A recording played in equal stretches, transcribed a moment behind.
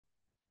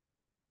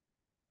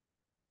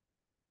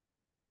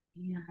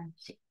And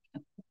see,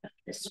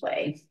 this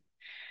way.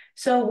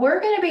 So we're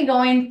going to be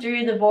going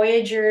through the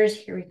Voyagers.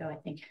 Here we go, I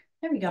think.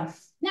 There we go.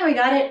 Now we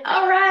got it.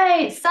 All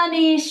right,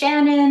 Sunny,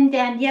 Shannon,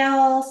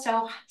 Danielle.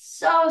 So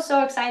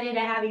excited to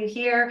have you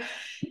here.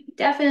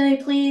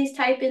 Definitely please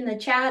type in the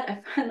chat.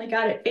 I finally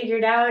got it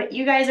figured out.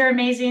 You guys are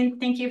amazing.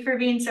 Thank you for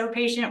being so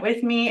patient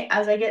with me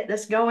as I get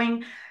this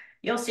going.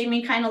 You'll see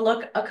me kind of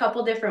look a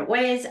couple different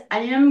ways. I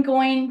am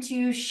going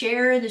to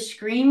share the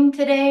screen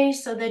today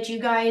so that you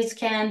guys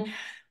can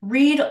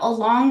read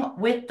along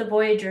with the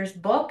Voyagers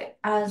book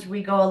as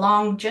we go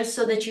along, just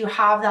so that you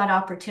have that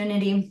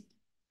opportunity.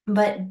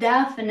 But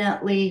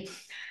definitely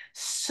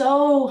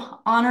so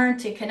honored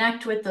to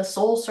connect with the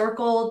Soul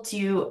Circle,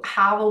 to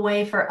have a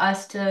way for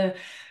us to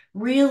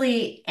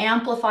really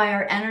amplify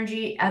our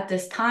energy at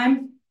this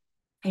time.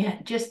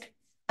 Yeah, just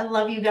I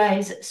love you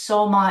guys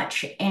so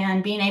much,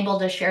 and being able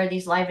to share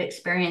these live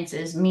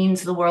experiences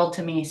means the world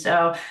to me.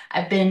 So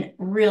I've been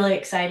really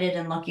excited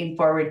and looking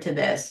forward to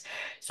this.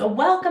 So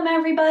welcome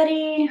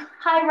everybody.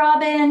 Hi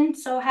Robin,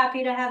 so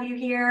happy to have you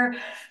here.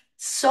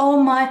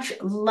 So much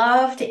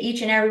love to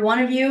each and every one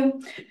of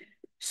you.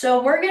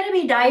 So we're going to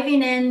be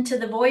diving into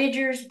the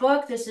Voyagers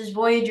book. This is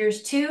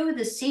Voyagers 2,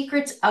 The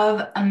Secrets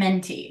of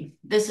Amenti.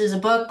 This is a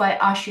book by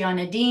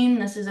Ashiana Dean.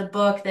 This is a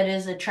book that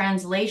is a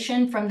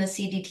translation from the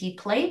CDT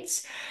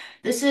plates.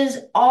 This is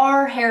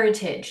our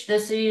heritage.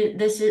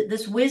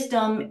 This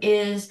wisdom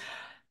is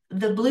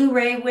the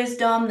Blu-ray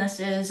wisdom. This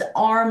is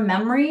our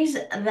memories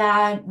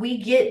that we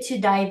get to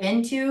dive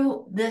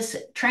into. This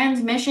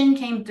transmission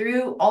came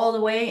through all the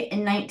way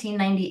in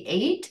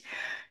 1998.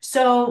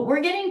 So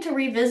we're getting to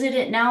revisit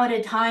it now at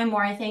a time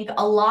where I think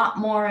a lot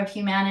more of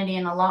humanity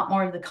and a lot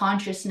more of the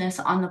consciousness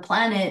on the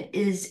planet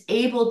is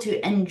able to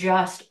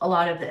ingest a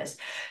lot of this.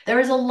 There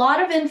is a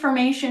lot of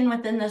information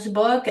within this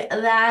book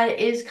that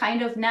is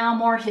kind of now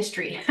more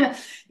history,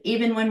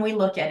 even when we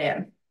look at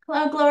it.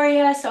 Hello,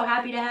 Gloria. So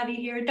happy to have you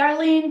here.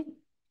 Darlene,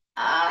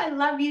 I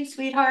love you,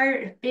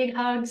 sweetheart. Big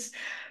hugs.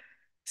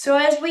 So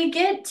as we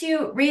get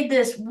to read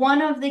this,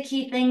 one of the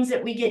key things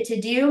that we get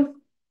to do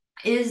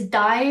is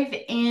dive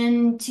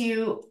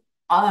into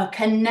a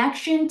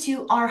connection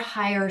to our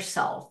higher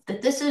self.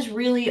 That this is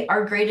really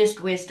our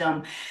greatest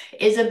wisdom,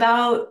 is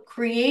about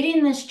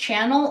creating this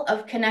channel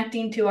of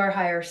connecting to our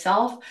higher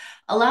self,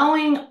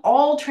 allowing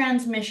all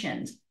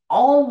transmissions,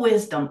 all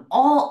wisdom,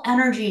 all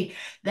energy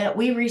that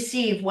we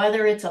receive,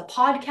 whether it's a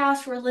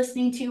podcast we're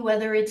listening to,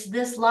 whether it's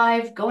this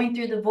live, going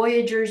through the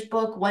Voyagers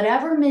book,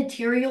 whatever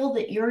material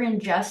that you're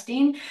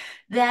ingesting,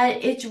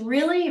 that it's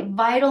really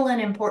vital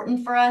and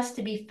important for us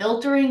to be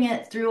filtering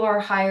it through our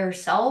higher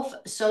self,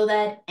 so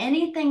that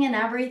anything and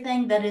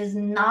everything that is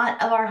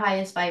not of our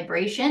highest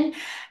vibration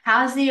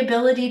has the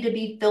ability to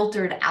be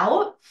filtered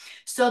out,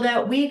 so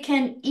that we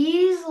can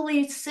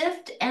easily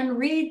sift and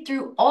read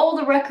through all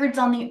the records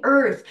on the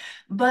earth,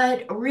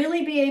 but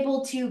really be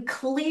able to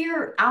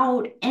clear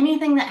out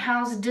anything that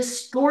has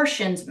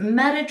distortions,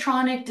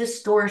 metatronic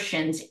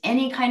distortions,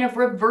 any kind of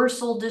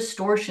reversal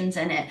distortions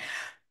in it.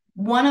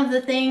 One of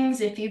the things,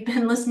 if you've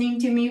been listening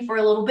to me for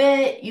a little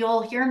bit,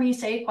 you'll hear me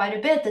say quite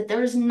a bit that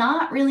there's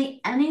not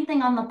really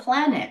anything on the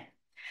planet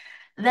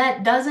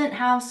that doesn't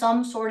have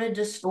some sort of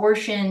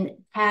distortion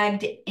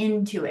tagged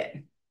into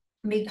it.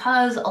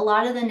 Because a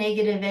lot of the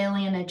negative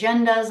alien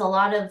agendas, a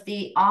lot of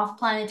the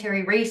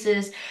off-planetary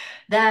races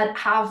that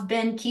have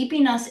been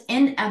keeping us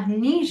in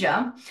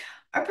amnesia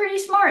are pretty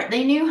smart.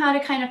 They knew how to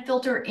kind of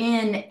filter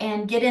in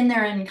and get in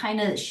there and kind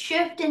of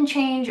shift and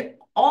change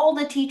all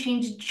the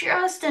teachings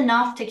just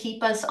enough to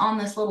keep us on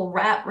this little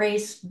rat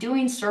race,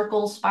 doing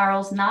circles,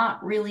 spirals,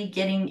 not really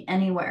getting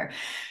anywhere.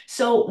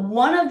 So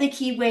one of the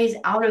key ways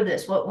out of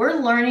this, what we're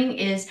learning,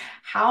 is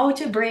how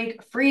to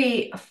break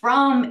free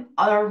from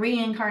our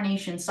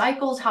reincarnation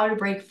cycles, how to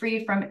break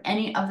free from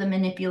any of the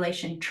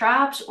manipulation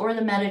traps or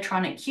the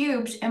Metatronic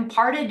cubes. And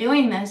part of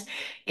doing this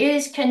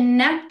is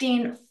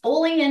connecting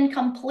fully and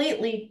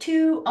completely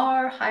to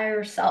our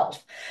higher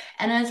self.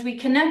 And as we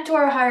connect to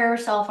our higher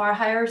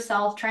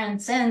self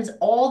transcends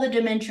all the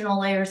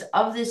dimensional layers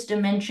of this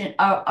dimension,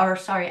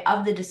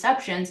 of the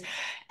deceptions.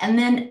 And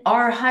then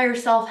our higher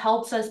self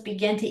helps us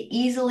begin to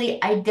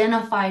easily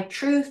identify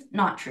truth,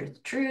 not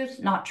truth, truth,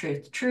 not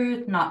truth,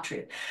 truth, not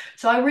truth.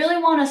 So I really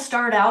want to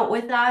start out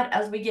with that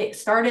as we get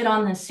started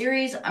on this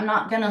series. I'm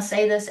not going to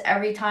say this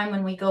every time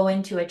when we go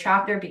into a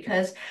chapter,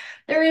 because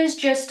there is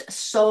just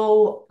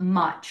so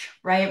much,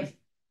 right?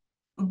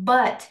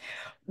 But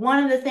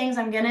one of the things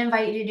I'm going to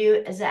invite you to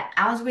do is that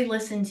as we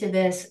listen to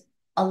this,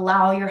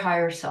 allow your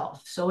higher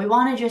self. So we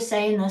want to just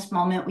say in this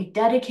moment, we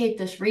dedicate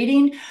this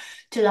reading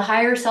to the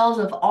higher selves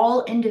of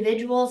all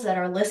individuals that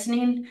are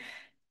listening,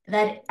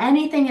 that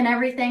anything and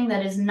everything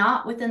that is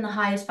not within the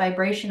highest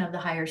vibration of the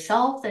higher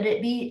self, that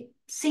it be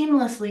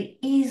seamlessly,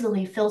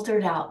 easily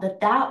filtered out,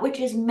 that that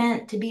which is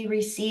meant to be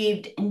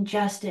received,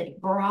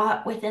 ingested,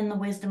 brought within the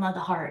wisdom of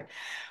the heart,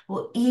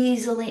 will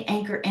easily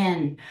anchor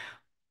in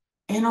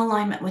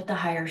alignment with the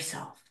higher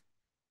self.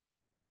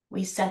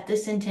 We set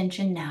this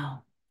intention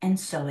now, and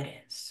so it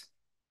is.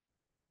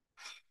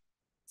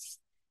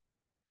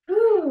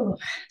 Ooh.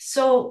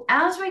 So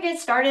as we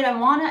get started, I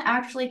want to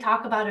actually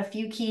talk about a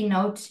few key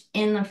notes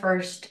in the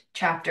first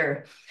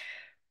chapter.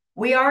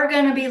 We are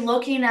going to be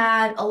looking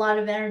at a lot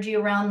of energy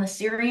around the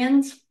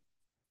Syrians.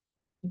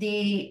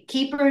 The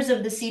keepers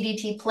of the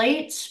CDT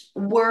plates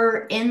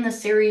were in the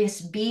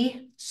Sirius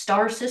B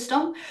star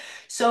system.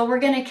 So we're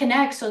going to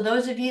connect. So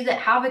those of you that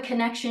have a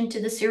connection to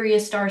the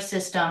Sirius star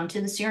system, to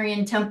the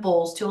Syrian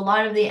temples, to a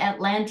lot of the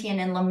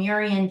Atlantean and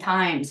Lemurian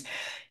times,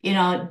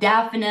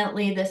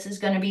 definitely this is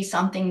going to be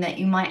something that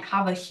you might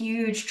have a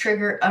huge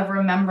trigger of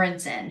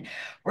remembrance in.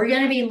 We're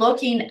going to be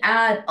looking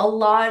at a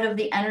lot of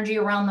the energy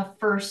around the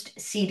first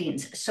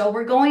seedings. So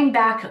we're going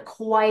back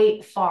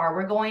quite far.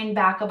 We're going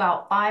back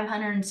about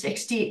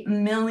 560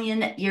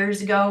 million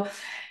years ago.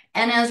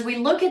 And as we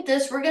look at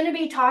this, we're going to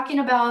be talking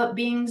about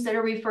beings that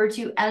are referred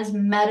to as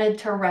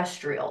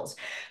meta-terrestrials.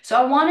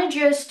 So I want to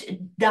just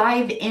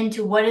dive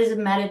into what is a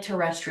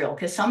meta-terrestrial,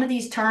 because some of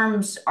these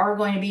terms are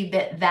going to be a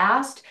bit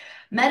vast.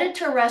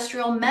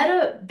 Meta-terrestrial,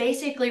 meta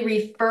basically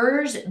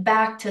refers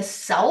back to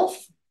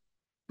self,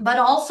 but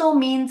also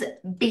means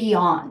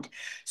beyond.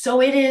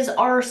 So it is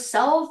our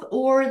self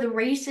or the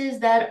races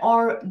that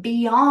are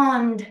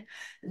beyond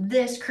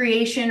this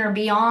creation or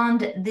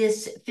beyond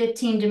this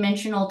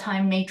 15-dimensional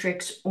time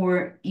matrix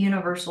or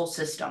universal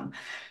system.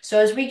 So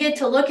as we get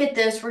to look at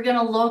this, we're going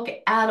to look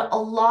at a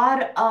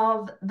lot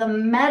of the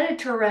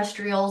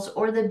meta-terrestrials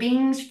or the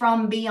beings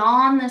from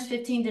beyond this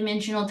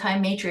 15-dimensional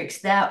time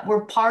matrix that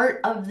were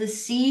part of the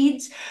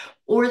seeds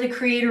or the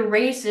creator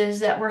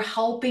races that were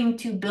helping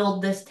to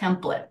build this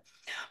template.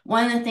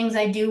 One of the things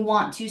I do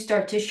want to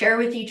start to share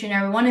with each and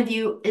every one of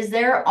you is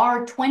there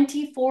are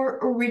 24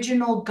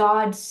 original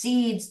God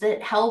seeds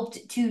that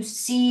helped to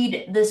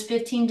seed this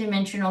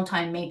 15-dimensional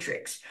time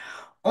matrix.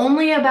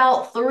 Only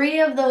about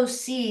 3 of those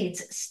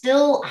seeds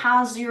still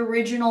has the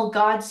original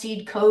God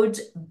seed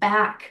codes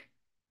back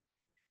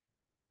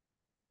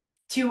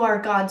to our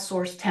God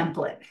source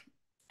template,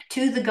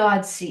 to the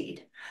God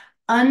seed.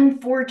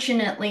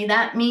 Unfortunately,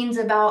 that means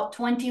about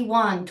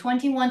 21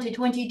 to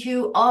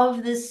 22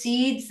 of the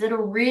seeds that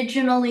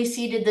originally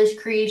seeded this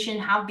creation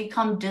have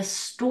become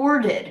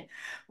distorted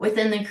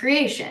within the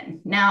creation.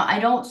 Now,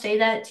 I don't say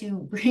that to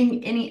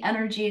bring any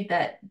energy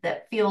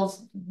that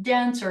feels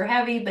dense or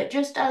heavy, but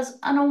just as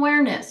an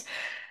awareness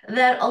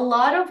that a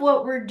lot of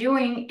what we're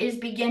doing is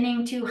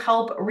beginning to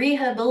help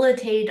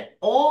rehabilitate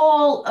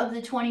all of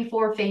the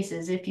 24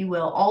 faces, if you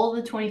will, all of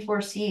the 24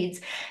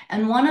 seeds.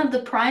 And one of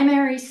the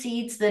primary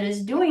seeds that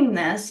is doing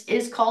this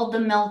is called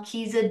the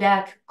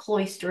Melchizedek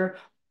Cloister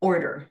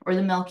Order, or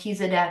the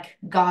Melchizedek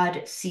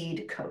God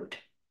Seed Code.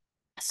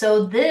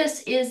 So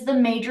this is the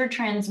major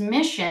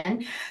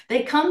transmission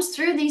that comes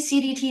through these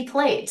CDT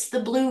plates, the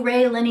blue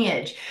ray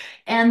lineage.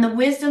 And the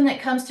wisdom that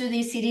comes through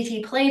these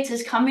CDT plates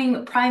is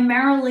coming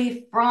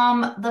primarily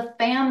from the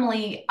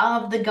family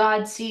of the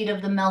God seed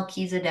of the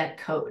Melchizedek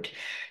code.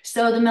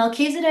 So the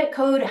Melchizedek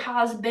code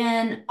has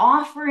been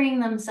offering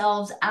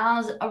themselves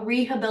as a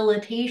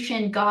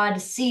rehabilitation God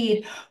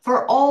seed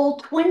for all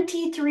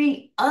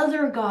 23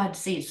 other God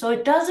seeds. So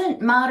it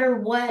doesn't matter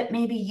what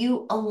maybe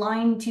you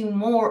align to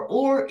more,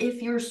 or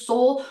if your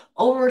soul,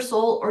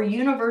 oversoul, or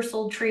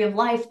universal tree of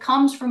life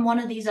comes from one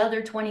of these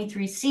other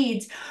 23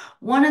 seeds.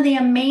 One of the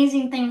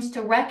amazing things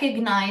to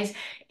recognize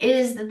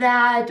is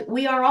that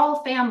we are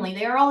all family.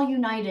 They are all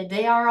united.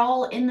 They are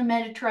all in the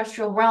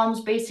meta-terrestrial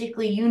realms,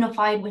 basically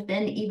unified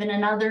within even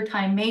another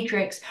time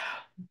matrix.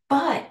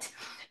 But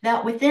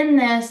that within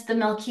this, the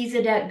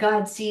Melchizedek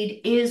God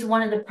seed is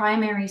one of the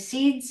primary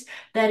seeds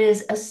that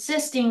is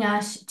assisting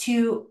us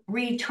to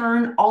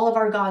return all of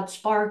our God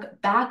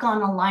spark back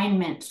on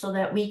alignment so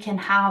that we can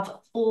have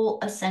full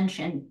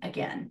ascension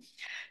again.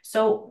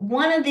 So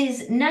one of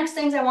these next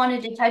things I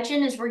wanted to touch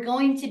in is we're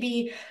going to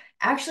be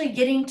actually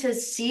getting to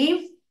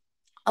see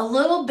a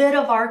little bit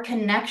of our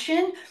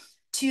connection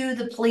to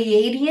the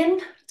Pleiadian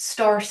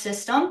star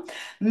system.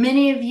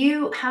 Many of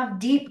you have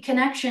deep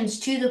connections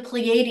to the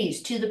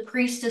Pleiades, to the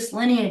priestess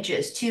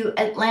lineages, to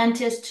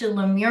Atlantis, to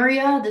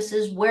Lemuria. This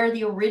is where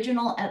the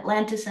original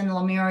Atlantis and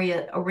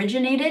Lemuria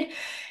originated.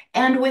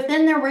 And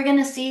within there, we're going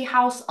to see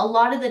how a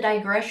lot of the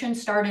digression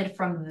started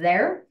from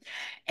there.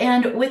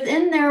 And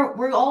within there,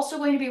 we're also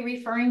going to be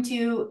referring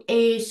to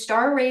a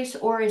star race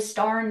or a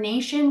star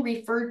nation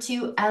referred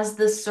to as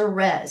the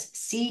Ceres,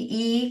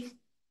 C-E-R-E-S.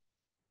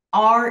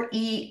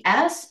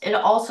 It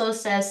also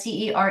says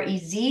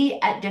C-E-R-E-Z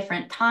at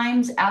different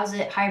times as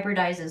it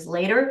hybridizes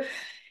later.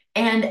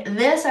 And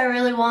this, I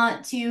really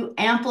want to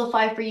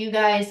amplify for you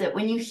guys that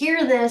when you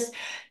hear this,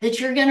 that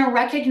you're going to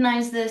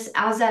recognize this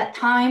as that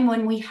time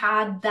when we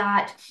had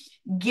that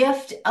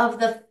gift of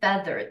the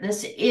feather.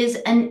 This is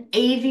an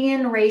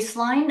avian race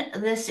line.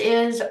 This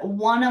is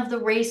one of the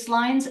race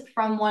lines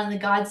from one of the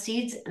God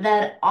seeds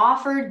that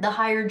offered the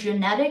higher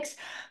genetics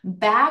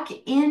back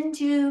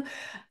into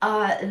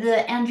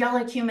the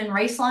angelic human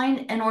race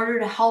line in order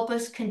to help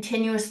us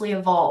continuously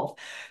evolve.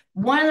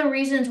 One of the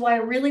reasons why I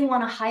really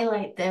want to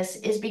highlight this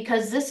is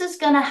because this is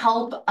going to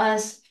help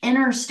us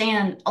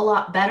understand a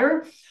lot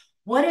better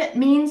what it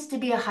means to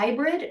be a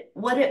hybrid,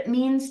 what it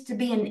means to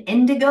be an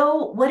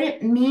indigo, what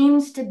it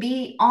means to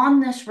be on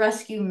this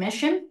rescue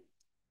mission,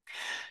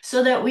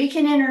 so that we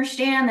can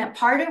understand that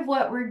part of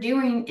what we're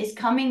doing is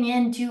coming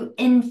in to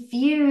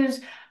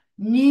infuse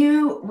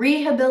new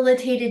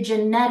rehabilitated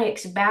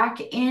genetics back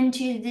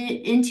into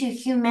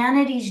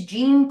humanity's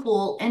gene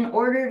pool in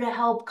order to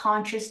help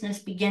consciousness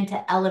begin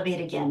to elevate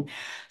again.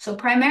 So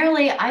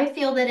primarily, I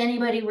feel that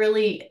anybody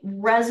really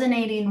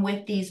resonating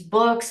with these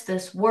books,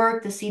 this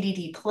work, the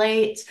CDD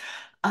plates,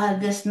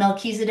 this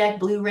Melchizedek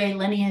Blu-ray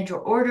lineage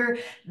or order,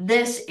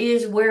 this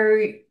is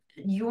where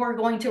you're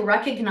going to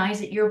recognize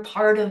that you're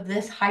part of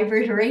this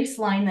hybrid race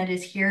line that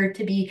is here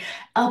to be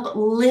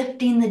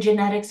uplifting the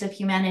genetics of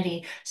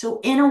humanity. So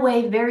in a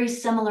way, very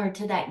similar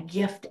to that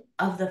gift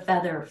of the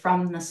feather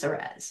from the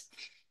Ceres.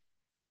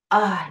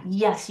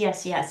 Yes,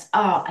 yes, yes.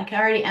 Oh, I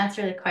can already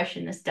answer the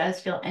question. This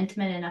does feel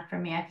intimate enough for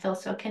me. I feel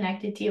so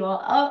connected to you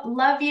all. Oh,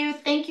 love you.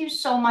 Thank you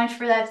so much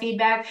for that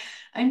feedback.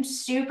 I'm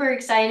super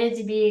excited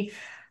to be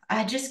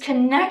just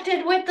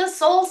connected with the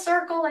soul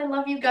circle. I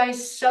love you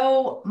guys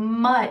so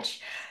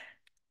much.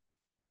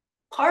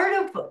 Part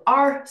of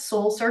our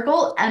soul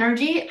circle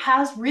energy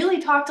has really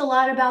talked a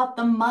lot about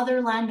the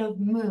motherland of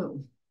Mu.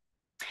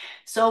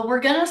 So we're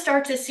going to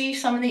start to see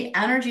some of the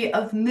energy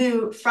of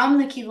Mu from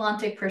the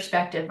Keylontic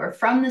perspective, or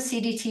from the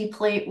CDT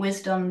plate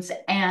wisdoms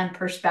and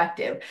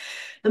perspective.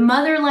 The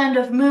motherland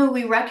of Mu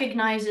we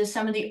recognize as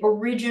some of the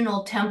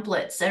original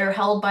templates that are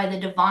held by the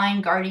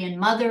divine guardian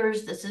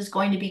mothers. This is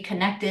going to be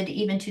connected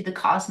even to the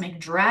cosmic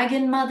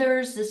dragon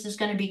mothers. This is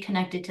going to be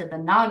connected to the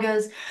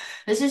Nagas.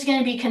 This is going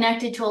to be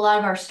connected to a lot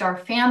of our star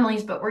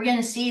families, but we're going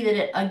to see that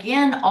it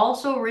again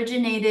also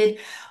originated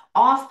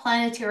off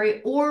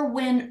planetary, or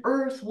when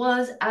Earth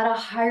was at a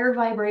higher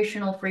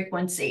vibrational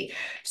frequency.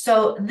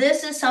 So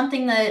this is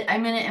something that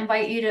I'm going to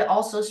invite you to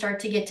also start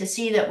to get to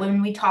see, that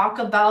when we talk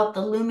about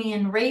the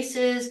Lumian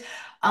races,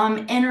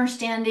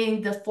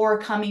 understanding the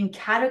forthcoming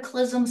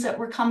cataclysms that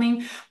were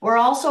coming, we're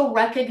also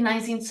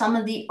recognizing some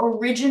of the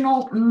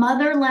original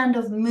motherland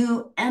of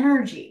Mu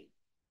energy,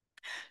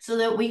 so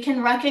that we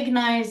can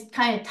recognize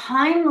kind of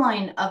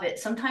timeline of it.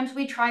 Sometimes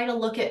we try to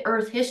look at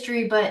Earth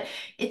history, but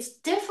it's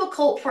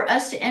difficult for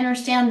us to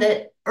understand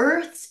that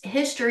Earth's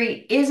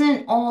history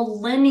isn't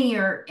all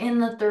linear in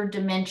the third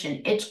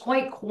dimension. It's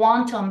quite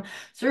quantum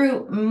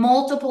through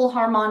multiple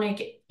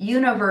harmonic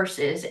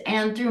universes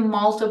and through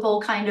multiple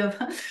kind of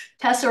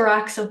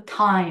tesseracts of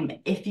time,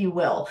 if you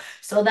will.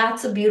 So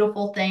that's a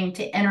beautiful thing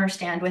to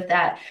understand with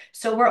that.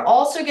 So we're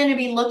also going to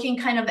be looking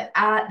kind of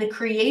at the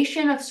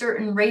creation of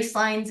certain race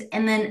lines,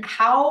 and then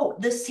how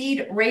the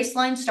seed race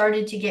line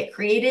started to get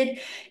created.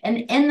 And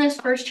in this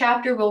first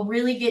chapter, we'll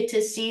really get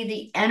to see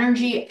the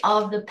energy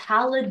of the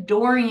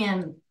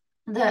Paladorian,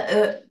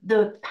 the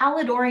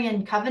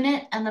Paladorian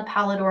covenant and the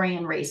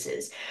Paladorian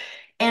races.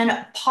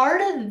 And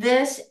part of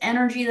this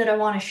energy that I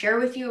want to share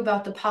with you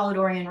about the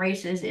Paladorian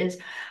races is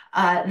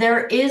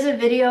there is a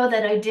video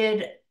that I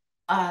did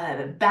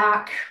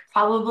back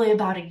probably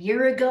about a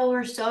year ago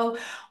or so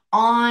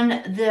on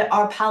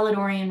our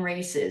Paladorian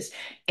races.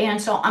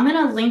 And so I'm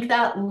going to link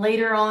that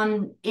later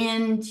on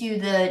into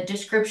the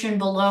description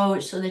below,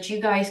 so that you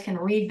guys can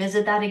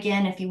revisit that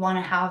again if you want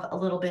to have a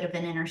little bit of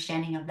an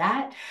understanding of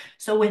that.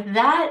 So with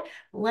that,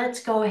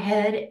 let's go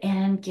ahead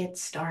and get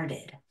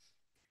started.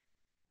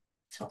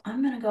 So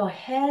I'm going to go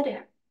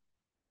ahead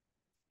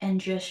and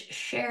just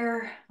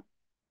share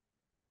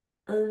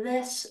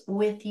this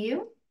with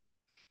you.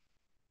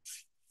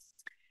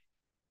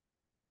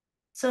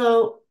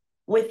 So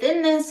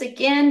within this,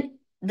 again,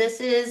 this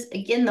is,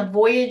 again, the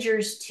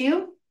Voyagers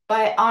 2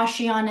 by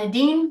Ashiana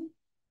Dean.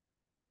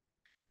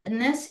 And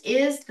this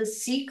is The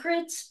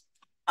Secrets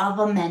of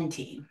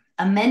Amenti.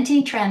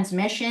 Amenti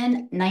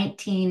Transmission,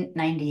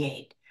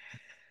 1998.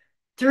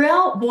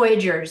 Throughout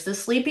Voyagers, the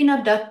sleeping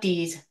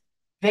abductees,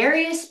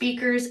 various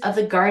speakers of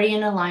the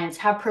Guardian Alliance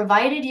have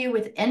provided you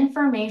with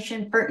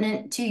information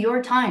pertinent to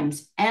your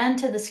times and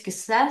to the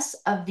success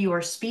of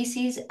your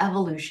species'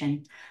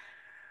 evolution.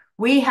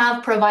 We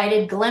have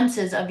provided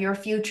glimpses of your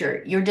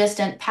future, your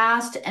distant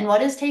past, and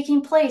what is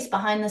taking place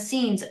behind the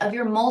scenes of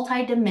your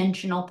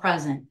multidimensional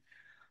present.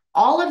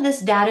 All of this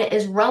data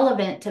is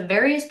relevant to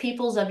various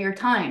peoples of your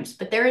times,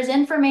 but there is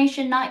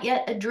information not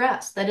yet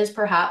addressed that is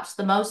perhaps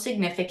the most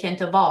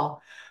significant of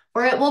all,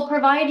 for it will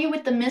provide you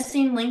with the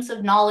missing links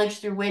of knowledge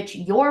through which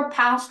your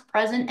past,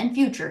 present, and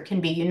future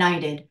can be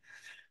united.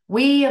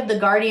 We of the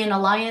Guardian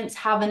Alliance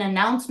have an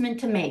announcement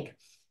to make.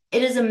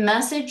 It is a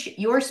message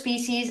your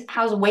species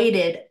has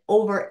waited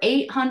over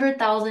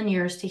 800,000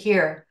 years to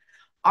hear.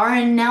 Our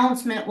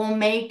announcement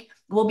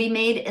will be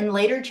made in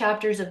later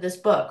chapters of this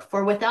book,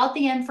 for without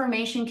the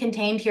information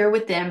contained here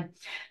within,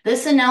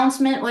 this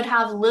announcement would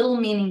have little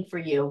meaning for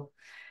you.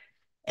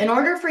 In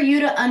order for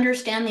you to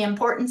understand the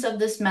importance of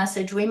this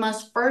message, we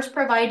must first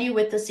provide you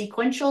with the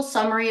sequential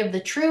summary of the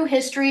true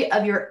history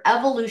of your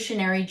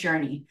evolutionary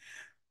journey.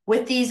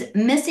 With these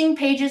missing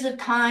pages of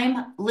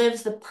time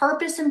lives the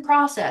purpose and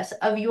process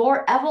of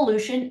your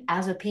evolution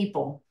as a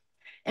people.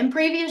 In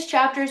previous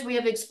chapters, we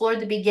have explored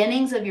the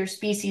beginnings of your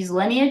species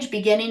lineage,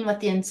 beginning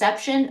with the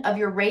inception of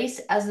your race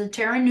as the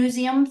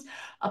Terranusiums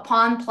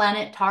upon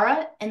planet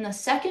Tara in the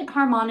second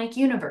harmonic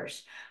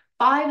universe,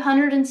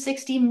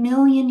 560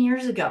 million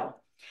years ago.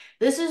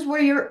 This is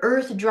where your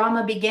Earth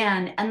drama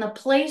began and the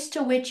place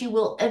to which you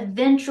will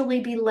eventually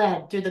be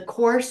led through the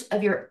course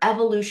of your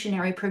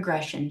evolutionary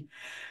progression.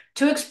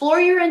 To explore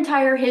your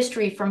entire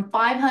history from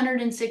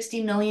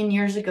 560 million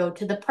years ago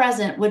to the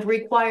present would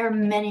require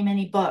many,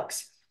 many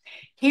books.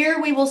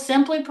 Here we will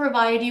simply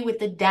provide you with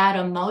the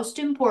data most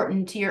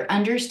important to your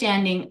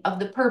understanding of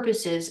the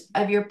purposes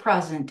of your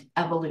present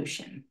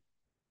evolution.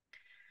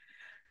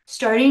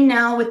 Starting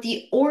now with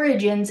the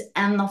origins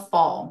and the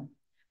fall.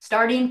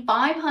 Starting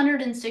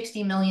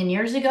 560 million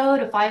years ago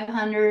to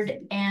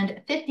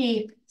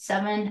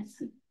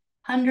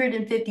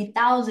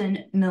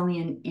 750,000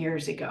 million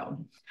years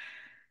ago.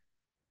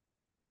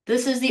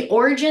 This is the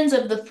origins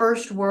of the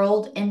first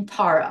world in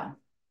Tara,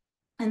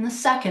 in the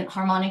second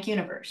harmonic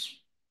universe.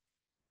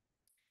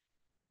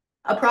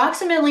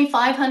 Approximately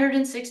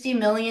 560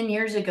 million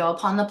years ago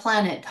upon the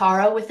planet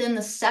Tara within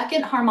the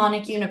second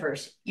harmonic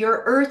universe,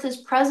 your Earth is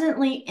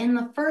presently in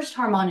the first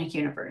harmonic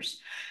universe.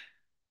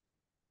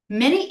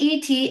 Many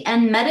ET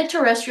and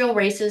metaterrestrial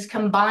races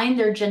combine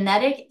their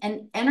genetic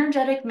and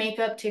energetic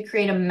makeup to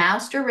create a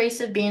master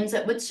race of beings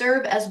that would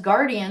serve as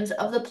guardians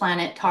of the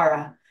planet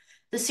Tara.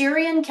 The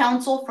Syrian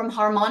Council from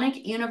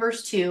Harmonic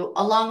Universe 2,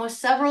 along with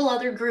several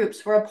other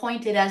groups, were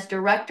appointed as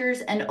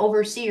directors and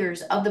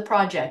overseers of the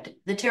project,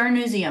 the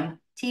Terranusium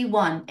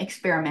T1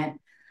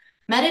 experiment.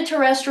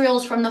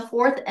 Metaterrestrials from the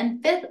fourth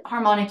and fifth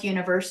harmonic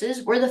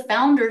universes were the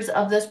founders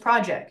of this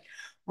project,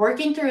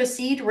 working through a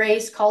seed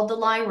race called the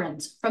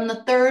Lyrans from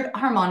the third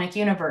harmonic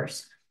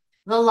universe.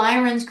 The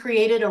Lyrans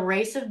created a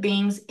race of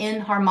beings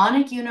in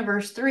harmonic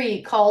universe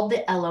 3 called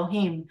the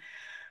Elohim,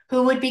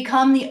 who would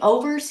become the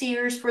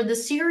overseers for the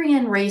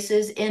Syrian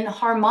races in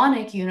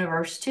harmonic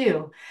universe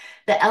 2.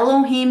 The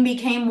Elohim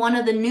became one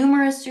of the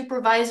numerous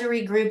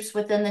supervisory groups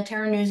within the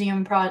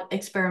Terranusium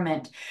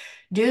experiment,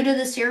 due to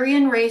the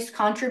Syrian race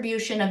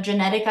contribution of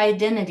genetic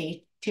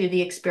identity to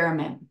the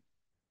experiment.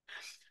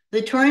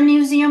 The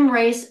Terranusium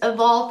race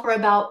evolved for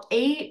about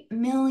 8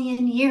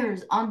 million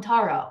years on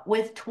Tara,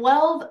 with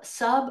 12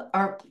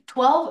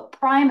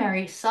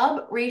 primary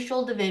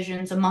subracial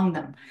divisions among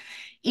them.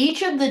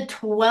 Each of the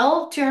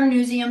 12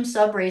 Terranusium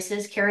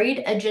subraces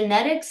carried a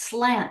genetic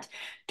slant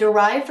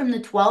derived from the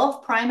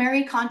 12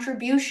 primary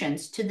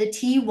contributions to the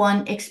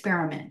T1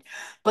 experiment,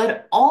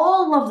 but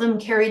all of them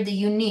carried the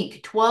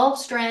unique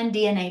 12-strand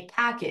DNA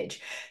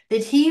package the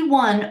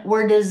T1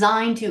 were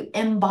designed to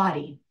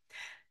embody.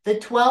 The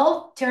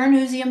 12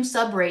 Terranusium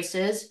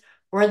subraces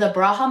were the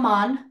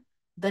Brahman,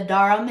 the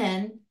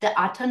Daramin, the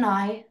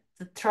Atanai,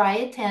 the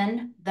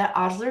Triatin, the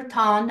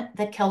Azlertan,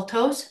 the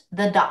Keltos,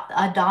 the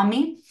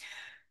Adami,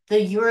 the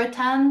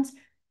Urans,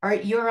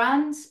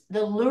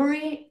 the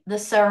Luri, the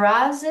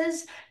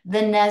Sarazes, the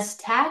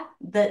Nezaktai,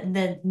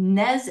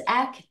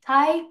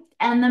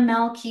 and the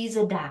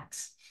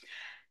Melchizedeks.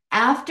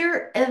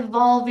 After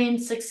evolving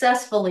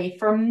successfully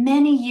for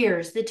many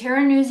years, the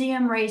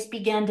Terranusium race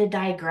began to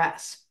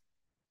digress.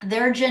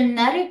 Their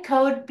genetic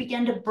code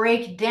began to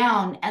break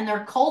down and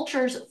their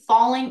cultures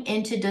falling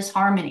into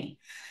disharmony.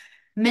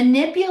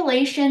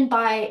 Manipulation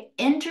by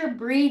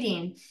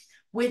interbreeding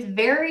with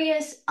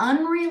various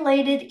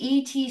unrelated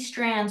ET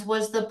strands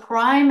was the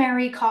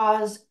primary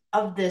cause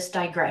of this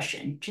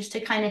digression, just to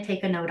kind of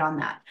take a note on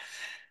that.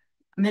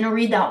 I'm going to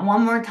read that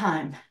one more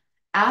time.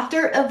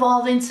 After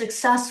evolving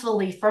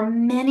successfully for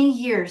many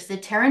years, the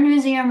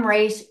Terranusium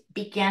race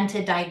began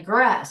to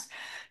digress,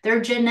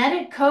 their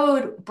genetic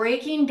code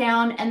breaking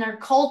down and their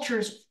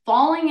cultures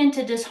falling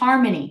into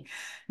disharmony.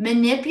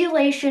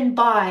 Manipulation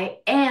by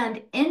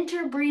and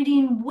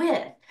interbreeding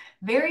with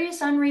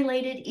various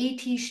unrelated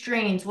ET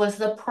strains was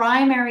the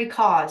primary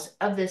cause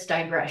of this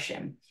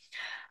digression.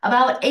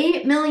 About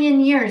 8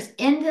 million years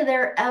into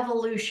their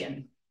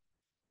evolution,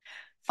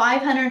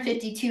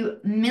 552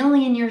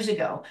 million years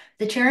ago,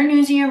 the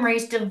Terranusium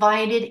race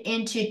divided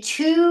into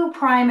two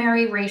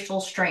primary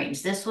racial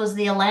strains. This was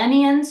the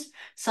Alanians,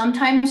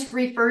 sometimes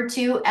referred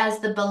to as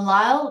the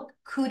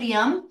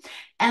Belial-Kudium,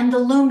 and the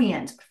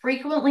Lumians,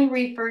 frequently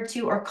referred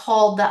to or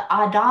called the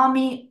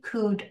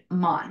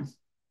Adami-Kudman.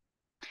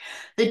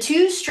 The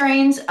two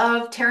strains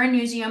of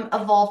Terranusium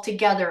evolved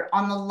together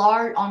on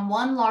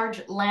one large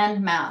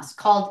landmass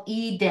called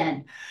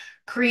Eden,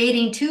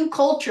 creating two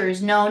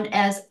cultures known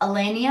as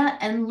Alania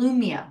and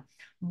Lumia.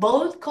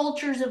 Both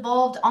cultures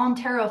evolved on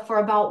Terra for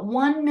about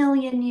 1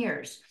 million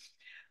years.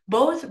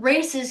 Both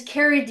races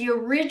carried the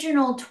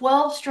original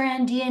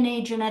 12-strand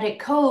DNA genetic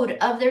code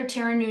of their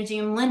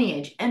Terranusium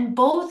lineage, and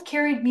both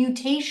carried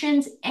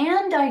mutations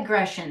and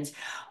digressions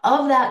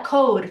of that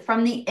code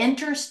from the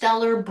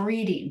interstellar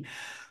breeding.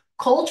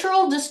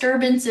 Cultural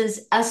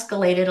disturbances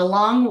escalated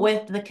along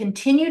with the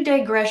continued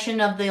digression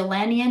of the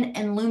Alanian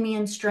and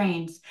Lumian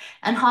strains,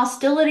 and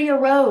hostility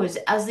arose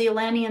as the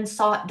Alanians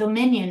sought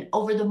dominion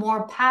over the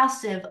more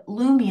passive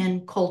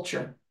Lumian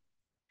culture.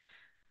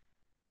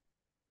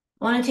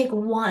 I want to take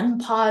one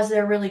pause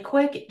there really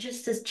quick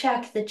just to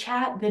check the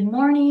chat. Good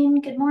morning.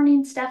 Good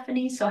morning,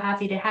 Stephanie. So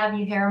happy to have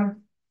you here.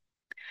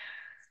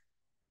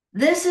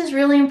 This is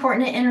really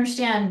important to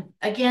understand.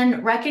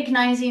 Again,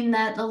 recognizing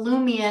that the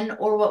Lumian,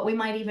 or what we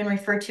might even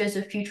refer to as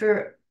a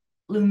future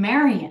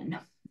Lumerian,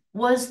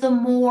 was the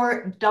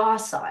more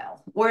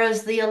docile,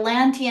 whereas the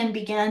Atlantean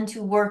began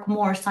to work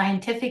more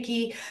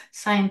scientifically.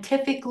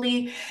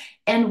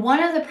 And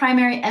one of the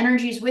primary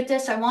energies with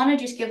this, I want to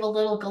just give a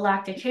little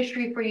galactic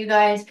history for you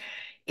guys,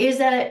 is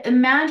that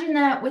imagine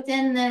that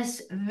within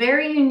this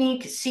very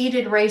unique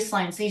seeded race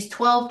lines, these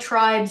 12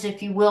 tribes,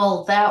 if you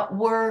will, that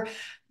were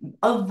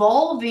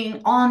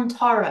evolving on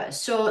Tara.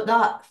 So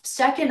the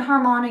second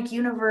harmonic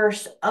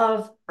universe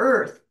of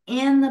Earth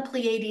in the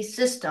Pleiades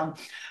system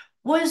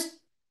was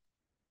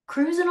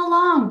cruising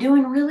along,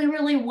 doing really,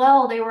 really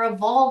well. They were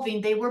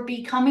evolving. They were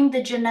becoming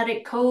the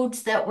genetic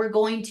codes that were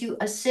going to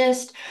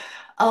assist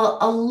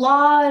a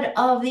lot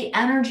of the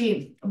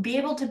energy, be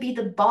able to be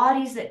the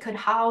bodies that could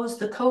house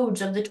the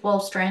codes of the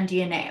 12-strand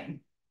DNA.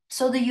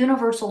 So the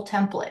universal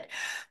template.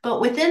 But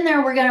within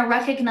there, we're going to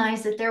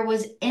recognize that there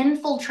was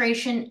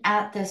infiltration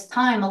at this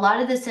time. A lot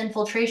of this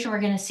infiltration we're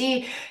going to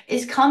see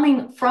is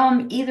coming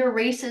from either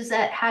races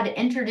that had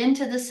entered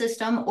into the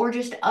system or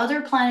just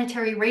other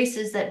planetary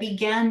races that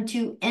began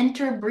to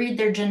interbreed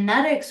their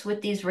genetics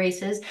with these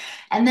races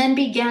and then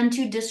began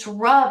to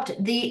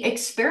disrupt the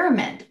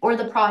experiment or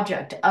the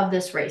project of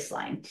this race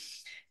line.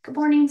 Good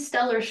morning,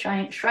 Stellar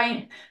Shriner.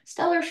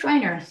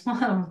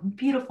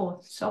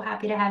 Beautiful. So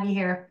happy to have you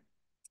here.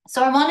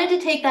 So I wanted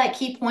to take that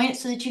key point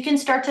so that you can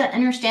start to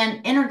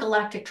understand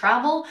intergalactic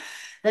travel,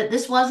 that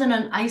this wasn't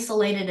an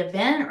isolated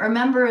event.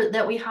 Remember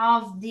that we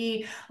have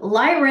the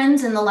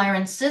Lyrans in the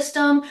Lyran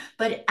system,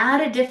 but at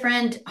a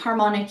different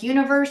harmonic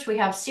universe, we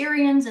have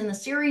Sirians in the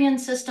Sirian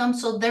system.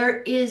 So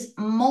there is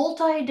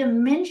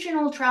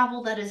multi-dimensional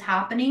travel that is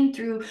happening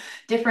through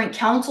different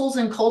councils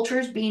and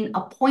cultures being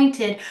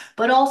appointed,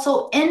 but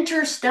also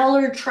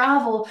interstellar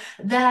travel,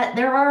 that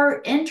there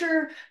are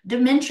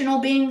interdimensional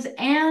beings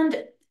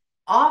and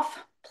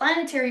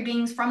off-planetary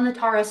beings from the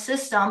Taurus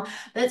system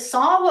that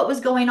saw what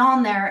was going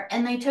on there,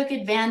 and they took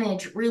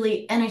advantage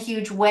really in a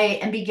huge way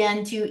and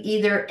began to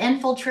either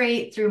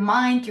infiltrate through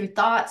mind, through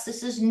thoughts.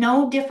 This is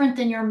no different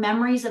than your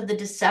memories of the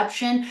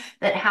deception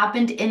that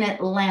happened in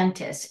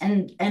Atlantis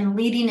and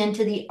leading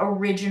into the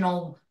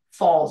original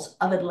falls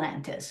of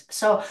Atlantis.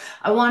 So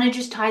I want to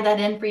just tie that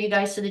in for you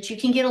guys so that you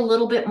can get a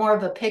little bit more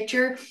of a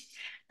picture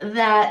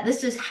that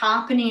this is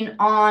happening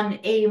on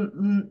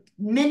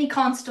many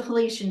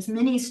constellations,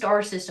 many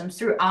star systems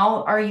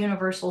throughout our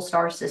universal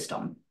star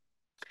system.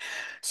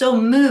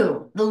 So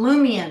Mu, the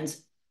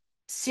Lumians,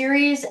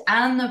 Ceres,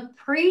 and the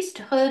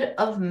priesthood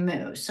of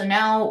Mu. So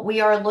now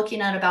we are looking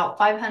at about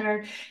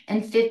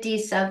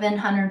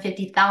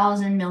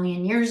 750,000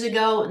 million years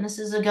ago, and this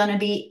is going to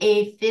be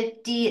a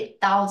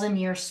 50,000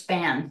 year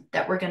span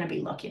that we're going to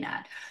be looking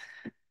at.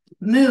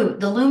 Mu,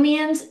 the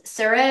Lumians,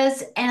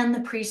 Ceres, and the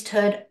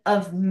priesthood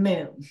of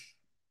Mu.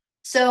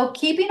 So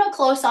keeping a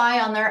close eye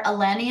on their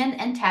Atlantean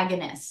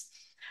antagonists.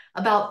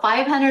 About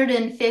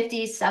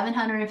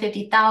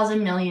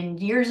 750,000 million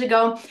years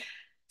ago,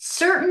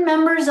 certain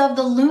members of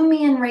the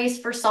Lumian race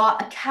foresaw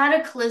a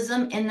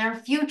cataclysm in their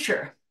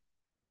future,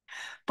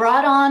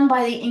 brought on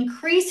by the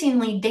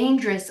increasingly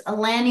dangerous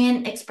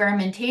Atlantean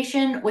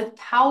experimentation with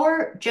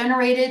power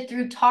generated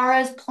through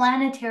Tara's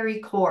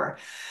planetary core.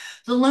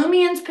 The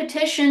Lumians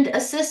petitioned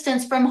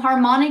assistance from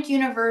Harmonic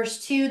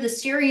Universe 2, the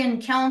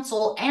Syrian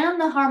Council, and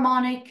the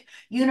Harmonic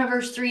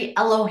Universe 3,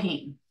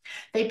 Elohim.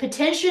 They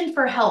petitioned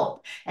for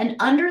help, and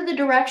under the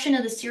direction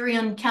of the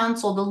Syrian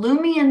Council, the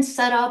Lumians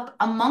set up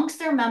amongst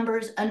their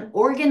members an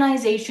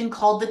organization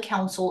called the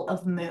Council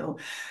of Mu.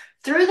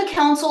 Through the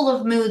Council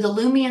of Mu, the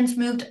Lumians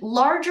moved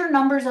larger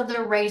numbers of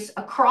their race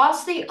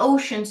across the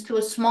oceans to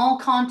a small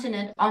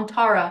continent on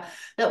Tara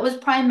that was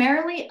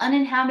primarily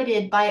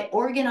uninhabited by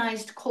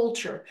organized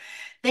culture.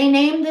 They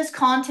named this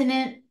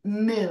continent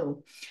Mu.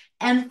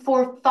 And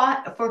for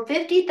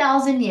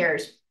 50,000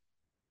 years,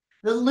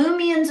 the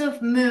Lumians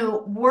of Mu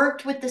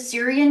worked with the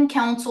Syrian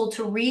Council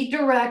to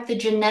redirect the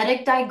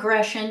genetic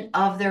digression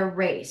of their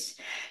race.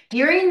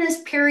 During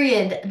this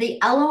period, the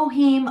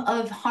Elohim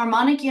of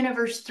Harmonic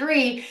Universe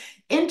 3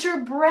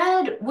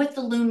 interbred with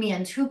the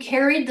Lumians, who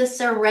carried the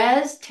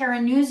Ceres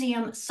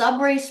Terranusium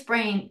subrace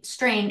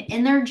strain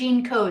in their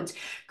gene codes,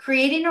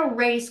 creating a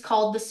race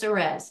called the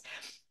Ceres,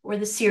 or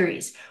the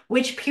Ceres,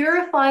 which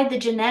purified the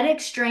genetic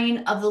strain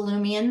of the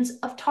Lumians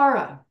of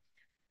Tara,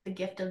 the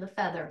gift of the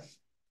feather.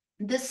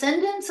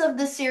 Descendants of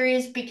the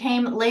Ceres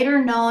became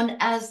later known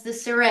as the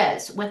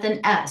Ceres with an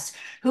S,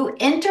 who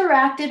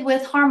interacted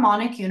with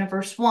Harmonic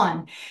Universe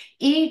 1,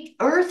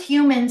 Earth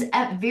humans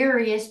at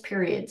various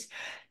periods.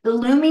 The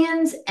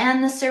Lumians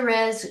and the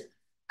Ceres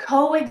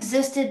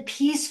coexisted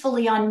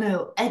peacefully on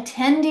Mu,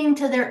 attending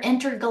to their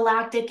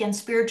intergalactic and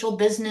spiritual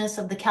business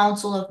of the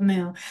Council of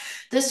Mu.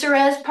 The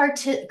Serez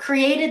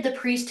created the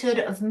priesthood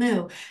of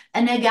Mu,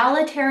 an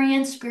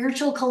egalitarian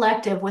spiritual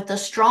collective with a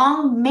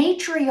strong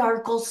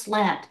matriarchal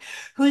slant,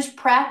 whose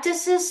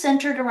practices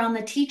centered around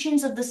the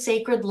teachings of the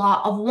sacred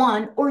law of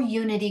one or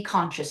unity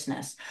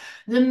consciousness.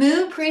 The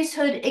Mu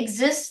priesthood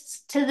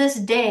exists to this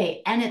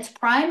day, and its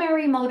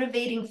primary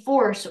motivating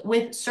force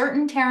with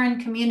certain Terran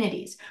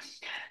communities.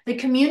 The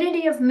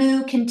community of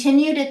Mu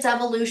continued its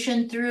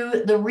evolution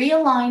through the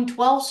realigned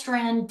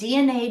 12-strand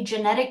DNA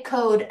genetic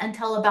code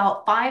until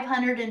about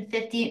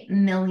 550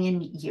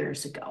 million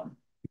years ago.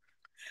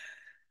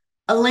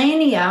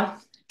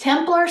 Alania,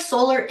 Templar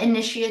solar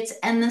initiates,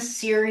 and the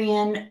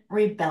Syrian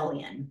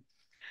rebellion.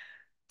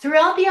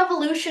 Throughout the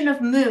evolution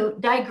of Mu,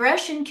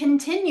 digression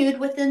continued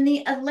within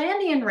the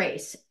Atlantean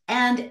race,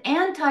 and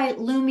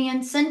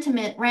anti-Lumian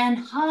sentiment ran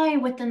high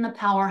within the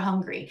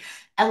power-hungry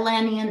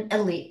Atlantean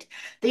elite.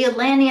 The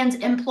Atlanteans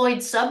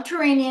employed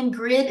subterranean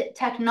grid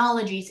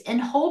technologies in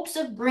hopes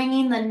of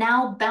bringing the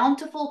now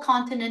bountiful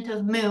continent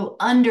of Mu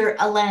under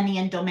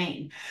Atlantean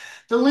domain.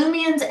 The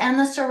Lumians and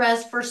the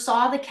Serez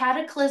foresaw the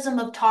cataclysm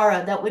of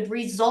Tara that would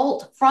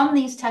result from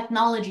these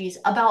technologies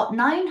about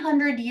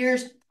 900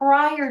 years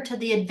prior to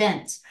the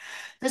events.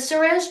 The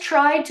Serez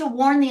tried to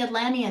warn the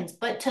Atlanteans,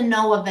 but to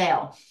no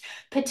avail.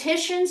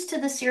 Petitions to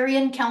the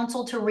Syrian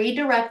Council to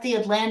redirect the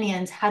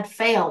Atlanteans had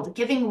failed,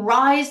 giving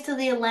rise to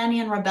the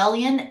Atlantean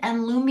Rebellion and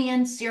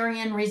Lumian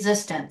Syrian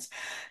resistance.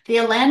 The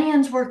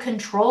Atlanteans were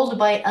controlled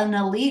by an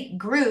elite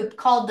group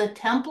called the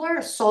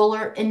Templar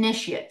Solar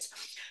Initiates,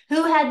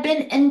 who had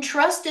been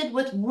entrusted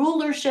with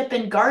rulership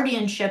and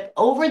guardianship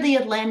over the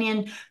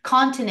Atlantean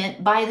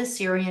continent by the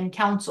Syrian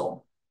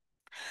Council.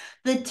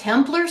 The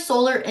Templar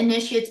Solar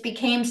Initiates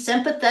became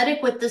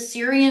sympathetic with the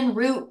Syrian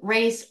root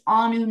race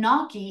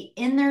Anunnaki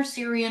in their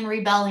Syrian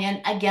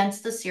rebellion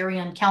against the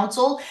Syrian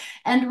Council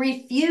and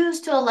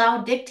refused to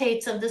allow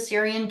dictates of the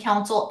Syrian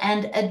Council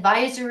and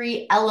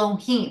advisory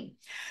Elohim,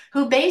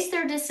 who based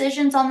their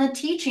decisions on the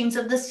teachings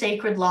of the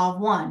sacred law of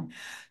one.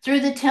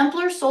 Through the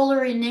Templar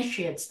Solar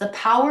Initiates, the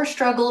power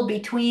struggle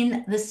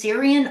between the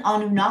Syrian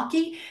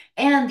Anunnaki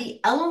and the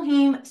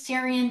Elohim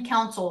Syrian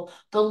Council,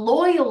 the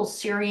loyal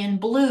Syrian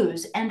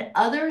Blues, and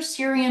other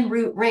Syrian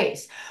root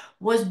race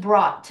was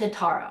brought to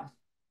Tara.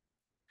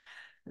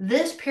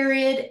 This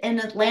period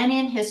in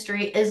Atlantean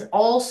history is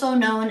also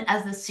known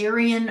as the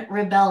Syrian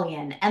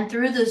Rebellion, and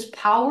through this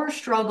power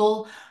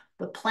struggle,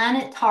 the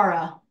planet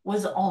Tara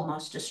was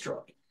almost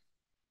destroyed.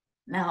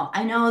 Now,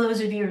 I know those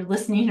of you who are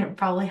listening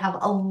probably have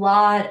a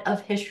lot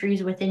of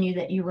histories within you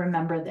that you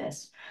remember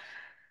this.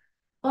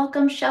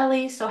 Welcome,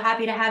 Shelley. So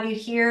happy to have you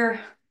here.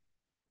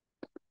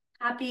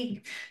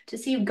 Happy to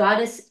see you,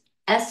 Goddess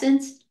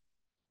Essence.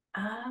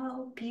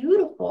 Oh,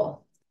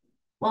 beautiful.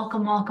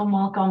 Welcome, welcome,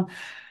 welcome.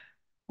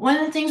 One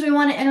of the things we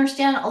want to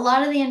understand, a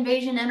lot of the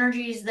invasion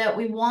energies that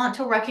we want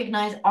to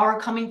recognize are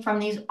coming from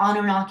these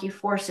Anunnaki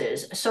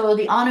forces. So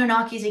the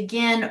Anunnakis,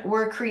 again,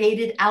 were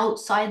created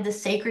outside the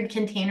sacred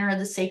container of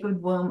the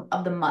sacred womb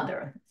of the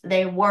mother.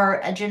 They were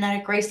a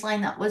genetic race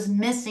line that was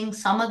missing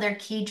some of their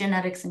key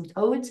genetics and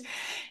codes.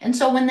 And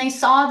so when they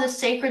saw the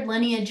sacred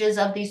lineages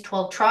of these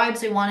 12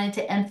 tribes, they wanted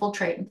to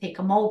infiltrate and take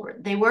them over.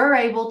 They were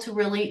able to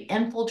really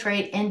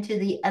infiltrate into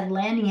the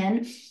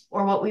Atlantean,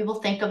 or what we will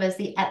think of as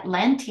the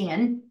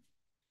Atlantean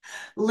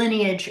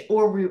lineage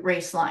or root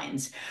race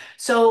lines.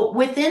 So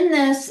within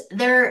this,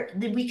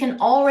 we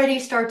can already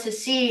start to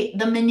see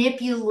the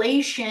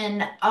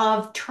manipulation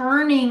of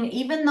turning,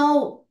 even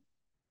though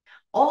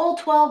all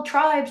 12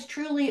 tribes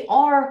truly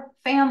are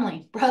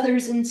family,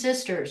 brothers and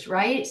sisters,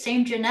 right?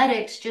 Same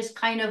genetics, just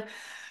kind of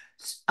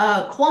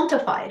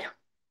quantified.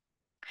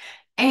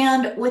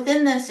 And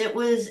within this, it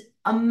was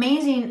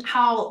amazing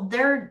how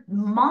their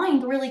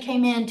mind really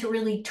came in to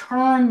really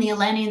turn the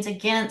Atlanteans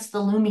against the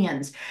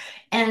Lumians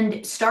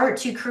and start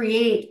to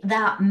create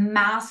that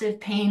massive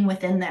pain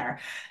within there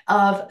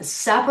of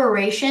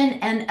separation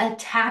and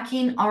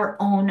attacking our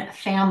own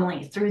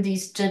family through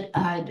these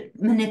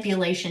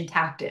manipulation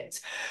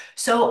tactics.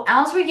 So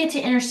as we get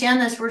to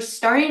understand this, we're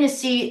starting to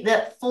see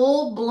that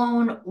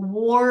full-blown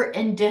war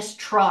and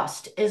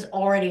distrust is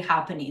already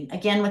happening,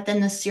 again,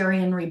 within the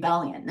Syrian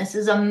rebellion. This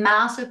is a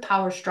massive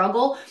power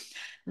struggle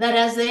that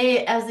as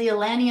the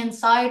Atlantean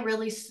side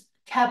really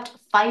kept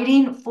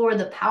fighting for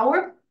the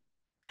power,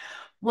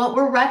 what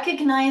we're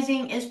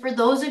recognizing is, for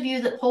those of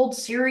you that hold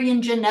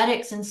Syrian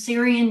genetics and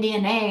Syrian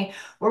DNA,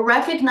 we're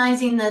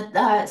recognizing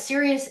that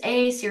Sirius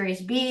A,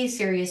 Sirius B,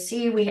 Sirius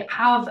C, we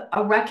have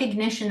a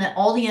recognition that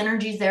all the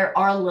energies there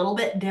are a little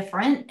bit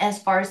different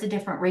as far as the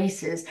different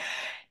races.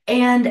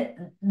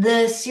 And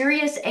the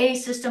Sirius A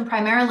system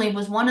primarily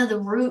was one of the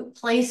root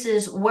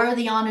places where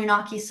the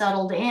Anunnaki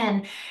settled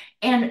in.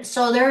 And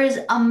so there is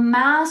a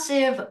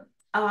massive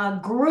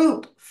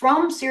group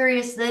from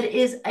Sirius that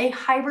is a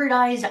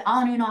hybridized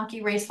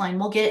Anunnaki race line.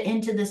 We'll get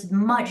into this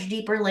much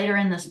deeper later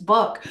in this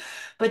book.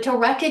 But to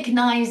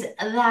recognize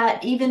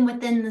that even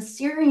within the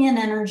Syrian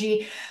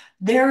energy,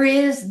 there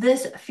is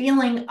this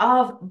feeling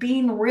of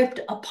being ripped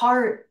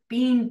apart,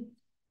 being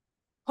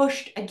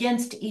pushed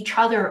against each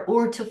other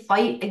or to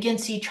fight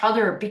against each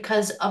other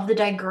because of the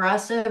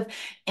digressive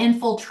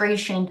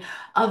infiltration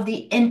of the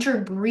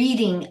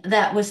interbreeding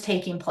that was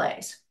taking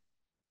place.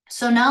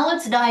 So now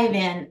let's dive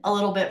in a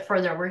little bit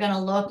further. We're going to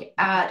look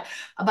at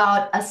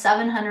about a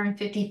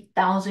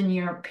 750,000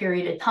 year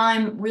period of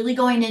time, really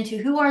going into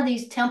who are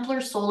these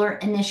Templar solar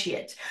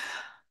initiates.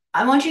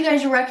 I want you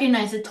guys to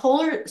recognize the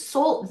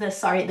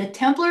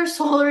Templar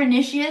solar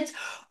initiates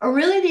are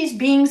really these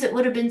beings that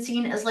would have been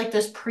seen as like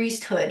this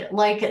priesthood,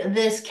 like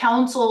this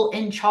council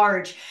in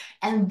charge.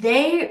 And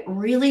they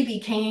really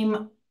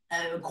became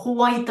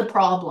quite the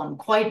problem,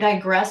 quite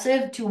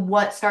digressive to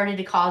what started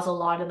to cause a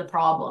lot of the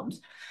problems.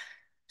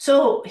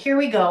 So here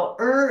we go.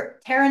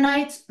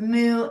 Terranites,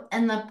 Mu,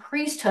 and the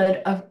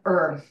priesthood of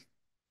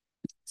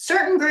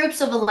Certain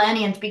groups of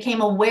Alanians became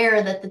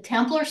aware that the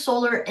Templar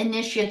solar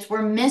initiates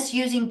were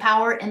misusing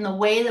power in the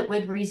way that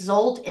would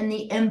result in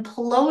the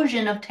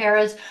implosion of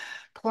Terra's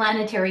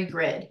planetary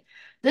grid.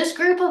 This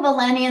group of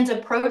Alanians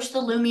approached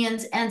the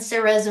Lumians and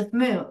Ceres of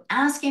Mu,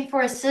 asking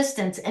for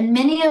assistance, and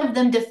many of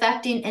them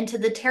defecting into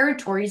the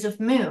territories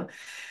of Mu.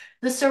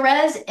 The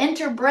Ceres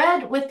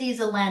interbred with these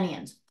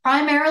Alanians,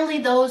 primarily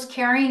those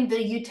carrying the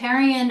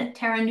Utarian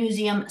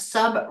Terranusium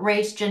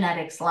sub-race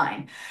genetics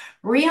line,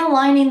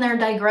 realigning their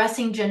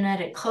digressing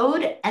genetic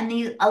code, and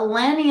these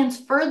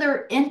Alanians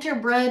further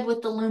interbred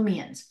with the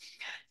Lumians.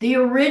 The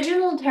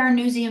original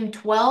Terranusium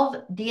 12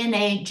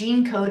 DNA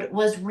gene code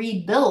was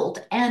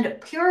rebuilt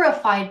and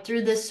purified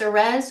through the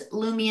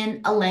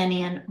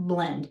Ceres-Lumian-Alanian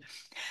blend.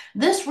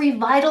 This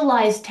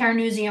revitalized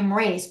Terranusium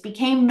race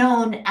became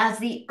known as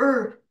the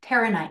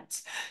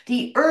Terranites.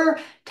 The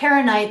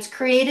Terranites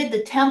created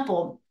the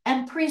temple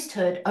and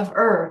priesthood of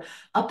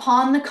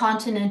upon the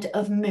continent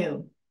of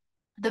Mu.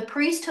 The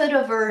priesthood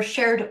of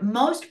shared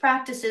most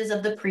practices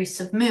of the priests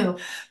of Mu,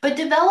 but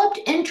developed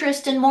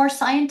interest in more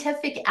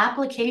scientific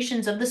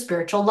applications of the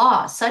spiritual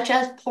law, such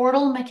as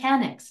portal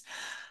mechanics.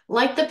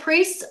 Like the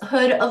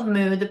priesthood of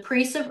Mu, the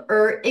priests of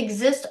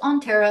exist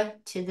on Terra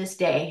to this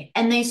day,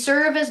 and they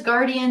serve as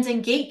guardians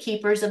and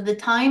gatekeepers of the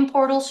time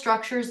portal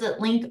structures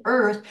that link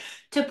Earth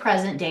to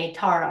present-day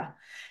Tara.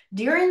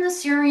 During the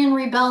Syrian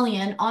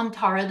rebellion on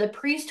Tara, the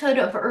priesthood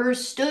of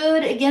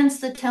stood against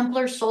the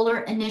Templar solar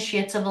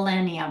initiates of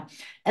Alania,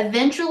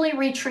 eventually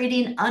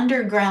retreating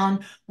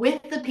underground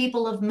with the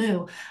people of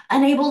Mu,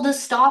 unable to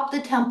stop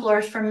the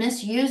Templars from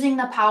misusing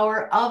the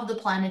power of the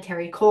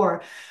planetary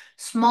core.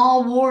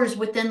 Small wars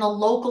within the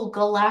local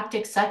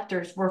galactic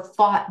sectors were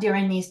fought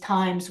during these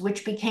times,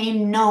 which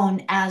became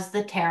known as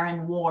the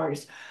Terran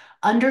Wars.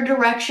 Under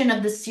direction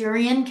of the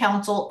Syrian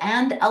Council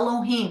and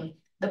Elohim,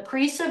 the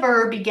priests of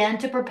began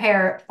to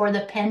prepare for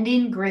the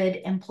pending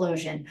grid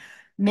implosion.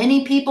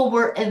 Many people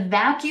were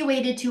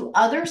evacuated to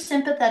other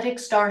sympathetic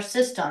star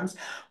systems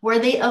where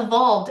they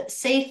evolved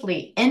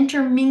safely,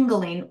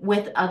 intermingling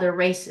with other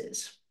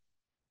races.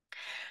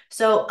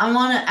 So I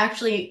want to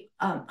actually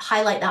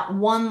highlight that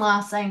one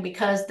last thing,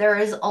 because there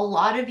is a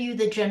lot of you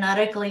that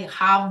genetically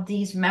have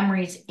these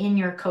memories in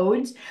your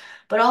codes,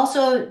 but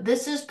also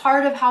this is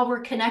part of how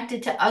we're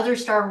connected to other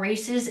star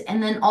races,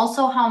 and then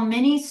also how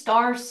many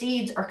star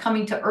seeds are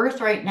coming to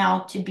Earth right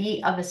now to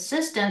be of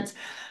assistance.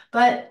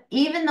 But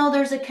even though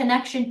there's a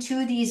connection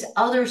to these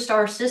other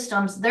star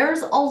systems,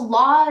 there's a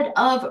lot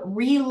of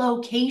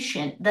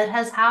relocation that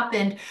has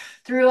happened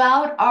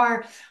throughout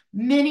our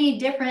many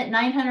different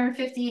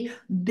 950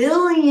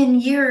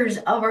 billion years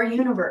of our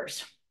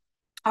universe.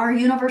 Our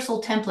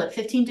universal template,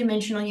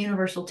 15-dimensional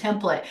universal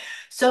template.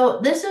 So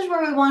this is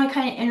where we want to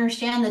kind of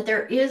understand that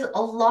there is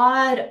a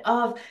lot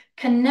of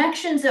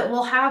connections that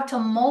we'll have to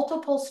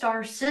multiple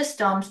star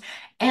systems.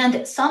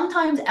 And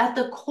sometimes at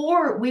the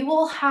core, we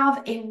will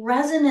have a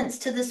resonance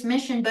to this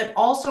mission, but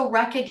also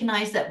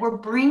recognize that we're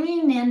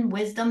bringing in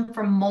wisdom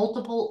from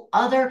multiple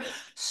other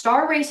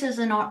star races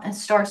and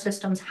star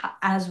systems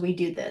as we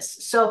do this.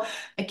 So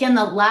again,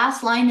 the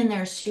last line in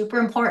there is super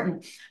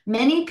important.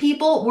 Many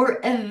people were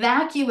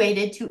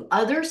evacuated to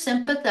other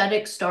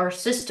sympathetic star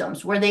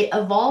systems where they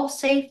evolved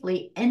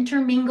safely,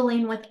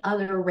 intermingling with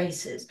other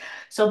races.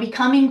 So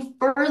becoming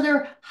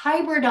further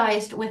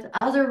hybridized with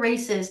other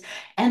races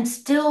and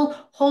still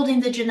holding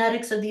the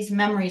genetics of these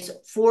memories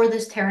for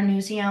this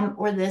Terranusium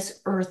or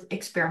this Earth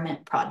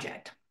experiment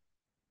project.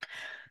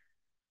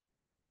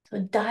 So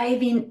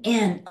diving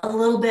in a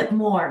little bit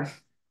more.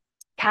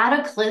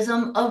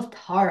 Cataclysm of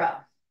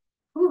Tara.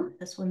 Ooh,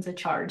 this one's a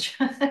charge.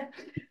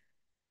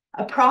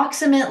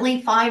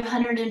 Approximately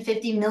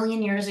 550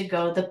 million years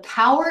ago, the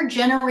power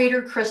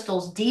generator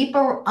crystals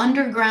deeper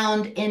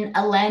underground in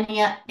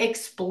Alania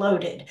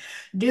exploded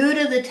due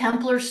to the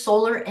Templar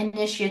solar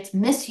initiates'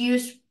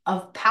 misuse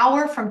of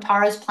power from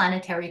Tara's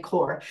planetary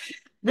core.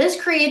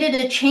 This created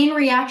a chain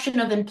reaction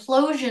of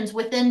implosions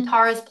within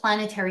Tara's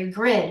planetary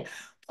grid.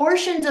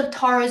 Portions of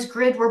Tara's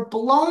grid were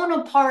blown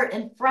apart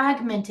and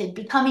fragmented,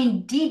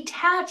 becoming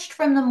detached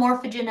from the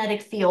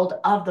morphogenetic field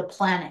of the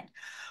planet.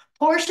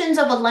 Portions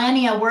of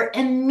Alania were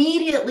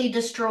immediately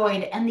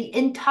destroyed, and the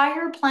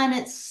entire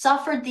planet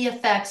suffered the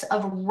effects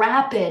of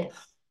rapid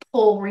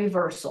pole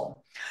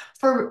reversal.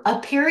 For a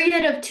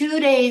period of 2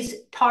 days,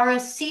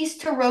 Tara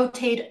ceased to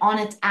rotate on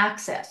its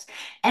axis,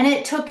 and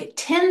it took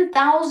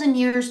 10,000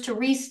 years to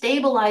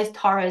restabilize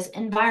Tara's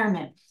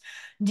environment,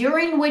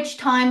 during which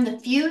time the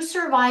few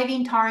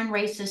surviving Taran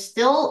races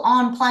still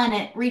on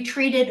planet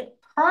retreated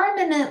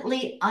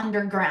permanently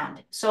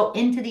underground, so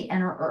into the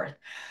inner Earth.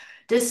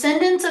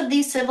 Descendants of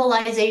these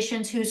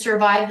civilizations who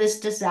survived this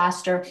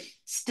disaster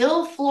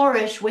still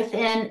flourish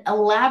within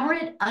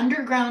elaborate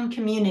underground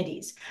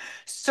communities.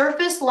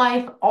 Surface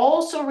life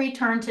also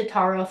returned to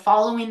Tara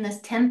following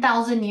this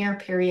 10,000-year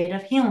period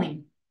of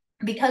healing.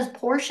 Because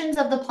portions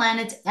of the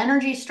planet's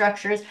energy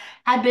structures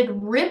had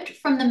been ripped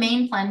from the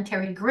main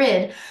planetary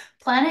grid,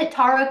 planet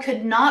Tara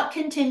could not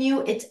continue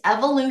its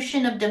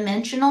evolution of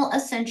dimensional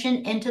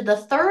ascension into the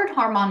third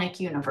harmonic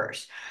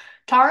universe.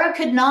 Tara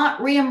could not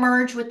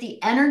reemerge with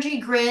the energy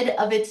grid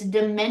of its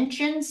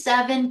Dimension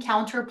 7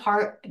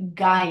 counterpart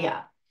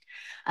Gaia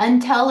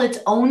until its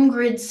own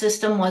grid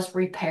system was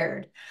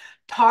repaired.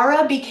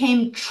 Tara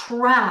became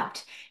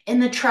trapped in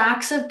the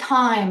tracks of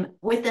time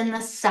within the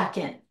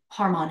second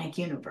harmonic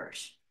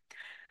universe.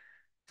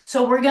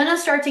 So we're going to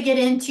start to get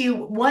into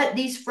what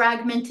these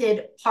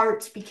fragmented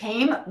parts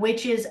became,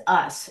 which is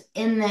us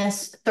in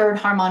this third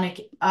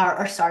harmonic,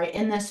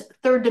 in this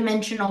third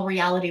dimensional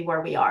reality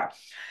where we are.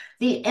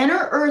 The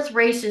inner Earth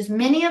races,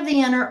 many of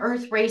the inner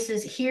Earth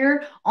races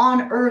here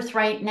on Earth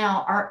right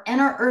now, our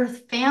inner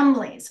Earth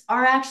families,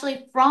 are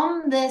actually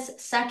from this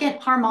second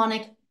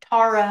harmonic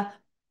Tara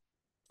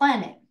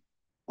planet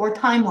or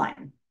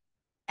timeline.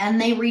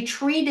 And they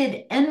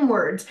retreated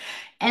inwards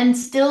and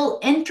still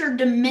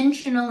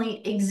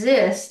interdimensionally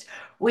exist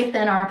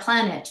within our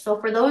planet. So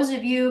for those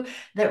of you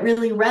that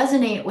really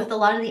resonate with a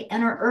lot of the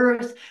inner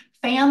Earth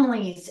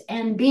families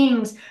and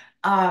beings,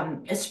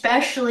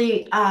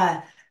 especially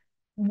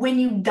when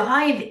you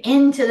dive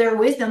into their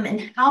wisdom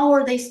and how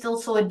are they still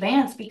so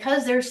advanced,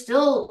 because they're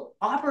still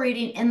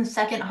operating in the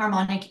second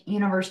harmonic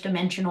universe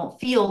dimensional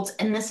fields,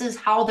 and this is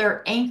how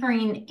they're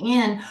anchoring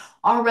in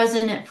our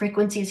resonant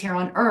frequencies here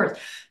on Earth.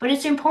 But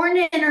it's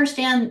important to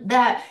understand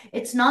that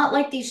it's not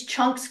like these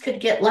chunks could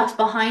get left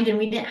behind and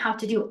we didn't have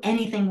to do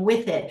anything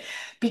with it.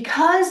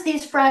 Because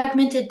these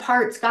fragmented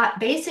parts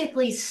got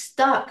basically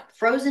stuck,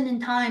 frozen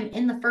in time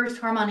in the first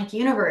harmonic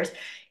universe,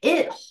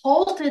 it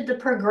halted the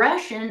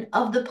progression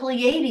of the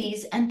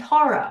Pleiades and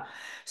Tara.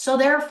 So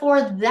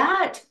therefore,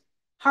 that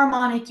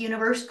harmonic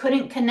universe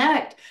couldn't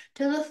connect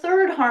to the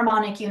third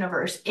harmonic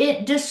universe.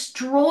 It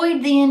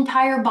destroyed the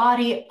entire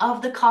body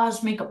of the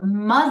cosmic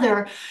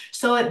mother.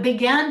 So it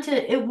began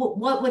to,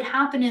 what would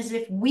happen is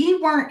if we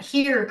weren't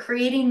here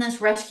creating this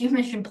rescue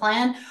mission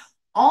plan,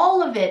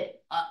 all of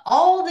it,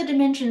 all the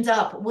dimensions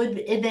up would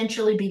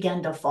eventually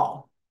begin to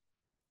fall.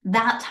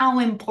 That's how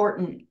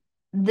important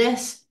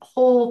this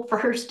whole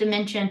first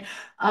dimension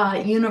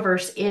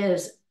universe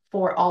is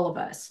for all of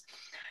us.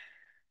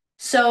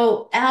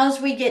 So as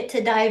we get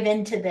to dive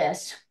into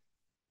this,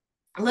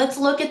 let's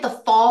look at the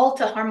fall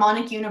to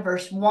harmonic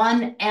universe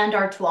 1 and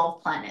our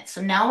 12 planets.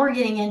 So now we're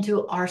getting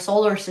into our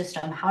solar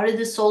system. How did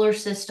the solar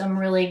system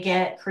really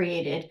get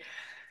created?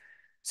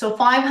 So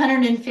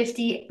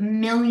 550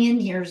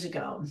 million years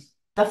ago,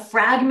 the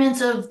fragments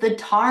of the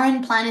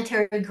Taran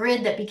planetary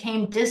grid that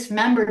became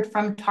dismembered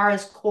from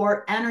Tara's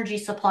core energy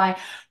supply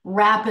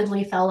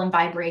rapidly fell in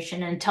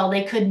vibration until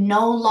they could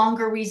no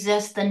longer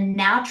resist the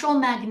natural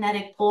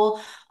magnetic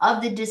pull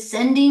of the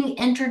descending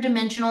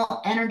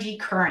interdimensional energy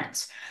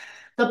currents.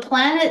 The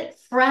planet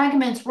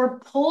fragments were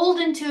pulled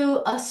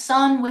into a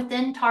sun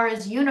within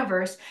Tara's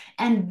universe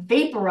and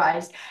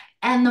vaporized,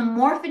 and the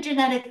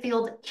morphogenetic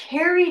field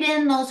carried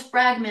in those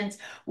fragments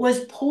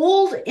was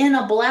pulled in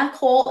a black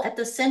hole at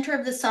the center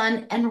of the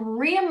sun and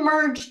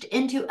reemerged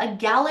into a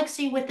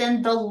galaxy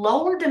within the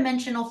lower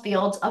dimensional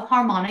fields of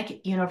harmonic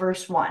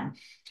universe 1.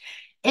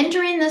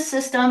 Entering the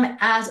system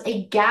as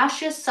a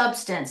gaseous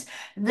substance,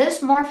 this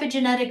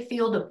morphogenetic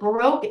field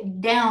broke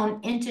down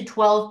into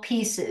 12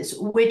 pieces,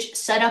 which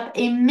set up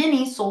a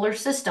mini solar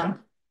system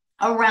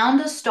around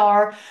a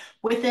star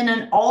within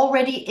an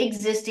already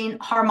existing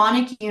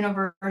harmonic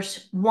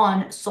universe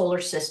 1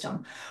 solar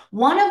system.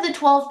 One of the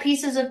 12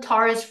 pieces of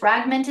Tara's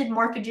fragmented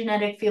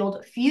morphogenetic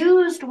field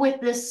fused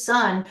with the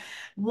sun,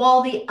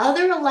 while the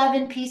other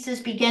 11 pieces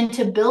began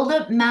to build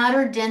up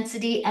matter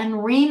density and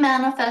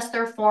remanifest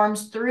their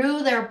forms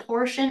through their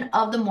portion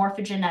of the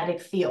morphogenetic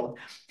field.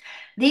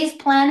 These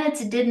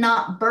planets did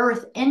not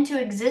birth into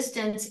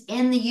existence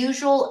in the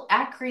usual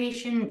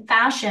accretion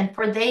fashion,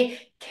 for they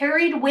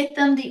carried with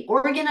them the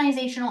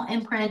organizational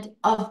imprint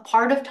of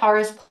part of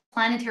Tara's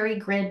planetary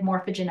grid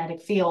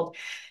morphogenetic field.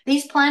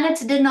 These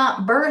planets did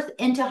not birth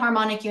into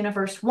harmonic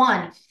universe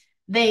 1.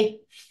 They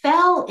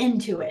fell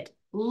into it,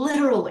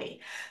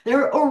 literally.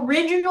 Their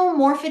original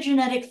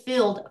morphogenetic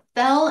field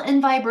fell in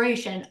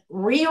vibration,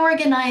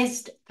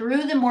 reorganized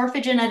through the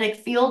morphogenetic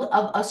field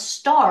of a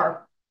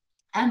star,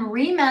 and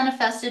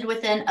remanifested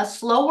within a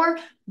slower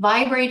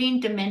vibrating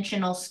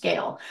dimensional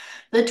scale.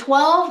 The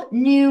 12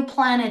 new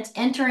planets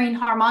entering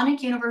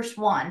harmonic universe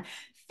 1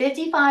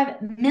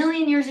 55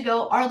 million years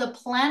ago are the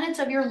planets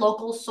of your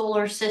local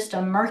solar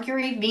system: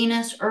 Mercury,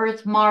 Venus,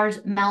 Earth, Mars,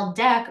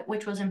 Maldek,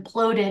 which was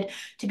imploded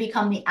to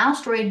become the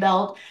asteroid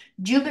belt,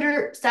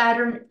 Jupiter,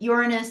 Saturn,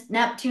 Uranus,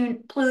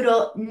 Neptune,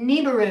 Pluto,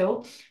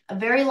 Nibiru, a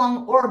very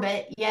long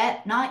orbit,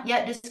 yet not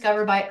yet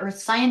discovered by Earth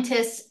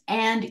scientists,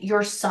 and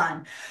your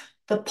sun.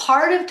 The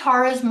part of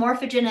Tara's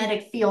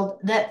morphogenetic field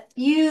that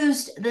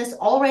fused this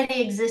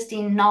already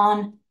existing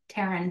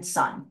non-Terran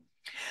sun.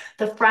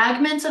 The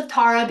fragments of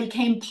Tara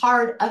became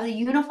part of the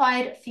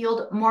unified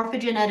field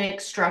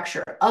morphogenetic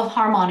structure of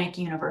harmonic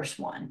universe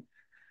 1.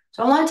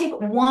 So I want to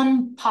take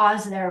one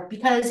pause there,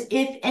 because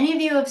if any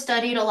of you have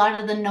studied a lot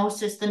of the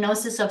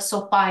gnosis of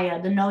Sophia,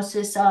 the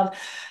gnosis of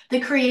the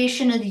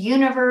creation of the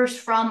universe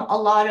from a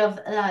lot of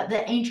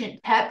the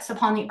ancient texts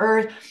upon the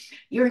earth,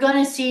 you're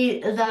going to see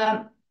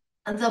the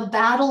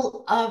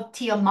battle of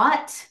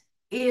Tiamat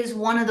is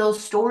one of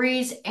those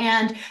stories,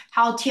 and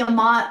how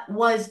Tiamat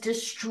was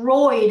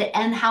destroyed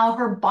and how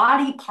her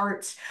body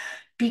parts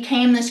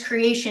became this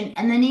creation.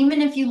 And then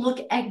even if you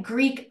look at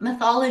Greek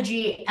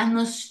mythology and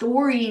the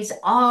stories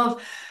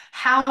of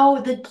how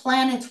the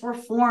planets were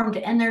formed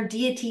and their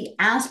deity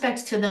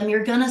aspects to them,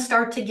 you're going to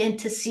start to get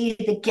to see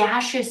the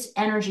gaseous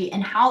energy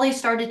and how they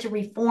started to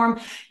reform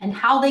and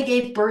how they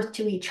gave birth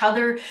to each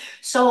other.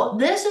 So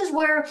this is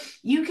where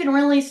you can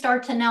really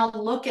start to now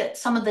look at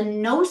some of the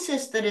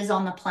gnosis that is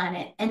on the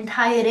planet and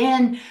tie it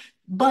in,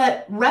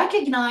 but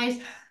recognize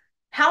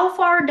how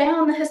far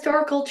down the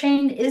historical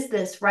chain is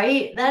this,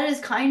 right? That is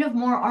kind of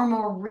our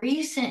more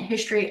recent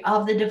history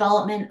of the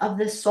development of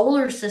this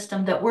solar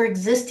system that we're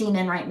existing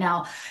in right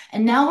now.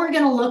 And now we're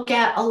going to look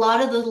at a lot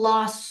of the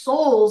lost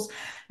souls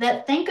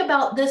that think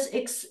about this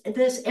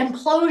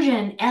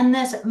implosion and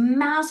this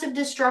massive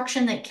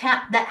destruction that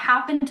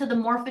happened to the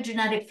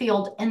morphogenetic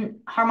field in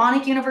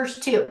harmonic universe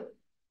 2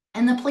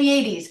 and the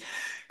Pleiades.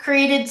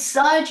 Created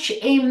such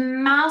a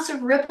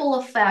massive ripple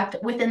effect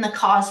within the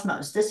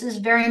cosmos. This is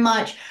very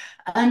much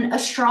an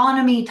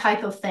astronomy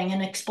type of thing,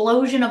 an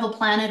explosion of a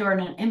planet or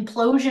an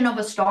implosion of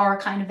a star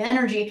kind of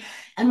energy.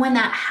 And when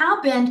that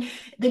happened,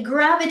 the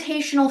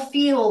gravitational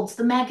fields,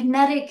 the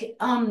magnetic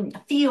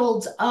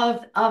fields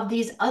of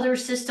these other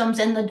systems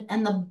and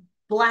the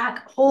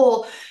black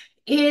hole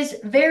is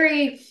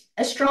very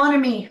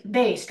astronomy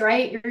based,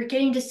 right? You're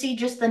getting to see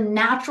just the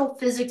natural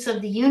physics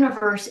of the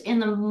universe in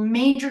the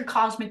major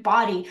cosmic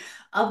body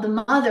of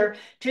the mother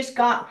just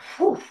got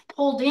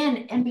pulled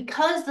in. And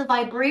because the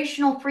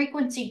vibrational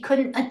frequency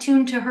couldn't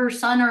attune to her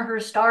sun or her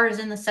stars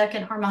in the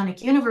second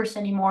harmonic universe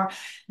anymore,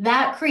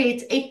 that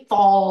creates a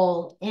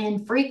fall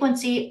in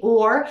frequency,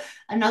 or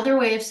another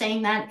way of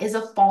saying that is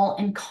a fall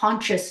in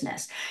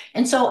consciousness.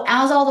 And so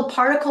as all the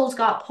particles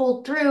got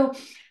pulled through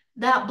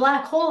that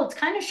black hole, it's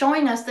kind of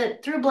showing us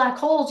that through black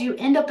holes, you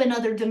end up in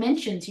other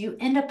dimensions, you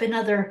end up in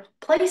other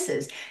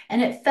places. And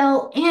it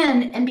fell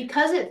in, and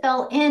because it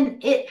fell in,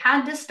 it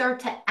had to start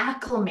to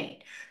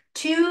acclimate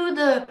to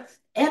the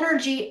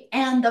energy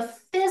and the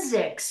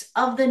physics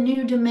of the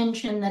new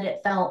dimension that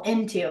it fell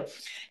into.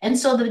 And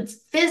so the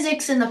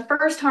physics in the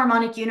first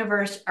harmonic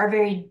universe are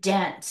very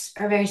dense,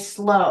 are very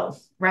slow,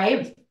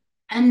 right?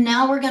 And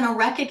now we're going to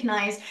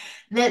recognize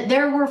that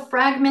there were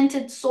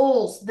fragmented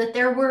souls, that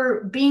there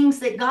were beings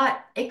that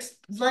got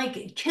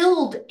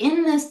killed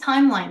in this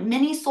timeline.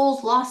 Many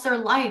souls lost their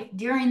life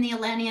during the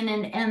Atlantean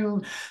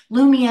and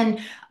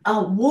Lumian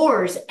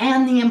wars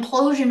and the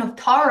implosion of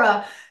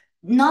Tara.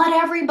 Not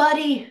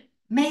everybody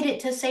made it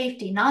to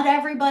safety. Not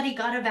everybody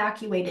got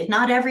evacuated.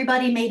 Not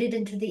everybody made it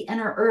into the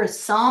inner earth.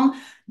 Some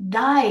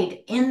died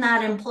in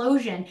that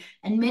implosion,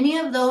 and many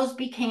of those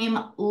became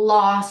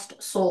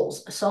lost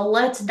souls. So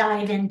let's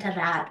dive into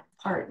that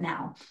part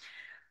now,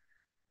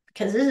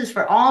 because this is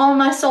for all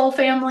my soul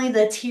family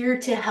that's here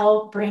to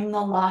help bring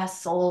the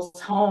lost souls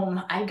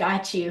home. I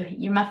got you.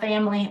 You're my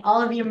family.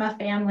 All of you are my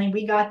family.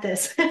 We got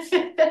this.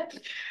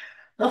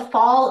 The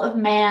fall of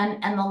man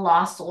and the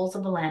lost souls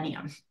of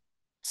Millennium.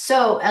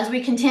 So as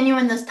we continue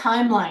in this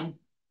timeline,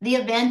 the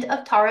event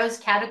of Tara's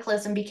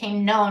cataclysm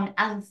became known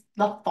as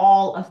the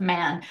fall of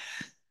man.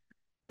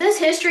 This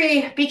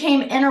history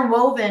became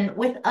interwoven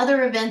with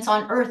other events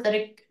on Earth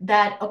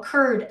that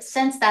occurred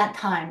since that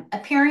time,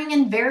 appearing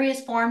in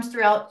various forms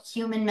throughout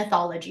human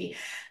mythology.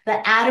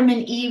 The Adam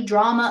and Eve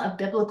drama of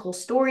biblical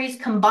stories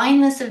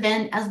combine this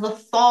event as the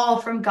fall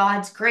from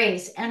God's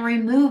grace and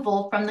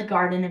removal from the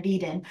Garden of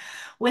Eden,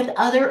 with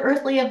other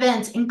earthly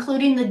events,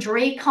 including the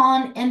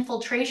Dracon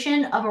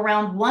infiltration of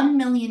around 1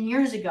 million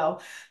years ago.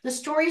 The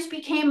stories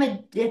became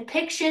a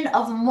depiction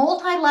of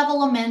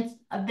multi-level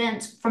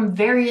events from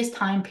various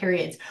time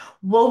periods,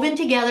 woven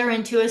together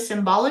into a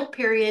symbolic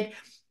period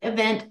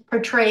event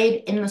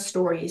portrayed in the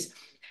stories.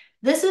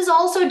 This is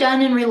also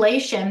done in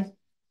relation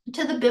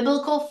to the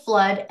biblical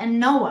flood and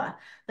Noah.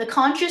 The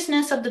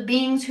consciousness of the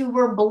beings who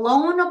were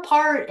blown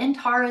apart in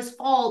Tara's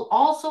fall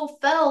also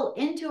fell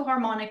into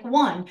harmonic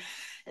 1.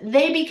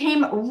 they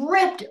became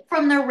ripped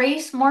from their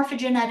race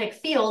morphogenetic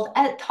field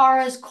at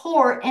Tara's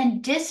core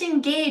and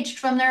disengaged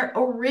from their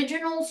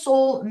original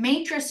soul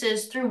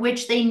matrices through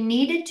which they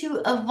needed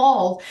to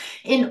evolve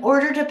in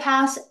order to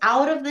pass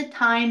out of the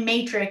time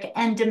matrix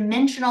and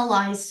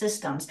dimensionalized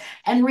systems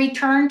and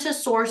return to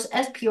source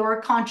as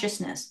pure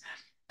consciousness.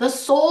 The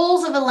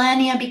souls of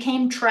Elania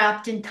became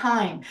trapped in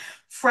time,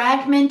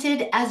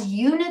 fragmented as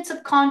units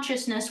of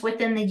consciousness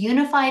within the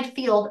unified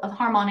field of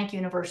harmonic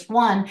universe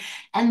 1,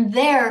 and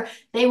there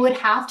they would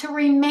have to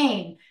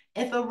remain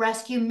if a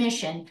rescue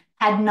mission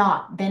had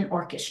not been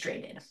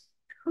orchestrated.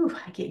 Whew,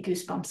 I get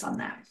goosebumps on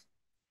that.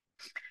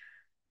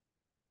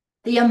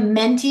 The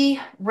Amenti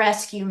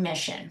rescue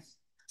mission.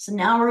 So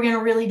now we're going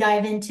to really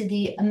dive into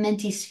the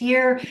Amenti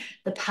sphere,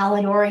 the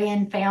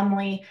Paladorian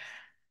family,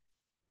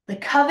 the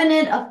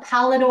covenant of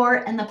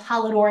Palador and the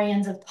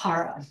Paladorians of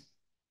Tara.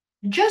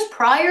 Just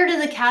prior to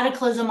the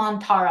cataclysm on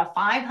Tara,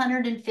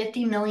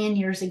 550 million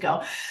years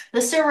ago,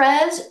 the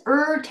Ceres,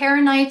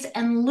 Terranites,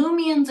 and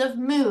Lumians of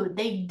Mu,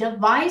 they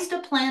devised a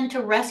plan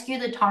to rescue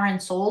the Taran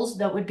souls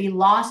that would be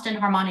lost in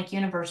Harmonic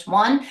Universe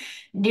 1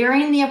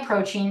 during the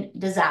approaching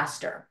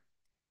disaster.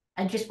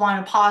 I just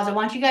want to pause. I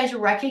want you guys to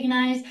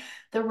recognize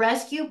the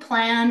rescue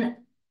plan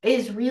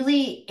is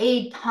really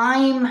a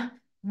time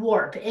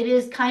warp. It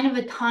is kind of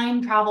a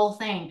time travel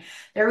thing.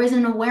 There is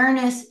an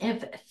awareness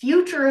of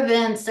future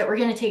events that were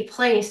going to take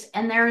place,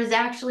 and there is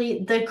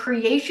actually the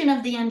creation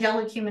of the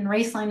angelic human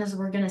race line, as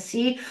we're going to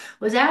see,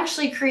 was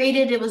actually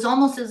created. It was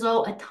almost as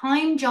though a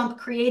time jump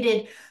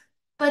created,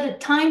 but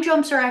time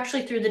jumps are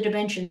actually through the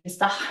dimensions.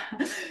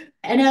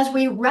 And as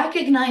we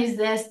recognize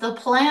this, the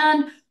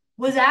plan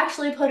was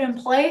actually put in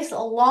place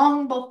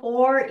long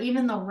before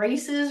even the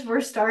races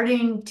were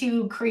starting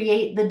to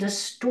create the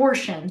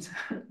distortions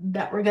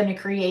that were going to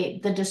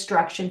create the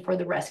destruction for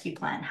the rescue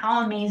plan.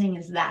 How amazing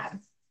is that?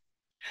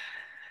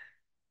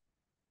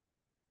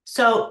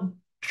 So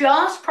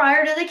just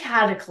prior to the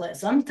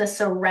cataclysm, the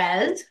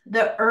Ceres,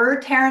 the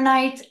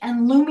Terranites,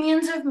 and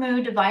Lumians of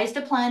Mu devised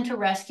a plan to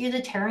rescue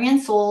the Terrian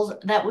souls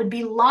that would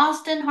be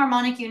lost in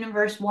Harmonic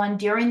Universe 1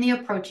 during the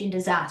approaching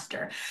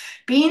disaster.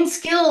 Being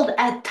skilled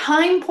at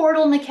time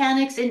portal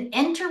mechanics and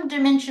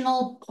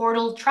interdimensional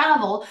portal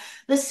travel,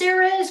 the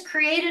Ceres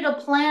created a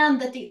plan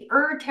that the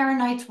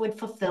Terranites would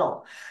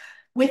fulfill.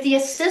 With the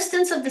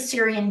assistance of the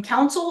Syrian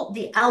Council,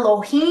 the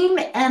Elohim,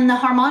 and the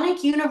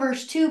Harmonic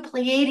Universe 2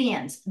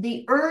 Pleiadians,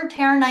 the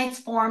Terranites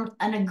formed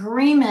an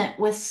agreement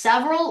with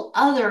several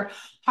other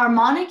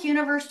Harmonic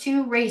Universe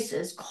 2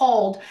 races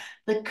called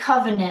the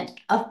Covenant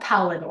of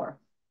Palador.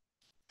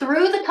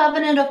 Through the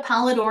Covenant of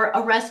Palador,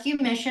 a rescue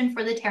mission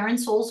for the Terran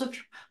souls of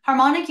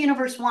Harmonic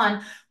Universe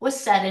 1 was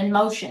set in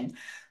motion.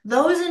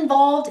 Those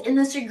involved in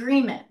this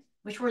agreement,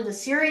 which were the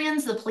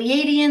Syrians, the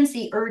Pleiadians,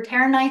 the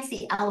Terranites,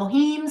 the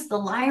Elohims, the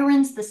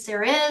Lyrans, the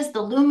Ceres,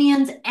 the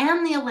Lumians,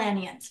 and the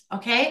Elanians,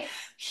 okay?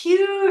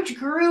 Huge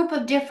group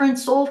of different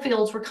soul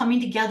fields were coming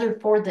together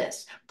for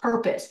this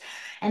purpose.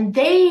 And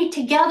they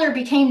together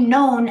became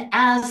known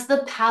as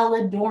the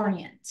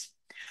Paladorians.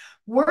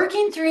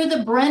 Working through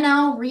the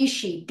Brennau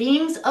Rishi,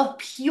 beings of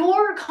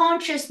pure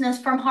consciousness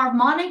from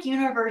Harmonic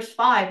Universe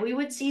 5, we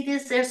would see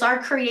this as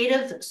our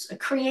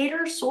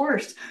creator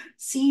source,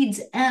 seeds,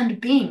 and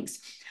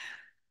beings.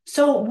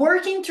 So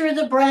working through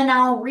the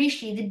Brennau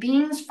Rishi, the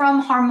beings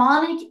from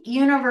Harmonic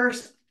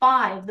Universe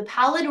 5, the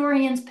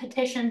Paladorians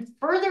petitioned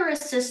further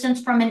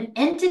assistance from an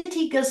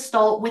entity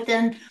gestalt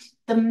within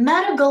the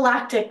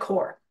metagalactic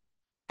core.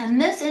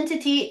 And this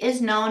entity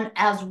is known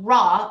as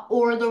Ra,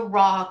 or the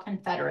Ra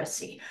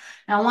Confederacy.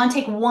 Now I want to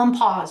take one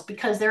pause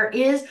because there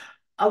is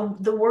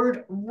the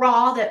word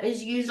Ra that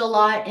is used a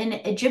lot in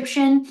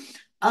Egyptian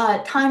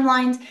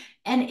timelines.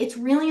 And it's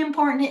really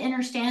important to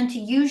understand to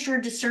use your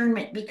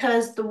discernment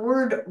because the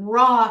word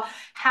Ra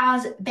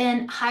has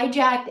been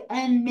hijacked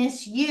and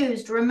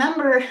misused.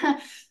 Remember,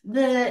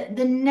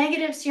 the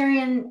negative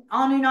Syrian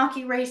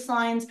Anunnaki race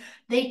lines,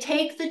 they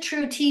take the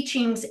true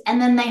teachings and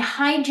then they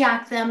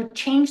hijack them,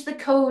 change the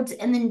codes,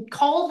 and then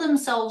call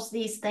themselves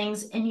these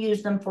things and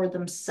use them for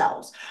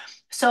themselves.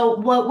 So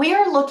what we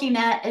are looking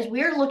at is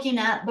we're looking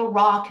at the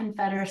Ra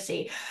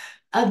Confederacy.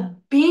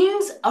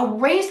 Beings, a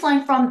race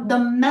line from the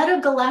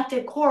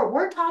metagalactic core.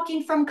 We're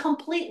talking from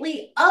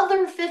completely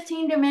other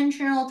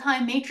 15-dimensional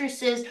time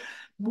matrices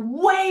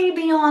way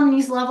beyond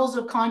these levels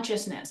of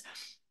consciousness.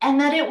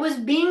 And that it was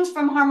beings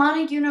from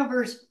Harmonic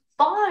Universe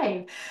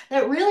 5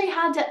 that really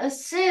had to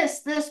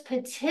assist this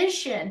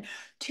petition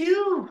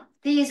to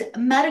these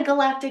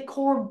metagalactic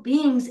core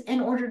beings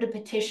in order to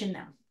petition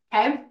them,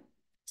 okay?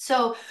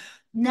 So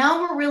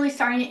now we're really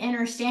starting to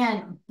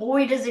understand,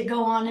 boy, does it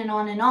go on and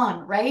on and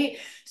on, right?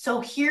 So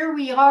here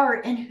we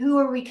are, and who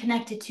are we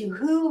connected to?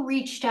 Who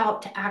reached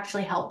out to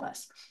actually help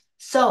us?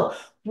 So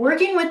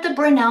working with the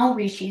Brennau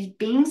Rishis,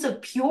 beings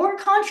of pure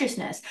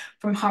consciousness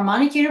from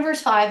Harmonic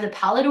Universe 5, the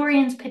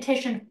Paladorians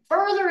petitioned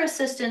further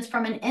assistance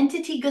from an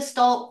entity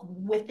gestalt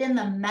within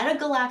the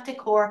metagalactic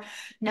core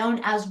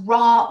known as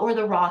Ra, or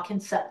the Ra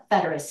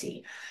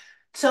Confederacy.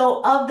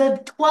 So of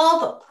the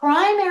 12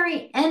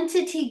 primary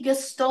entity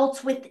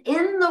gestalts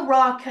within the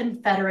Raw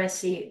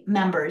Confederacy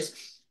members,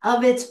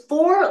 of its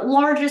 4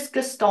 largest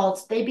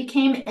gestalts, they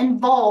became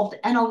involved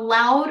and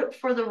allowed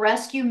for the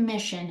rescue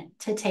mission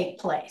to take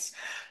place.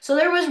 So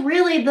there was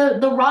really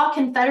the Raw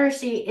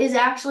Confederacy is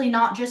actually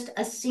not just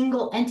a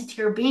single entity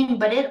or being,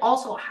 but it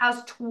also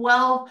has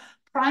 12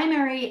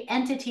 primary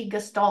entity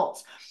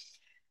gestalts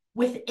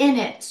within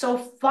it. So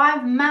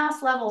 5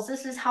 mass levels.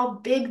 This is how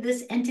big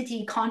this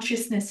entity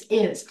consciousness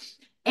is.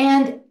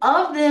 And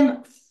of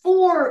them,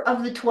 4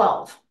 of the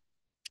 12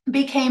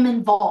 became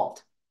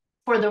involved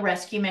for the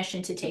rescue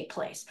mission to take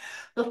place.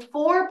 The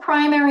 4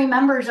 primary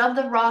members of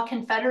the Raw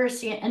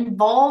Confederacy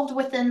involved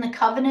within the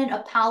Covenant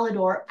of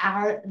Palador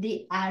are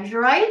the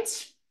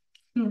Azurites,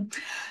 the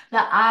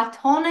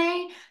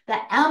Atone, the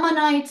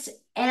Ammonites,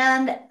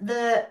 and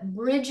the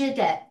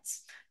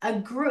Brigidettes. A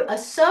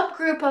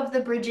subgroup of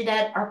the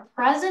Brigidet are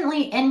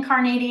presently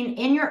incarnating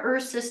in your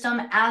Earth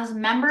system as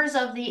members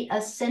of the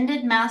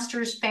Ascended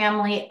Masters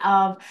family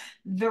of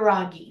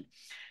Viragi.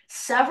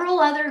 Several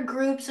other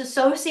groups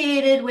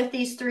associated with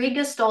these 3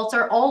 gestalts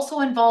are also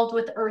involved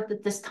with Earth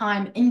at this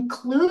time,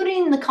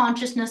 including the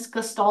consciousness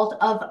gestalt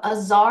of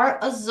Azar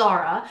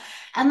Azara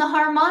and the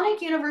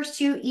Harmonic Universe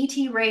 2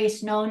 ET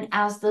race known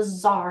as the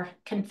Zar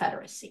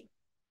Confederacy.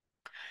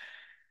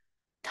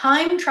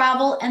 Time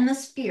travel and the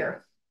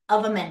sphere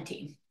of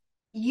Amenti.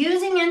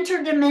 Using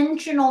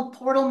interdimensional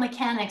portal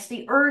mechanics,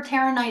 the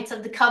Terranites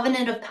of the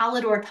Covenant of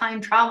Palador time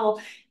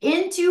travel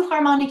into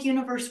Harmonic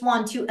Universe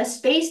 1 to a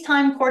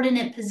space-time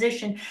coordinate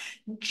position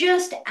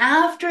just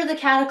after the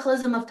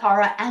cataclysm of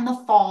Tara and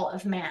the fall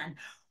of man.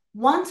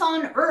 Once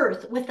on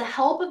Earth, with the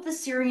help of the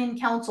Syrian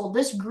Council,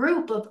 this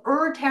group of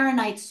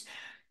Terranites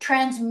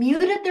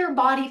transmuted their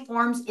body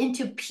forms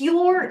into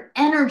pure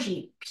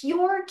energy,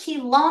 pure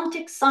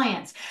chelantic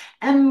science,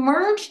 and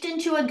merged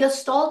into a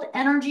gestalt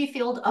energy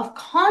field of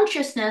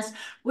consciousness,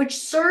 which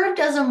served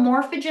as a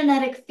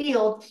morphogenetic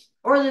field,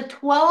 or the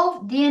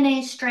 12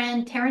 DNA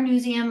strand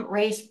Terranusium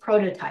race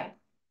prototype.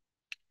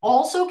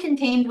 Also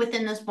contained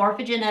within this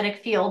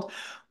morphogenetic field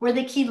were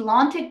the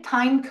chelantic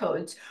time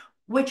codes,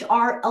 which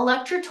are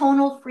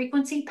electrotonal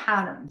frequency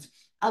patterns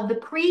of the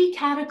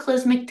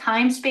pre-cataclysmic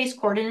time-space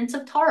coordinates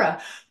of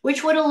Tara,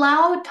 which would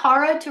allow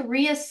Tara to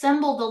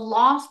reassemble the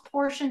lost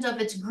portions of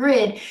its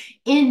grid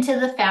into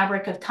the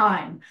fabric of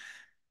time.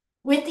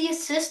 With the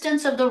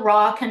assistance of the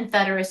Raw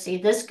Confederacy,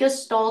 this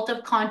gestalt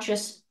of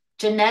conscious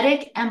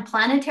genetic and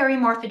planetary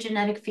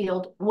morphogenetic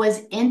field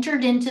was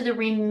entered into the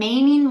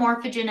remaining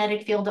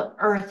morphogenetic field of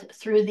Earth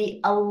through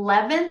the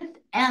 11th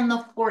and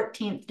the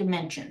 14th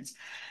dimensions.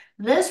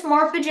 This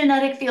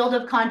morphogenetic field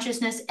of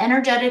consciousness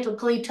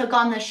energetically took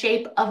on the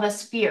shape of a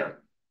sphere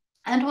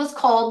and was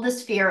called the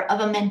Sphere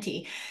of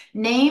Amenti,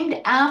 named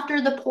after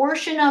the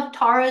portion of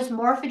Tara's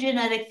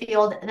morphogenetic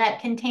field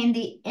that contained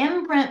the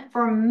imprint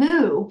for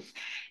Mu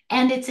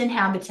and its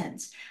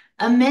inhabitants.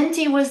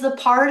 Amenti was the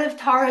part of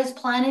Tara's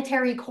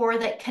planetary core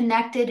that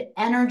connected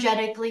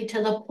energetically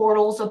to the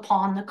portals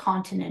upon the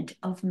continent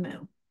of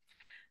Mu.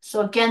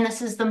 So again,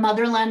 this is the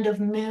motherland of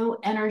Mu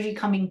energy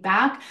coming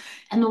back.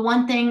 And the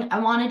one thing I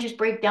want to just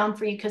break down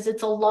for you, because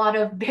it's a lot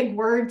of big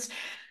words,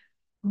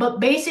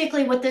 but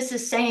basically what this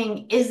is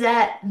saying is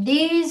that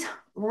these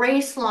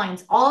race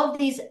lines, all of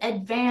these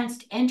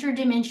advanced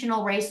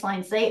interdimensional race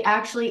lines, they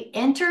actually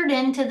entered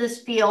into this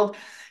field,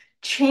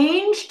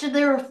 changed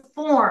their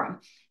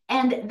form,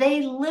 and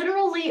they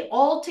literally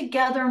all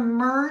together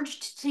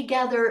merged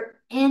together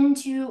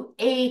into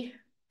a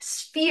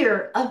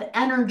sphere of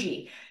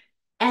energy.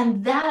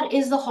 And that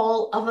is the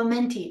Hall of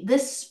Amenti.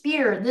 This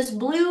sphere, this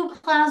blue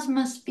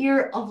plasma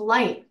sphere of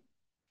light,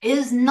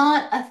 is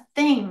not a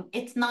thing.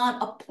 It's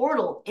not a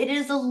portal. It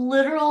is a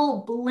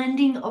literal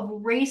blending of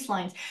race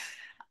lines.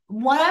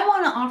 What I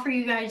want to offer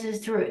you guys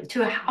is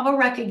to have a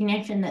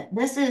recognition that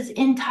this is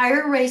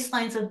entire race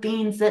lines of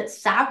beings that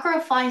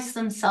sacrifice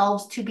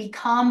themselves to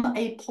become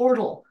a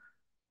portal.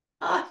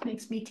 Ah, it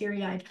makes me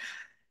teary-eyed.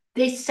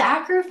 They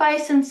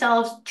sacrificed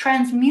themselves,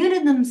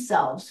 transmuted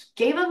themselves,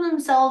 gave of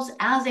themselves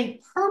as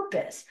a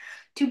purpose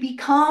to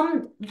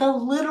become the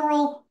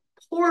literal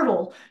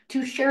portal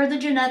to share the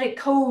genetic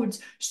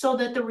codes so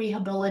that the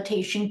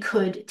rehabilitation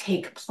could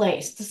take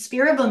place. The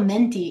Sphere of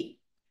Amenti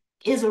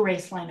is a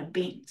race line of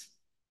beings.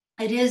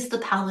 It is the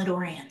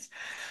Paladorians.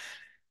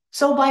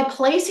 So by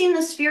placing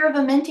the Sphere of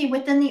Amenti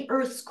within the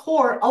Earth's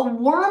core, a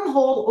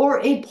wormhole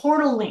or a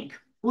portal link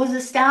was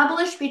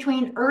established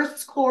between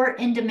Earth's core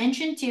in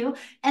Dimension 2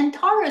 and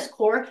Tara's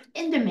core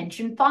in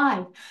Dimension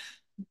 5.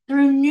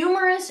 Through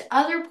numerous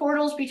other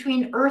portals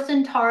between Earth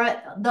and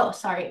Tara,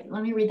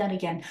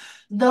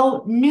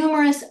 Though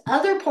numerous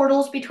other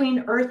portals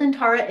between Earth and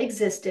Tara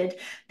existed,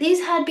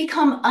 these had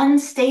become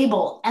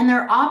unstable and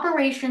their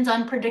operations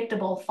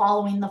unpredictable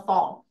following the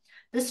fall.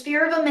 The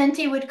Sphere of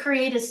Amenti would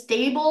create a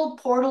stable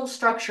portal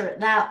structure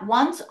that,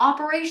 once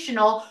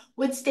operational,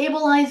 would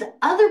stabilize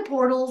other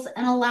portals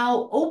and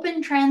allow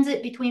open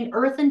transit between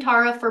Earth and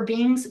Tara for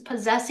beings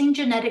possessing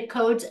genetic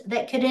codes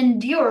that could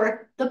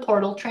endure the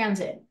portal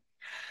transit.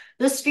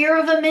 The sphere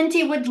of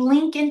Amenti would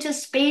link into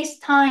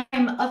space-time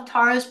of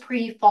Tara's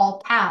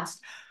pre-fall past.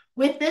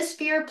 With this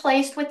sphere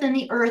placed within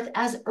the Earth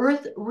as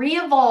Earth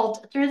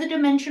re-evolved through the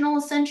dimensional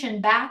ascension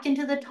back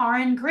into the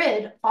Taran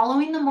grid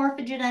following the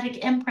morphogenetic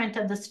imprint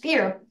of the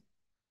sphere,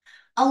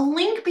 a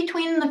link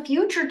between the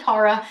future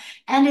Tara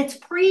and its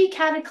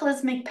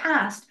pre-cataclysmic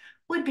past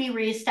would be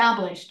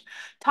reestablished.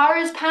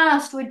 Tara's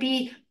past would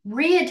be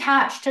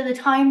reattached to the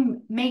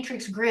time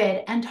matrix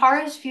grid and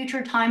Tara's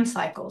future time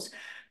cycles.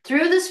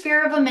 Through the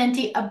sphere of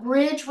Amenti, a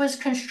bridge was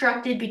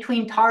constructed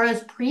between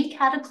Tara's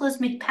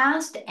pre-cataclysmic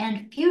past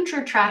and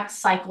future track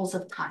cycles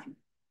of time.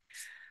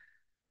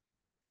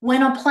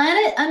 When a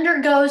planet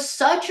undergoes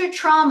such a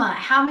trauma,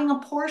 having a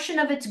portion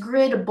of its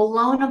grid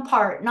blown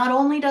apart, not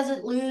only does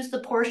it lose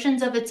the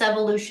portions of its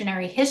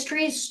evolutionary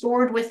history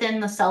stored within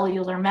the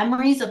cellular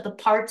memories of the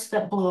parts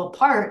that blew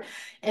apart,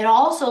 it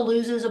also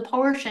loses a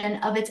portion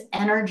of its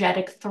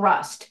energetic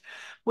thrust.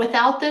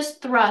 Without this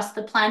thrust,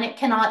 the planet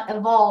cannot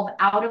evolve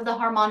out of the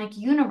harmonic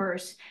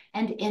universe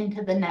and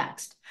into the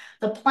next.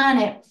 The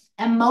planet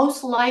and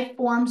most life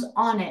forms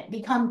on it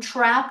become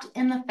trapped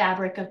in the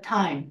fabric of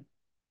time.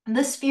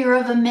 The sphere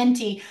of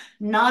Amenti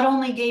not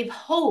only gave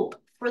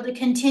hope for the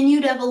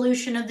continued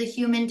evolution of the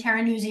human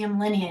Terranusium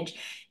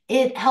lineage,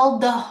 it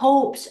held the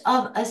hopes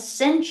of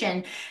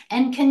ascension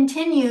and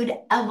continued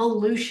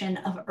evolution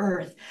of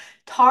Earth,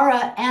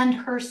 Tara and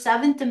her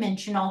seventh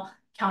dimensional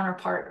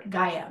counterpart,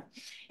 Gaia.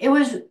 It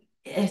was,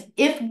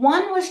 if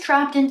one was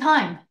trapped in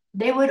time,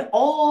 they would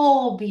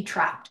all be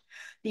trapped.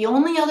 The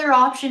only other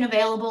option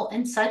available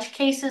in such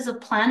cases of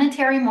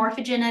planetary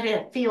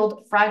morphogenetic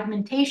field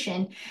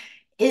fragmentation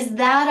is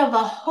that of a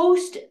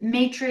host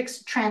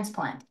matrix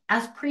transplant,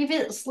 as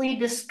previously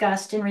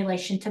discussed in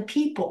relation to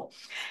people.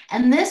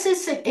 And this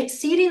is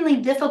exceedingly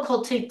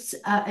difficult to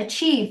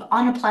achieve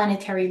on a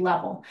planetary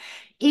level.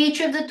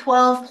 Each of the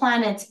 12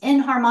 planets in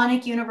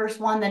Harmonic Universe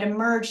 1 that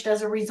emerged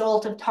as a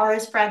result of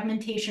Tara's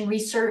fragmentation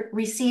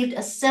received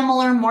a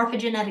similar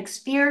morphogenetic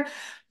sphere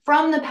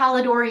from the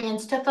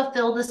Paladorians to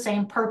fulfill the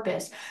same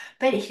purpose.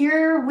 But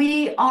here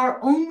we are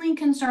only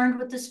concerned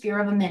with the sphere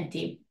of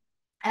Amenti,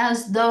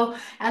 as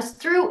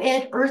through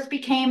it, Earth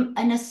became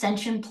an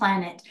ascension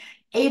planet,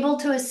 able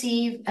to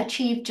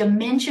achieve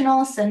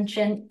dimensional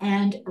ascension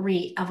and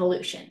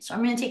re-evolution. So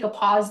I'm going to take a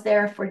pause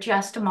there for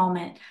just a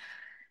moment.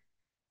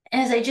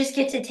 As I just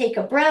get to take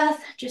a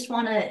breath, just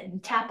want to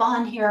tap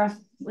on here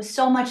with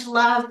so much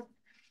love.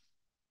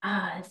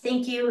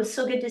 Thank you. It's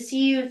so good to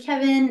see you,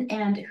 Kevin,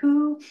 and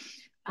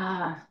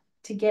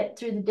to get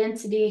through the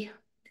density.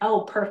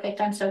 Oh,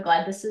 perfect. I'm so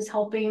glad this is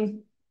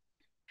helping.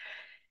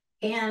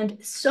 And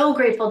so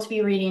grateful to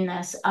be reading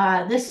this.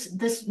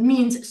 This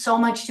means so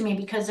much to me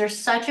because there's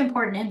such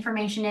important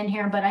information in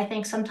here, but I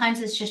think sometimes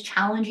it's just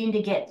challenging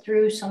to get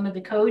through some of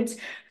the codes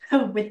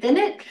within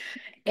it.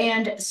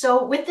 And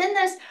so within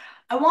this,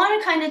 I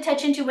want to kind of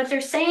touch into what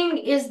they're saying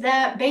is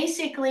that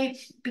basically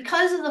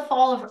because of the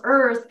fall of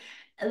Earth,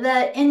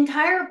 the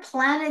entire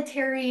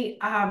planetary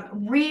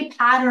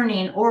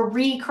repatterning or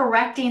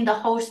recorrecting the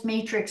host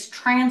matrix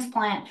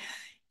transplant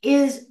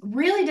is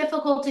really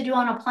difficult to do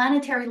on a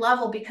planetary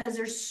level because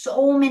there's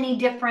so many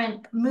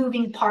different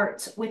moving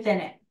parts within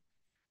it.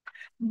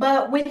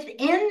 But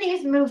within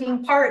these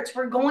moving parts,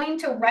 we're going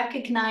to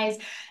recognize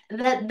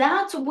that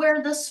that's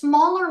where the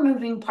smaller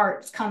moving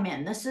parts come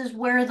in. This is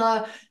where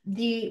the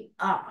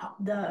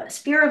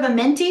sphere of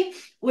Amenti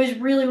was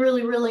really,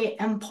 really, really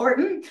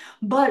important.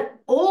 But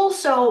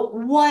also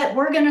what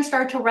we're going to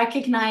start to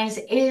recognize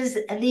is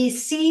the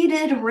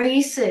seeded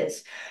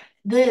races.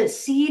 The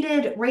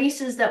seeded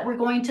races that we're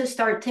going to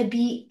start to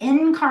be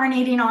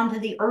incarnating onto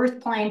the earth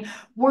plane,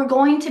 we're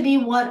going to be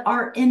what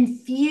are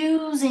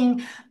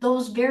infusing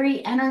those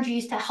very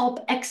energies to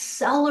help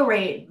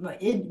accelerate.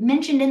 It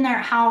mentioned in there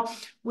how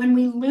when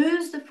we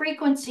lose the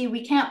frequency,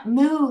 we can't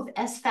move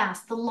as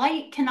fast. The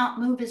light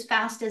cannot move as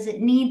fast as it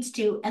needs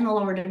to in the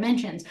lower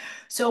dimensions.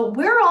 So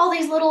we're all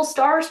these little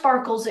star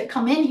sparkles that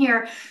come in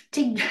here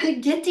to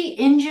get the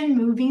engine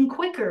moving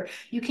quicker.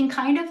 You can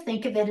kind of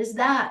think of it as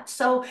that.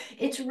 So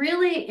it's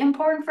really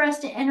important for us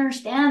to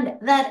understand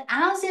that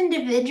as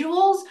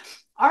individuals,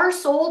 our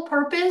sole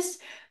purpose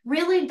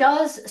really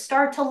does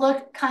start to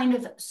look kind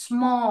of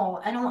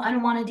small. I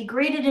don't want to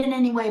degrade it in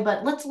any way,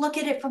 but let's look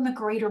at it from a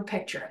greater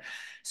picture.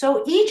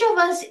 So each of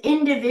us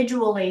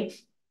individually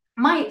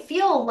might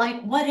feel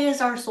like, what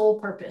is our sole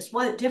purpose?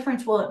 What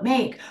difference will it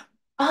make?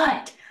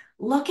 But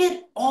look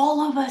at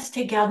all of us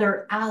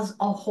together as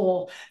a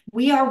whole.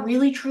 We are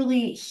really,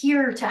 truly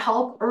here to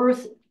help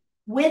Earth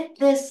with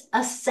this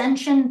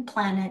Ascension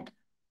Planet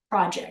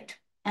project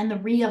and the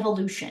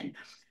re-evolution.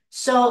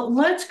 So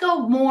let's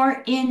go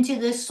more into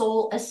this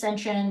Soul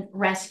Ascension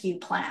Rescue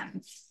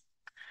Plan.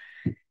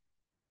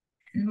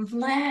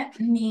 Let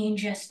me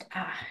just,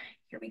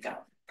 here we go.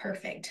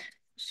 Perfect.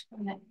 Just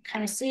want to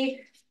kind of see.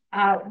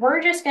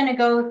 We're just going to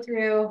go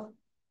through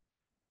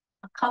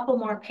a couple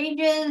more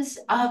pages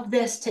of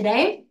this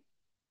today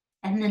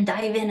and then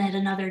dive in at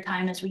another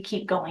time as we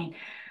keep going.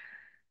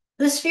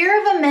 The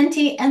Sphere of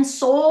Amenti and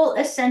Soul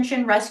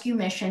Ascension Rescue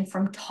Mission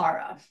from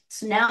Tara.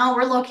 So now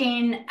we're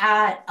looking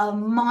at a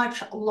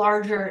much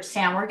larger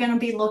SAM. We're going to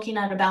be looking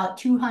at about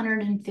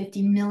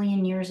 250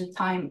 million years of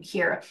time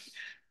here.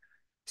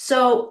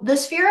 So the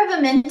Sphere of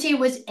Amenti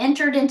was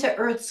entered into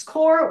Earth's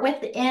core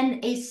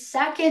within a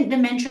second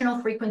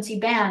dimensional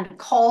frequency band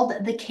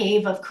called the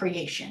Cave of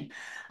Creation.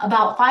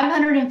 About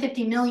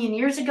 550 million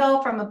years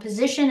ago, from a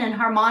position in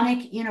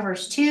harmonic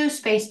universe 2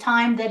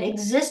 space-time that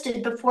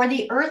existed before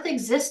the Earth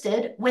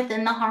existed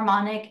within the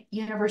harmonic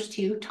universe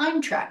 2 time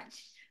track.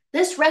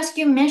 This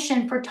rescue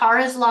mission for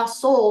Tara's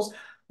lost souls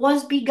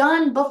was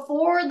begun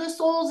before the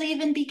souls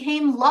even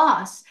became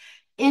lost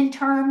in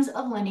terms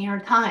of linear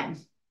time.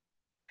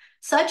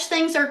 Such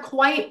things are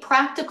quite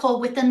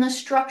practical within the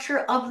structure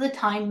of the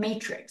time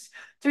matrix.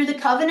 Through the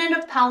covenant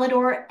of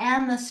Palador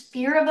and the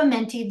sphere of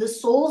Amenti, the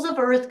souls of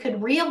Earth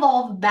could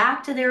re-evolve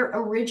back to their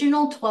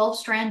original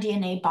 12-strand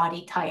DNA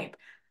body type.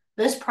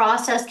 This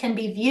process can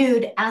be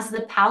viewed as the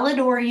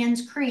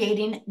Paladorians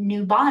creating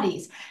new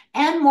bodies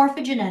and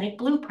morphogenetic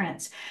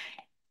blueprints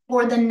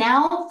for the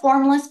now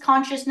formless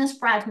consciousness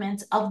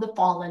fragments of the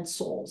fallen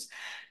souls.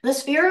 The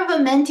sphere of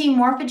Amenti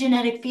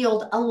morphogenetic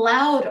field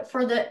allowed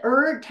for the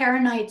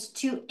Terranites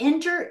to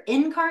enter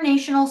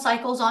incarnational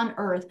cycles on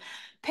Earth,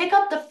 pick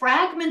up the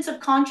fragments of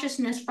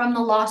consciousness from the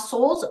lost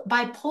souls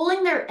by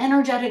pulling their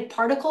energetic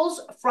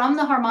particles from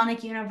the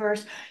harmonic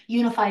universe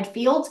unified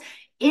fields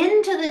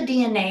into the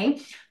DNA,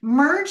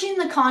 merging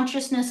the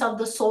consciousness of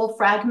the soul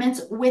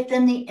fragments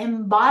within the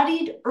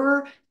embodied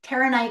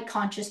Terranite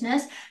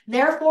consciousness,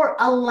 therefore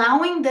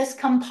allowing this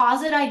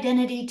composite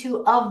identity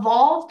to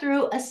evolve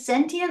through a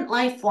sentient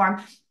life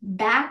form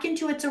back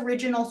into its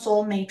original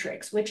soul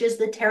matrix, which is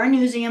the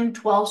Terranusium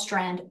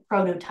 12-strand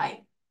prototype.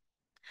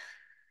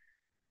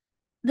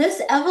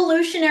 This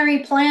evolutionary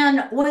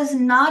plan was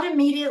not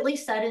immediately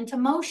set into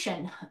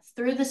motion.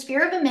 Though the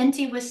sphere of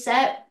Amenti was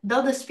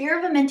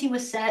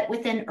set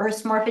within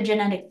Earth's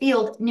morphogenetic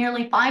field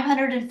nearly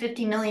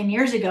 550 million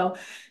years ago,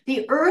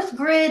 the Earth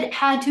grid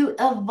had to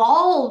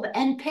evolve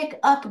and pick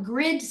up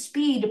grid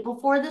speed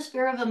before the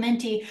sphere of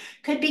Amenti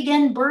could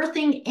begin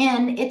birthing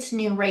in its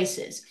new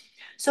races.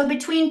 So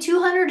between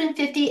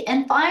 250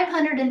 and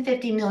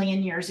 550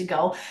 million years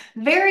ago,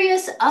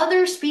 various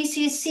other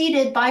species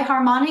seeded by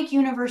Harmonic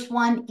Universe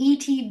 1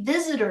 ET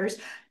visitors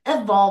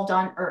evolved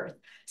on Earth,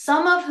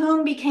 some of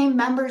whom became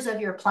members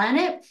of your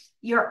planet,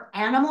 your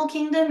animal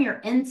kingdom, your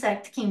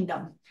insect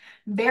kingdom.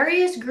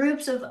 Various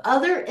groups of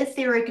other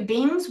etheric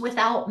beings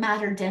without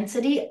matter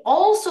density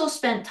also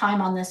spent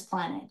time on this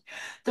planet.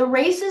 The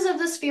races of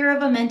the sphere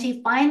of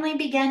Amenti finally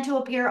began to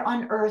appear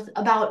on Earth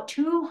about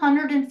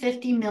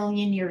 250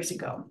 million years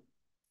ago.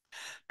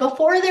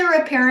 Before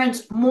their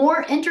appearance,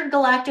 more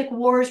intergalactic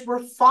wars were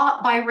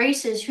fought by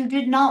races who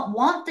did not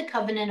want the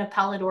covenant of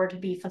Palador to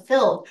be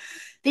fulfilled.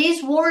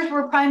 These wars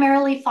were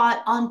primarily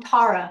fought on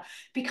Tara,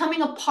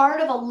 becoming a part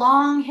of a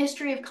long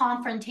history of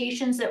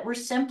confrontations that were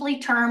simply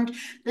termed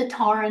the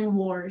Taran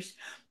Wars.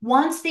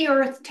 Once the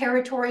Earth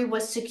territory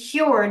was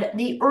secured,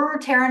 the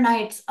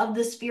Terranites of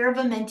the Sphere of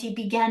Amenti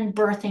began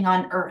birthing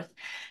on Earth.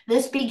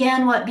 This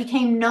began what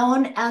became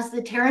known as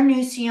the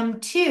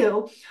Terranusium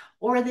II,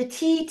 or the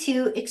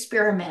T2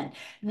 experiment.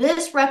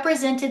 This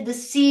represented the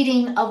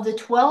seeding of the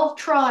 12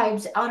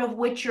 tribes out of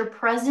which your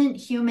present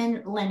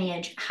human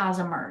lineage has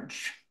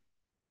emerged.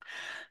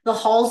 The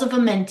Halls of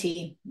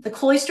Amenti, the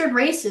cloistered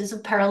races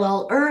of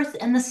parallel Earth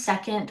and the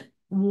second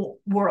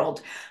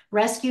world,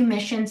 rescue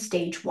mission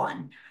stage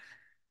 1.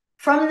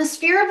 From the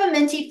sphere of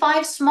Amenti,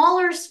 5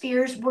 smaller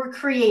spheres were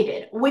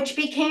created, which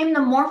became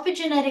the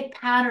morphogenetic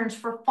patterns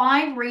for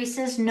 5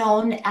 races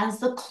known as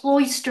the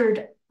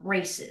cloistered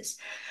races.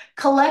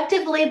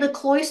 Collectively, the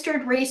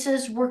cloistered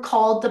races were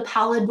called the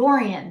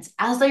Paladorians,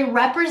 as they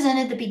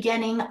represented the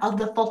beginning of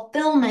the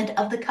fulfillment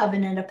of the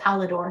covenant of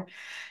Palador.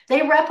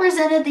 They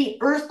represented the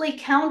earthly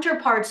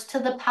counterparts to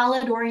the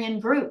Paladorian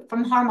group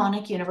from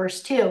Harmonic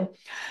Universe 2.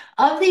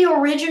 Of the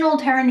original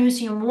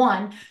Terranusium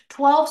 1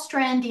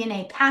 12-strand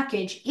DNA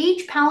package,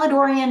 each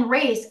Paladorian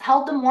race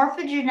held the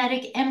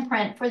morphogenetic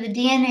imprint for the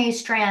DNA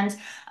strands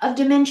of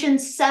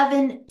dimensions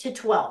 7 to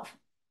 12,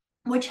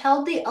 which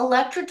held the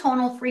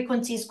electrotonal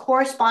frequencies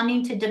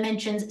corresponding to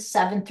dimensions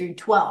 7 through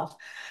 12,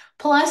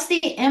 plus the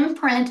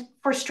imprint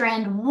for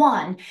strand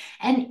 1,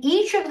 and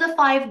each of the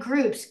 5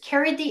 groups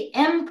carried the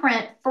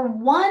imprint for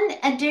one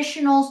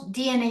additional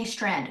DNA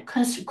strand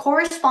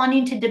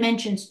corresponding to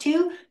dimensions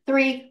 2,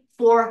 3,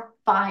 4,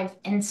 5,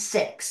 and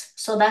 6.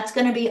 So that's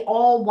going to be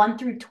all 1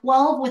 through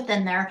 12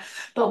 within there,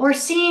 but we're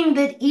seeing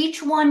that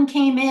each one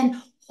came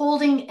in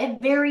holding a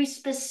very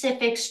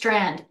specific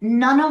strand.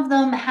 None of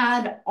them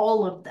had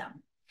all of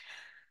them.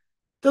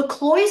 The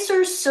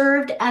cloisters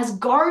served as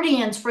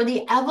guardians for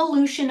the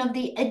evolution of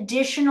the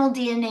additional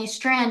DNA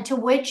strand to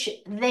which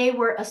they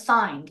were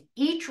assigned.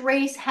 each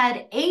race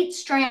had 8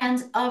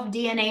 strands of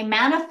DNA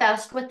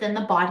manifest within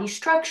the body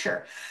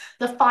structure.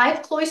 The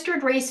 5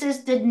 cloistered races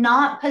did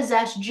not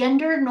possess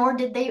gender, nor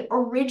did they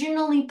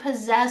originally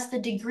possess the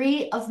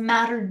degree of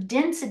matter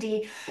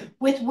density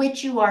with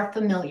which you are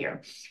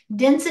familiar.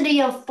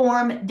 Density of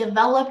form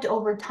developed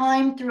over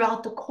time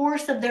throughout the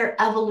course of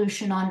their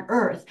evolution on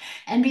Earth.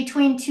 And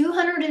between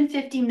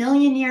 250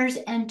 million years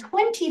and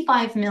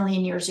 25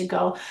 million years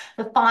ago,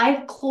 the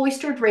 5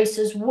 cloistered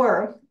races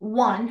were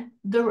 1,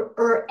 the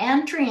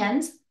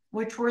Antrians,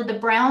 which were the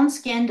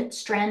brown-skinned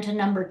strand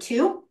number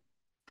 2,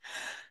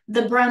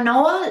 the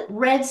Branoa,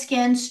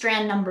 red-skinned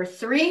strand number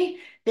 3,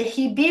 the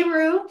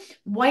Hibiru,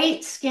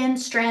 white-skinned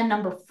strand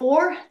number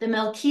 4, the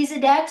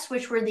Melchizedeks,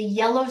 which were the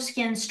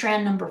yellow-skinned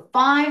strand number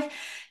 5,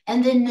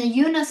 and then the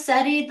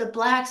Uniseti, the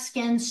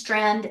black-skinned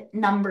strand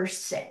number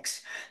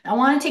 6. Now, I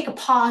want to take a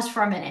pause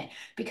for a minute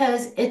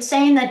because it's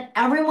saying that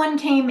everyone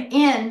came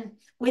in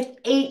with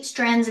 8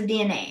 strands of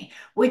DNA,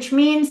 which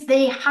means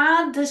they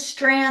had the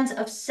strands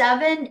of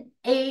 7,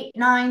 8,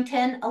 9,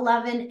 10,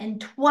 11,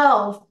 and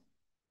 12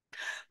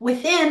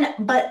 within,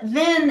 but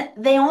then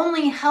they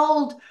only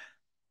held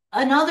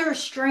another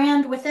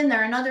strand within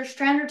there, another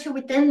strand or 2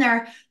 within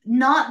there,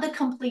 not the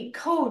complete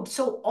code.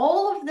 So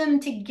all of them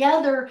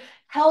together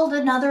held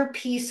another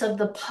piece of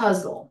the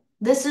puzzle.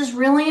 This is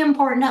really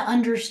important to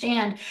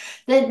understand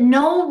that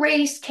no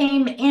race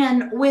came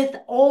in with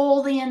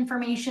all the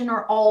information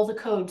or all the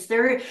codes.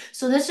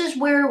 So this is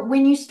where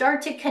when you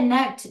start to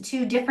connect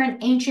to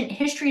different ancient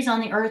histories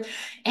on the earth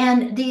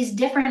and these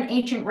different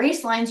ancient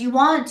race lines, you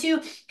want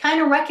to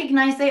kind of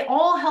recognize they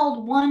all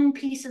held one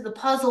piece of the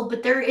puzzle,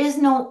 but there is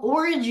no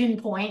origin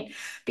point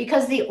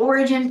because the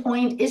origin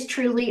point is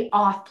truly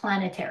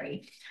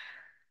off-planetary.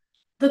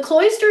 The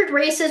cloistered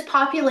races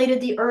populated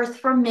the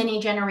earth for many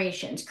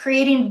generations,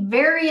 creating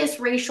various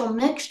racial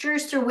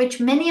mixtures through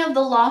which many of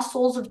the lost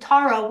souls of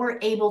Tara were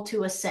able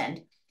to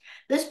ascend.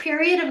 This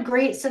period of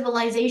great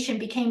civilization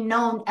became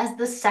known as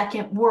the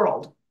Second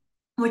World,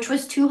 which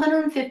was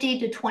 250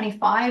 to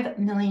 25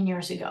 million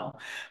years ago.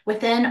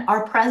 Within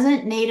our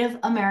present Native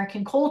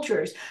American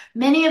cultures,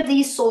 many of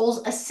these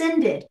souls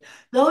ascended.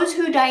 Those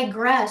who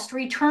digressed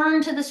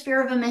returned to the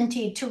sphere of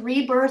Amenti to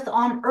rebirth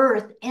on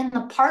Earth in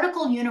the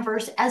particle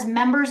universe as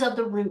members of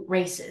the root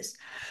races.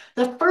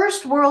 The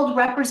first world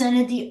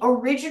represented the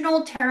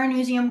original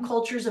Terranusium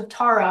cultures of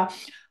Tara,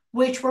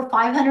 which were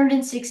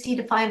 560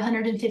 to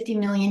 550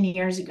 million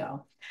years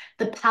ago.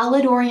 The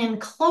Paladorian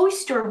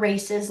cloister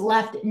races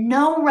left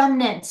no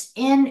remnants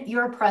in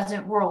your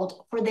present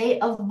world, for they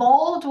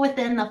evolved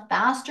within the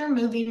faster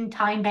moving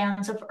time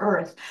bands of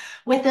Earth,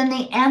 within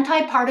the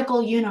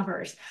antiparticle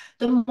universe.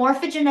 The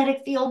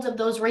morphogenetic fields of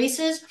those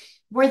races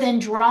were then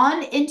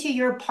drawn into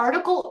your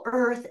particle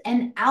Earth,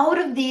 and out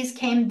of these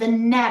came the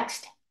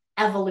next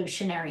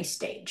evolutionary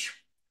stage.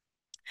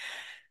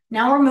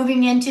 Now we're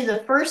moving into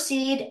the first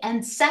seed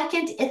and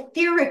second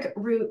etheric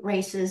root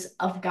races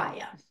of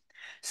Gaia.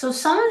 So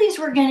some of these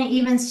we're going to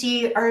even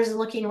see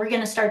we're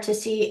going to start to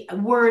see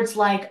words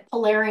like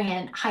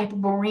Polarian,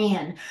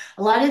 Hyperborean.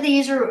 A lot of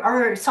these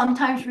are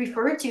sometimes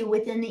referred to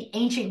within the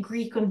ancient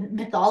Greek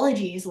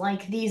mythologies,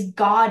 like these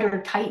god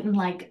or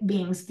titan-like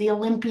beings, the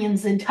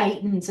Olympians and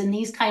Titans and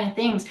these kind of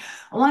things.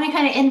 I want to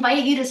kind of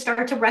invite you to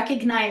start to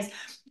recognize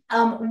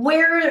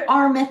where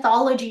our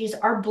mythologies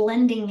are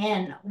blending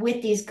in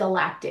with these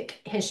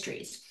galactic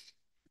histories.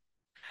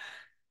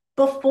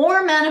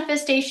 Before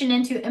manifestation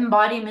into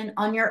embodiment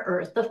on your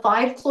Earth, the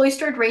 5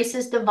 cloistered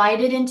races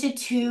divided into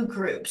 2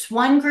 groups.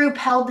 One group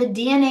held the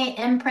DNA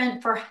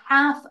imprint for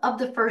half of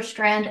the first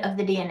strand of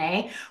the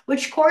DNA,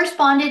 which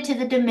corresponded to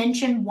the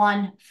dimension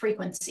 1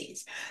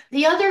 frequencies.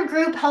 The other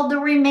group held the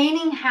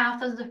remaining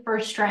half of the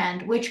first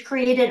strand, which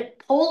created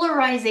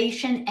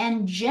polarization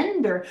and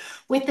gender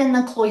within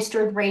the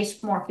cloistered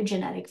race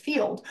morphogenetic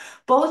field.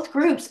 Both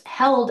groups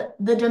held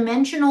the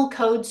dimensional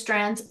code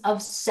strands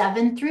of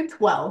 7 through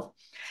 12.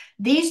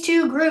 These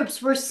 2 groups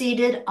were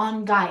seated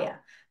on Gaia,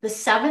 the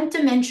 7th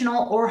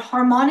dimensional or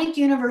harmonic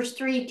universe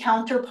 3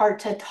 counterpart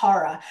to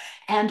Tara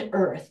and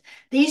Earth.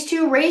 These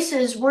 2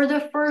 races were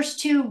the first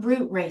 2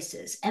 root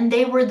races, and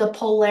they were the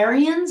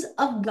Polarians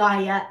of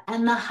Gaia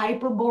and the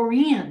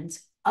Hyperboreans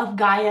of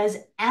Gaia's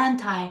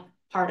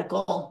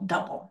anti-particle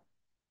double.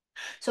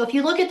 So if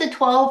you look at the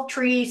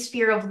 12-tree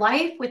sphere of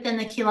life within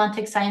the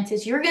Keylontic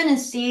sciences, you're going to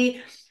see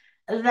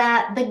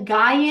that the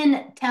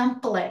Gaian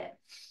template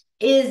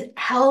is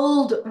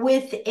held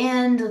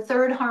within the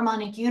 3rd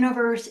harmonic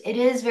universe. It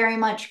is very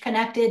much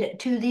connected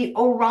to the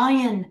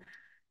Orion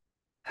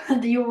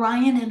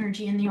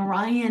energy and the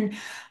Orion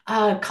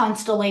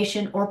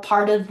constellation, or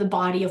part of the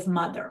body of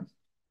Mother.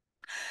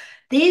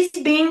 These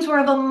beings were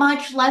of a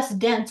much less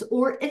dense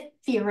or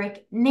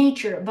etheric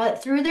nature,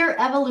 but through their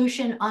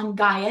evolution on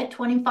Gaia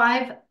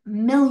 25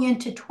 million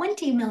to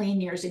 20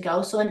 million years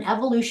ago, so an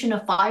evolution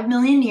of 5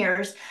 million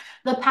years,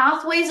 the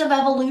pathways of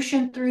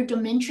evolution through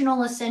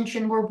dimensional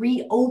ascension were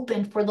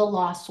reopened for the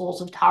lost souls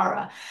of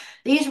Tara.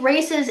 These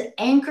races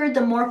anchored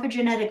the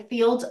morphogenetic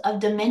fields of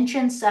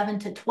dimensions 7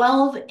 to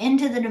 12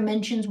 into the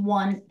dimensions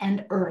 1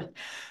 and Earth.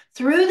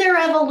 Through their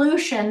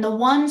evolution, the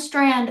one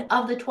strand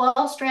of the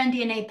 12-strand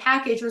DNA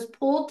package was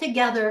pulled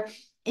together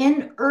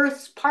in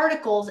Earth's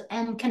particles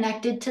and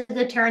connected to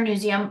the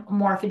Ternesium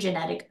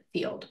morphogenetic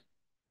field.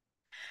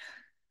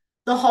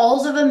 The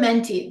Halls of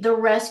Amenti, the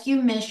rescue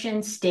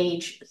mission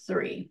stage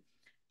 3.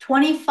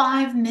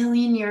 25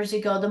 million years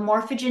ago, the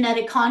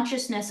morphogenetic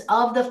consciousness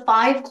of the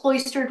 5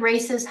 cloistered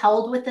races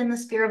held within the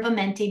sphere of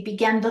Amenti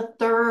began the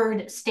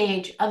 3rd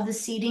stage of the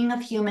seeding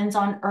of humans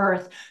on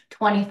Earth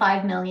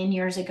 25 million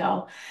years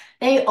ago.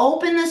 They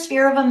opened the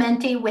sphere of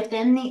Amenti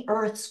within the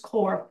Earth's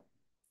core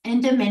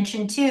in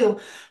Dimension 2,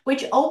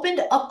 which opened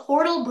a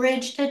portal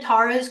bridge to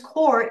Tara's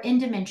core in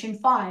Dimension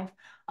 5.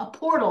 A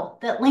portal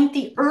that linked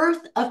the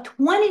Earth of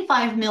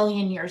 25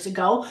 million years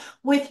ago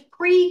with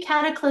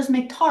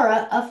pre-cataclysmic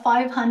Tara of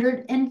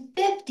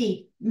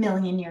 550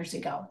 million years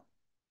ago.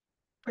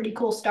 Pretty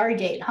cool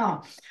Stargate, huh?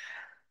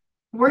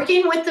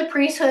 Working with the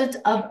priesthoods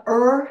of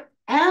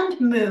and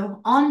Mu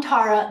on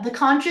Tara, the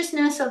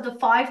consciousness of the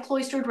 5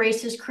 cloistered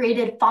races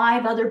created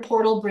 5 other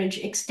portal bridge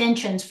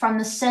extensions from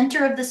the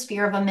center of the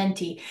sphere of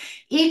Amenti,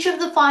 each of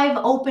the 5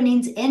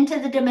 openings into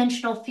the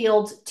dimensional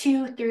fields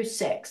 2 through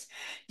 6.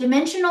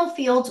 Dimensional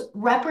fields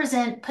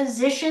represent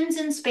positions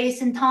in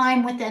space and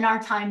time within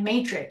our time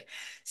matrix.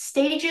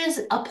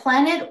 Stages a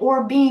planet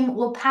or being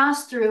will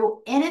pass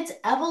through in its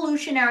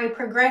evolutionary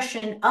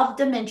progression of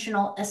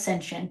dimensional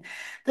ascension.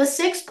 The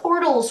 6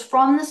 portals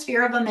from the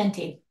sphere of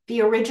Amenti,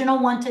 the original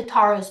one to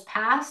Tara's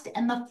past,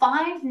 and the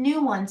 5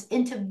 new ones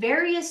into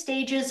various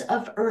stages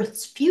of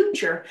Earth's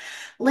future,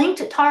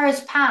 linked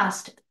Tara's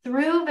past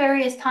through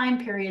various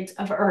time periods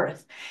of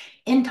Earth.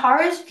 In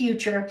Tara's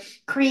future,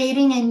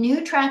 creating a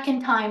new track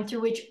in time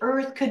through which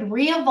Earth could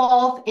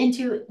re-evolve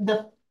into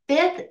the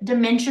 5th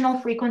dimensional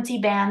frequency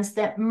bands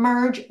that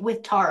merge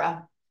with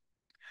Tara.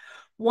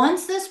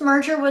 Once this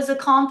merger was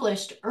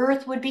accomplished,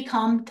 Earth would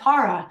become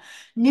Tara.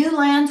 New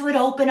lands would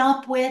open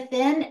up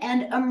within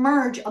and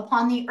emerge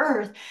upon the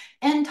Earth,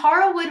 and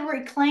Tara would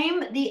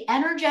reclaim the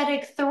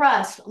energetic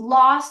thrust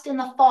lost in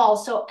the fall,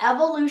 so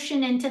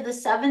evolution into the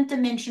 7th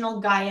dimensional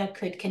Gaia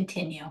could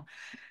continue.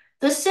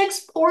 The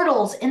 6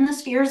 portals in the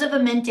spheres of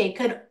Amenti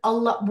could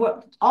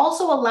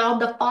also allow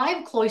the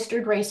 5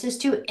 cloistered races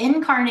to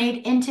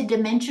incarnate into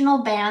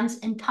dimensional bands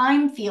and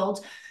time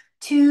fields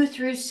 2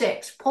 through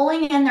 6,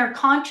 pulling in their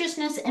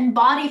consciousness and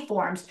body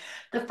forms,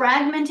 the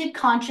fragmented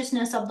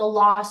consciousness of the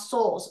lost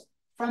souls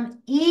from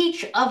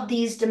each of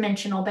these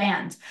dimensional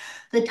bands.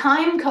 The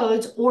time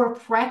codes or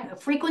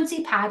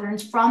frequency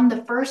patterns from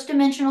the 1st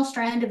dimensional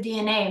strand of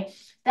DNA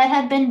that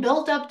had been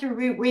built up through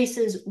root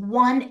races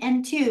 1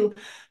 and 2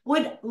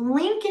 would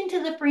link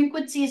into the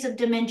frequencies of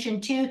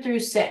dimension 2 through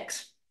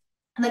 6.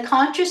 The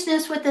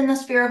consciousness within the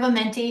sphere of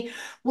Amenti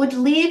would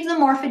leave the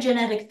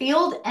morphogenetic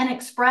field and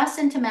express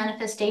into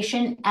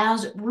manifestation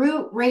as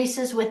root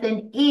races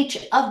within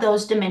each of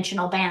those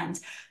dimensional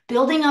bands,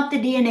 building up the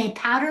DNA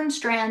pattern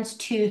strands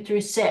 2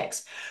 through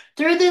 6.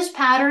 Through this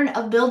pattern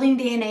of building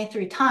DNA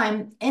through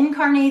time,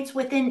 incarnates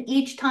within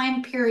each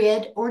time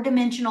period or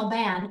dimensional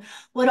band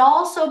would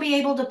also be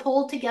able to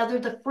pull together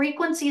the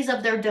frequencies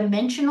of their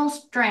dimensional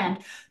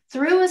strand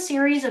through a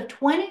series of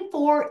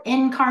 24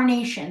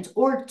 incarnations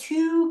or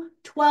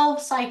 212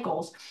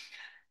 cycles,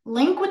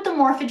 link with the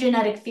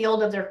morphogenetic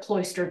field of their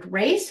cloistered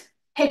race,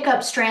 pick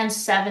up strands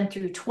 7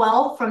 through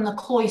 12 from the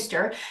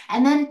cloister,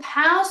 and then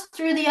pass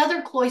through the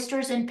other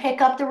cloisters and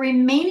pick up the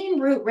remaining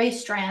root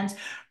race strands,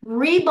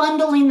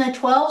 rebundling the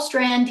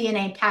 12-strand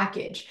DNA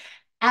package.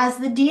 As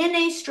the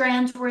DNA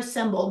strands were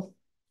assembled,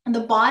 the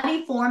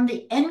body form,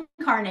 the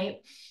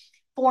incarnate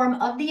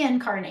form of the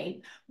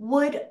incarnate,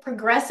 would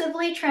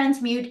progressively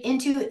transmute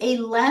into a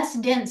less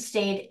dense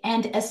state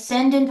and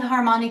ascend into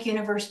harmonic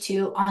universe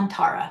 2 on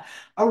Tara.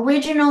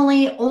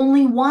 Originally,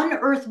 only one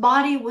Earth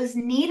body was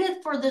needed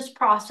for this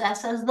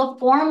process, as the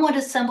form would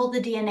assemble the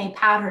DNA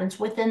patterns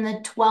within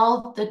the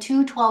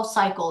 212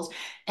 cycles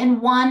in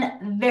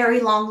one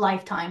very long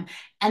lifetime,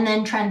 and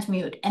then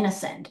transmute and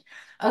ascend.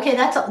 Okay,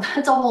 that's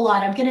a whole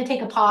lot. I'm going to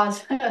take a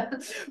pause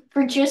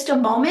for just a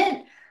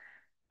moment.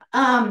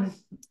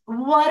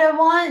 What I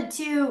want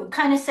to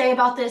kind of say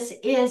about this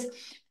is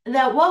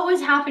that what was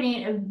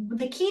happening,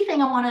 the key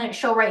thing I want to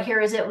show right here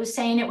is it was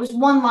saying it was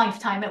one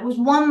lifetime. It was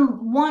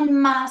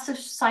one massive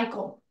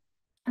cycle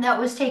that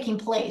was taking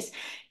place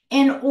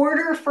in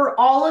order for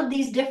all of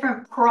these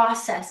different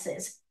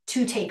processes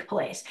to take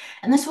place.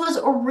 And this was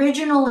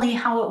originally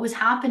how it was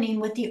happening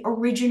with the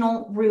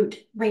original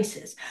root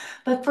races.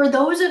 But for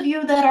those of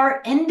you that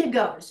are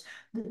indigos,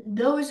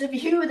 those of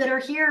you that are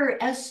here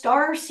as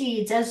star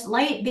seeds, as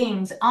light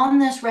beings on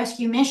this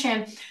rescue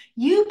mission,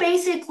 you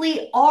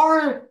basically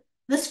are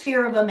the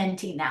sphere of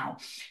Amenti now,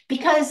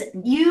 because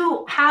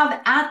you have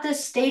at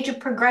this stage of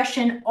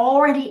progression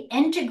already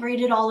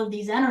integrated all of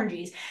these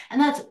energies.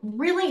 And that's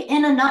really,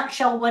 in a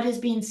nutshell, what is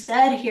being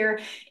said here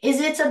is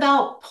it's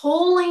about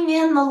pulling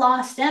in the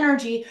lost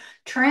energy,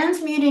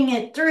 transmuting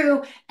it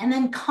through, and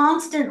then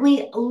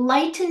constantly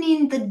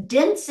lightening the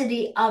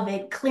density of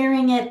it,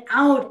 clearing it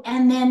out,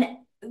 and then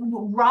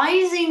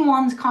rising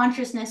one's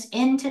consciousness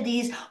into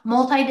these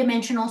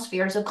multidimensional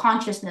spheres of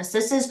consciousness.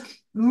 This is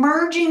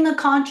merging the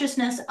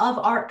consciousness of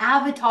our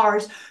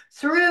avatars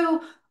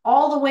through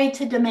all the way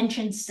to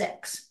dimension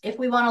 6, if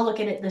we want to look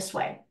at it this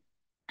way.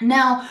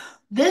 Now,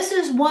 this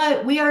is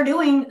what we are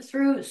doing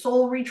through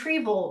soul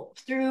retrieval,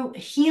 through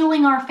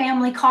healing our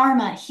family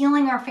karma,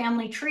 healing our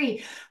family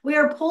tree. We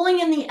are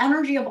pulling in the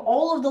energy of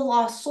all of the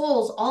lost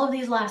souls, all of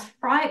these last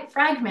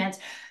fragments,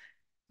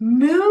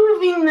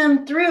 moving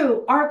them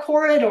through our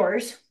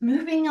corridors,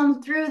 moving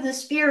them through the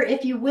sphere,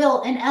 if you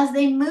will. And as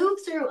they move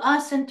through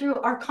us and through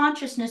our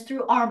consciousness,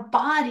 through our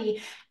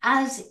body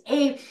as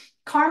a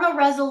karma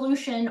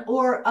resolution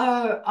or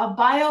a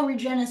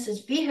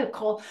bioregenesis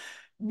vehicle,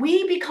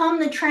 we become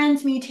the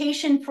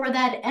transmutation for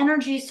that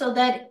energy so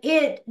that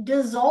it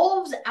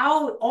dissolves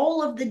out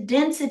all of the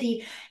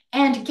density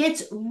and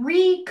gets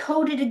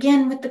recoded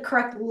again with the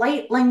correct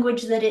light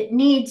language that it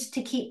needs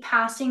to keep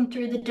passing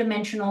through the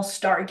dimensional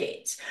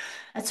stargates.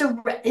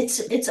 So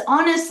it's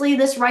honestly,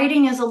 this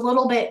writing is a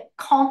little bit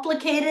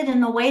complicated in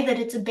the way that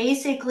it's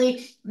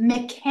basically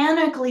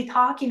mechanically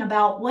talking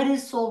about what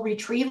is soul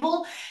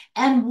retrieval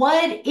and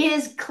what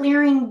is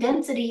clearing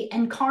density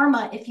and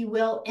karma, if you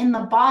will, in the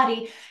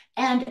body,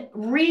 and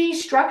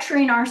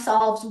restructuring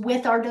ourselves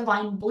with our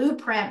divine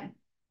blueprint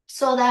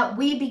so that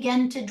we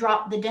begin to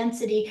drop the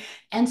density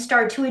and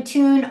start to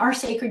attune our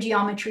sacred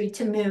geometry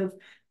to move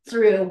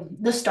through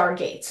the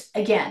stargates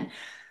again.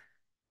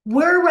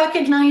 We're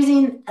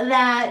recognizing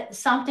that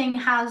something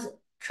has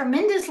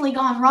tremendously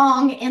gone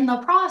wrong in the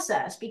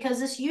process because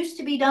this used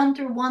to be done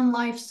through one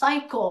life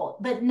cycle,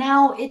 but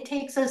now it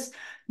takes us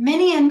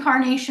many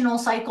incarnational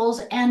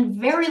cycles and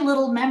very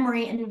little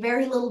memory and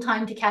very little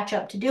time to catch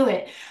up to do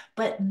it.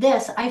 But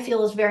this, I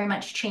feel, is very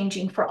much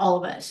changing for all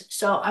of us.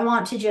 So I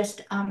want to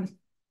just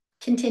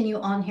continue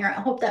on here.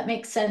 I hope that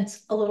makes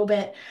sense a little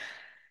bit.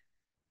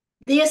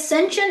 The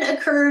ascension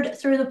occurred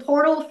through the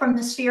portal from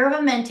the sphere of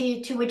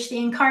Amenti to which the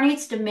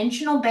incarnate's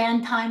dimensional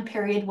band time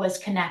period was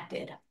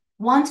connected.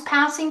 Once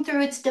passing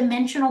through its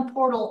dimensional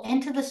portal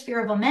into the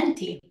sphere of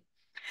Amenti,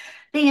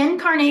 the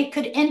incarnate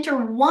could enter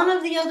one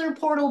of the other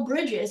portal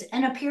bridges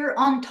and appear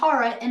on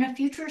Tara in a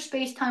future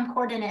space-time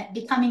coordinate,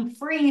 becoming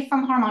free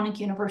from harmonic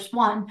universe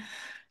 1.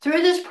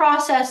 Through this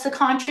process, the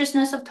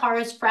consciousness of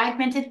Tara's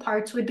fragmented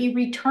parts would be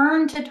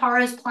returned to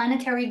Tara's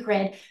planetary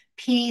grid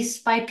piece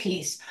by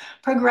piece,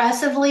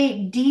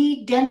 progressively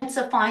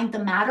de-densifying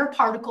the matter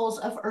particles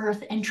of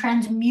Earth and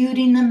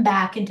transmuting them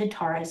back into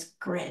Tara's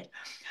grid.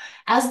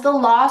 As the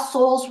lost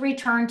souls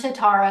returned to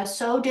Tara,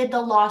 so did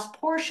the lost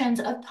portions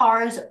of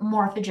Tara's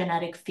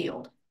morphogenetic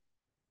field.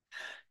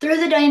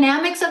 Through the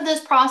dynamics of this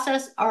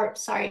process,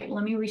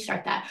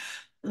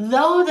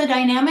 Though the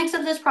dynamics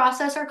of this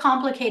process are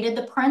complicated,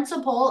 the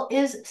principle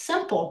is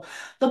simple.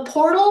 The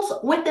portals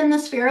within the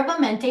sphere of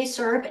Amenti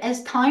serve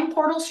as time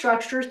portal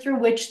structures through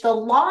which the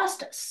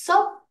lost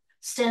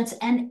substance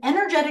and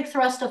energetic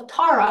thrust of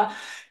Tara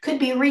could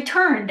be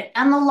returned,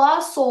 and the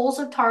lost souls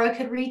of Tara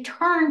could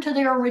return to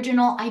their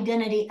original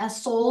identity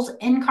as souls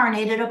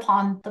incarnated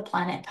upon the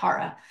planet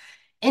Tara.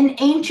 In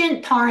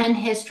ancient Taran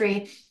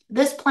history,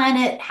 this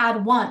planet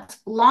had once,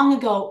 long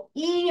ago,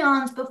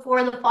 eons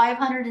before the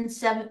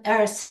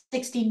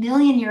 560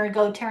 million year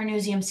ago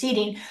Terranusium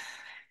seeding,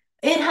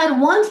 it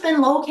had once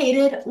been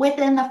located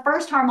within the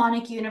first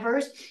harmonic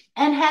universe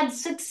and had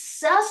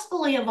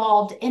successfully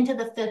evolved into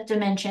the 5th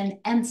dimension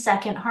and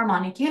 2nd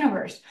harmonic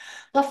universe.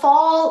 The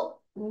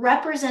fall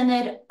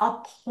represented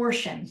a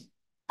portion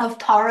of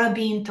Tara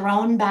being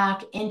thrown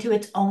back into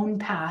its own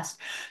past,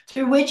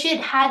 through which it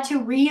had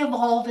to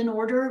re-evolve in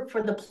order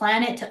for the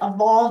planet to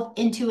evolve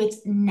into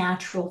its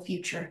natural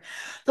future.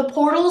 The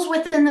portals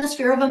within the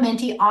sphere of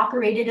Amenti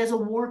operated as a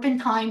warp in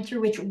time through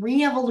which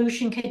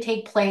re-evolution could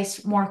take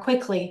place more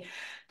quickly.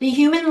 The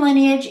human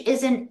lineage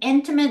is an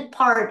intimate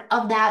part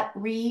of that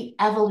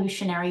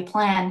re-evolutionary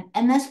plan,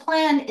 and this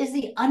plan is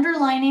the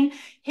underlining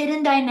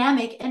hidden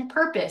dynamic and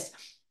purpose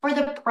for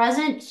the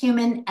present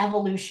human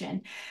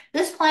evolution.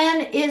 This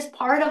plan is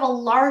part of a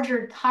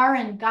larger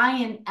Taran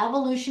Gaian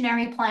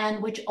evolutionary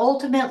plan, which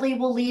ultimately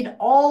will lead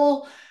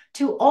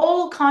to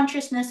all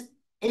consciousness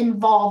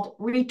involved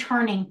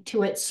returning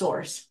to its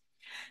source.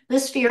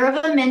 The sphere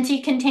of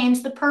Amenti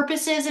contains the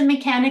purposes and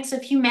mechanics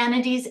of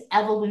humanity's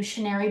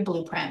evolutionary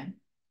blueprint.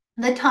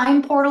 The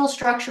time portal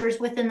structures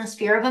within the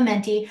sphere of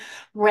Amenti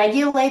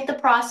regulate the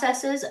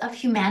processes of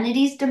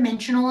humanity's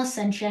dimensional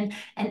ascension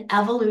and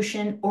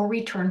evolution or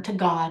return to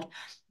God.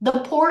 The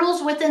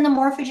portals within the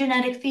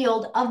morphogenetic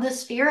field of the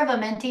sphere of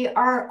Amenti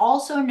are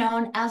also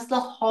known as the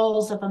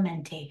halls of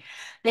Amenti.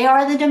 They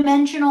are the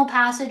dimensional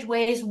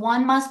passageways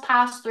one must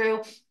pass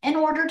through in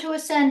order to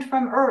ascend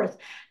from Earth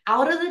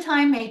out of the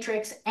time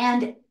matrix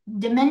and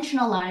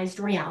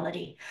dimensionalized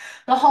reality.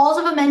 The halls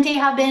of Amenti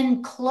have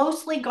been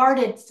closely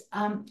guarded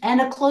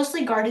and a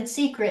closely guarded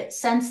secret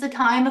since the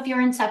time of your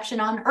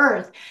inception on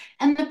Earth,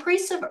 and the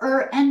priests of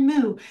Ur and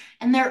Mu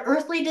and their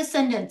earthly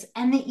descendants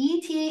and the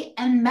ET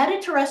and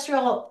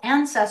metaterrestrial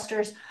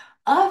ancestors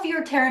of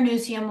your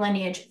Terranusium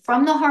lineage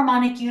from the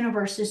harmonic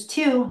universes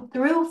 2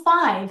 through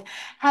 5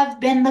 have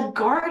been the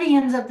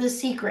guardians of the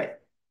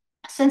secret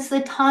since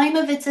the time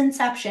of its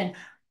inception,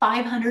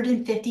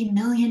 550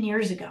 million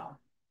years ago.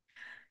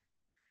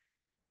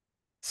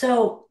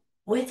 So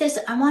with this,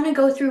 I want to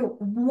go through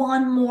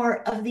one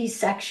more of these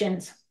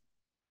sections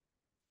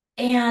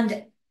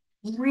and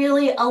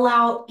really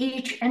allow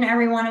each and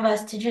every one of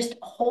us to just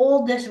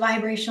hold this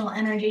vibrational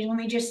energy. Let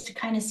me just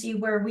kind of see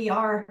where we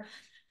are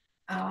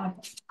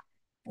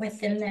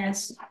within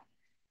this.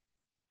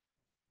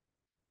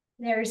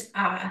 There's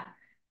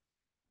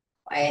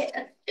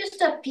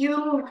just a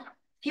few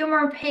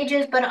more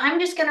pages, but I'm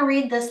just going to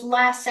read this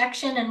last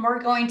section and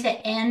we're going to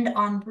end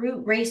on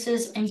root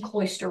races and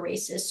cloister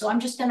races. So I'm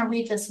just going to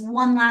read this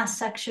one last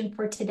section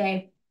for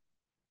today.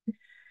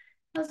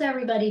 How's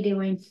everybody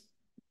doing?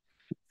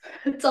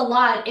 It's a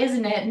lot,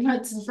 isn't it?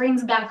 It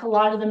brings back a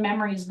lot of the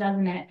memories,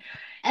 doesn't it?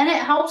 And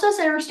it helps us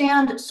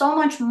understand so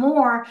much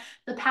more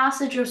the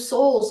passage of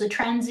souls, the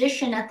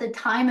transition at the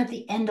time at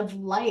the end of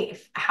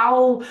life,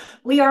 how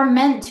we are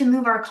meant to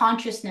move our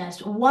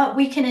consciousness, what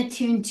we can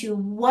attune to,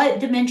 what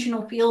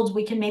dimensional fields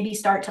we can maybe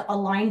start to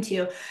align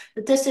to.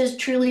 That this is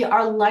truly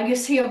our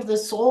legacy of the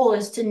soul,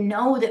 is to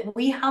know that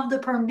we have the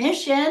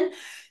permission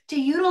to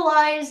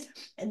utilize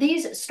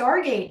these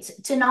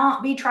stargates, to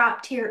not be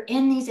trapped here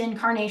in these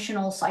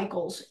incarnational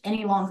cycles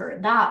any longer.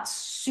 That's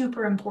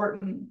super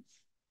important.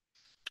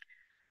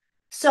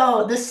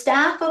 So the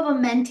staff of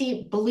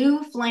Amenti,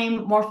 blue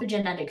flame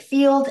morphogenetic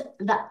field,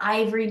 the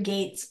ivory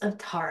gates of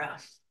Tara,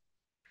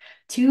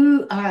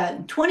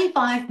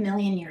 25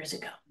 million years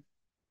ago.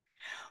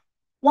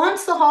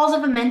 Once the halls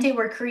of Amenti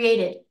were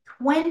created,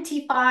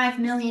 25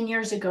 million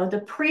years ago, the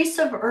priests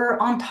of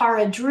on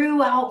Tara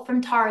drew out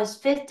from Tara's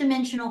fifth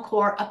dimensional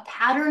core a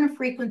pattern of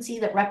frequency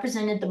that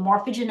represented the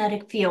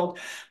morphogenetic field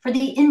for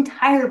the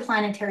entire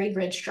planetary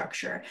grid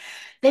structure.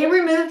 They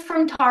removed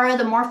from Tara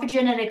the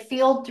morphogenetic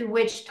field through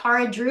which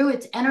Tara drew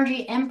its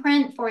energy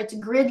imprint for its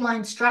grid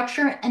line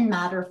structure and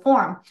matter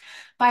form.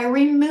 By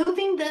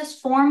removing this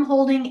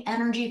form-holding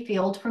energy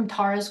field from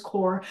Tara's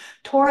core,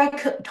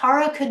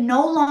 Tara could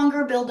no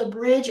longer build a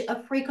bridge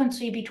of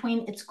frequency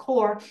between its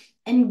core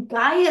and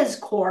Gaia's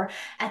core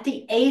at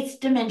the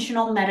 8th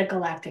dimensional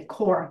metagalactic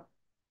core.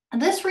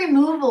 This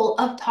removal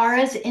of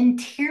Tara's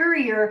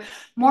interior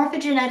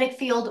morphogenetic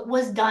field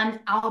was done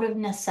out of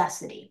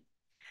necessity.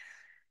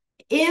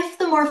 If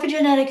the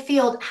morphogenetic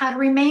field had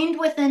remained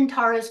within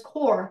Tara's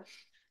core,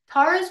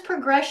 Tara's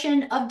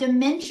progression of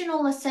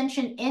dimensional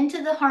ascension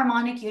into the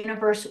harmonic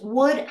universe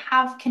would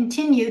have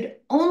continued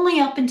only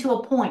up until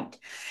a point.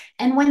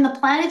 And when the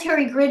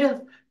planetary grid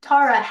of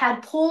Tara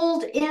had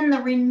pulled in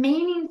the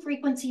remaining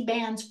frequency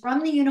bands from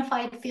the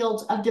unified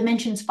fields of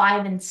dimensions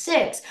 5 and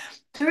 6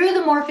 through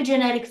the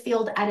morphogenetic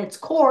field at its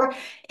core,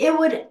 it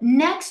would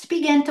next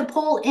begin to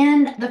pull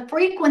in the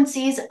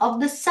frequencies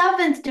of the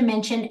 7th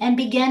dimension and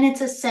begin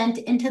its ascent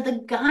into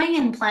the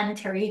Gaian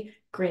planetary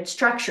grid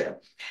structure.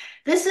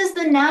 This is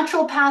the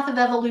natural path of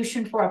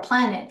evolution for a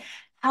planet.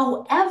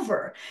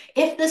 However,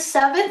 if the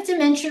 7th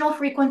dimensional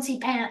frequency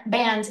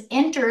bands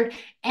entered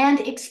and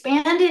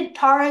expanded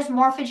Tara's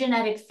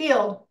morphogenetic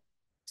field,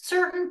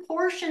 certain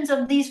portions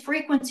of these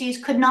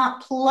frequencies could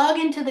not plug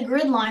into the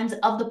grid lines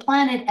of the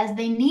planet as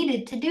they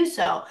needed to do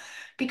so,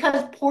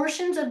 because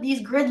portions of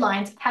these grid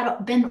lines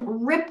had been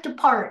ripped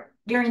apart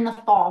during the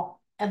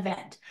fall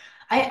event.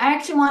 I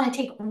actually want to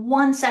take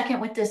 1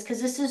 second with this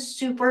because this is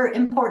super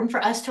important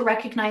for us to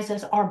recognize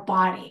as our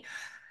body.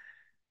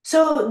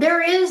 So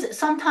there is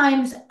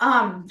sometimes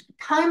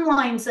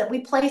timelines that we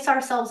place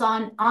ourselves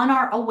on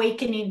our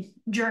awakening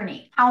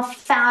journey, how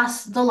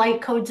fast the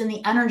light codes and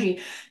the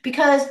energy,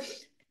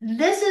 because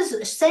this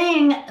is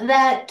saying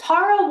that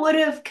Tara would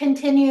have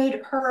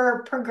continued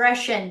her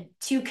progression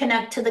to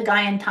connect to the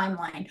Gaian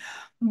timeline.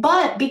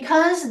 But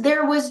because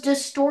there was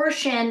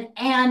distortion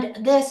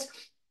and this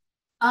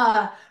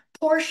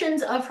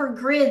portions of her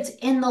grids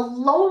in the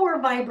lower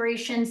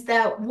vibrations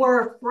that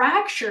were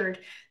fractured,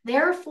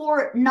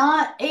 therefore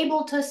not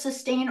able to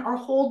sustain or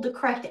hold the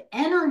correct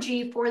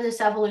energy for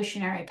this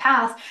evolutionary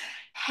path.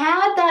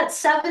 Had that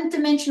 7th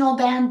dimensional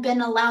band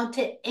been allowed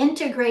to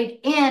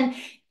integrate in,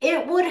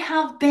 it would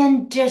have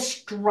been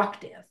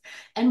destructive.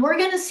 And we're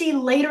going to see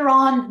later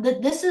on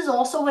that this is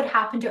also what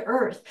happened to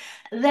Earth,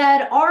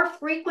 that our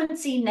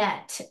frequency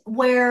net,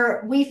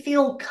 where we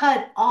feel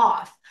cut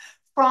off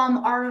from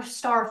our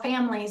star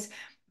families,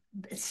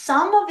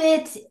 some of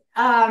it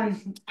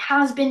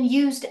has been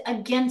used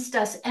against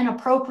us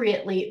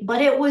inappropriately,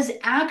 but it was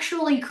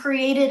actually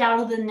created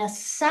out of the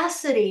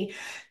necessity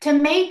to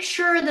make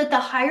sure that the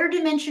higher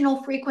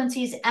dimensional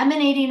frequencies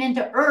emanating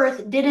into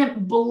Earth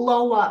didn't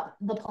blow up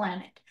the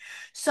planet.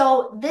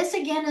 So this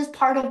again is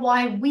part of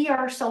why we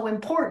are so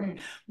important.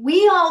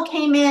 We all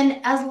came in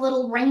as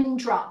little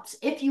raindrops,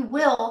 if you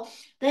will,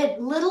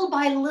 that little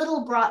by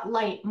little brought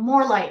light,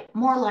 more light,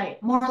 more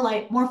light, more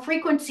light, more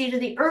frequency to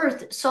the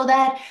Earth, so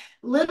that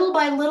little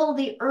by little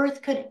the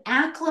Earth could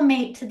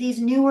acclimate to these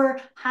newer,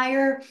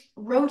 higher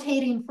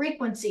rotating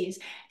frequencies,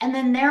 and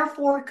then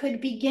therefore could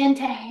begin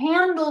to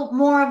handle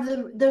more more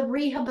of the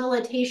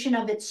rehabilitation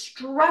of its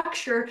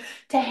structure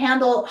to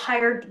handle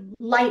higher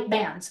light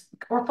bands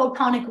or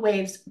photonic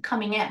waves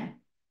coming in.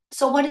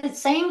 So what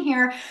it's saying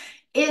here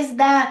is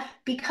that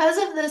because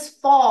of this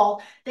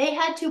fall, they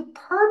had to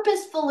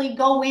purposefully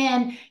go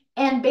in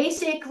and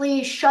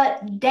basically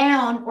shut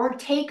down or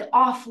take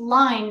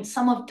offline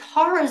some of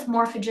Tara's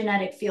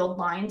morphogenetic field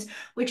lines,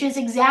 which is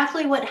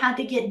exactly what had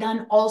to get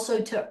done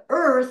also to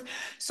Earth,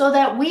 so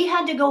that we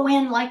had to go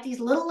in like these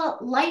little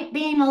light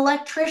beam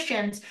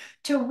electricians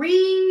to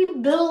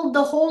rebuild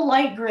the whole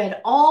light grid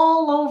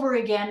all over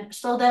again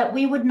so that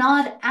we would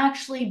not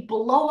actually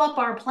blow up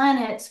our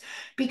planets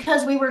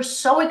because we were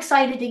so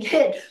excited to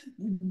get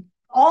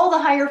all the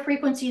higher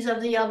frequencies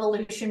of the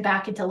evolution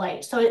back into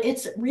light. So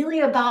it's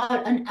really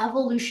about an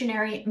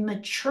evolutionary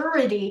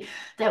maturity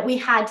that we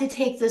had to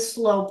take this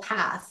slow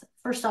path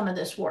for some of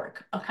this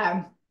work,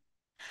 okay?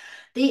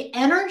 The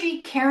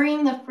energy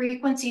carrying the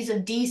frequencies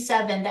of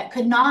D7 that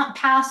could not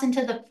pass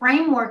into the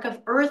framework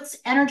of Earth's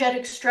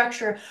energetic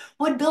structure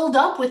would build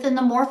up within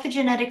the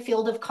morphogenetic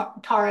field of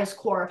Tara's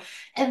core,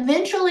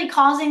 eventually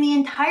causing the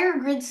entire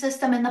grid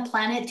system in the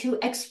planet to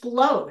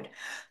explode.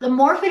 The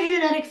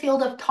morphogenetic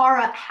field of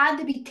Tara had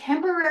to be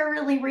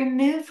temporarily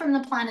removed from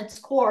the planet's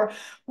core,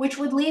 which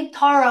would leave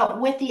Tara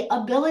with the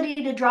ability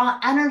to draw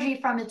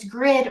energy from its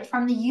grid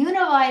from the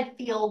unified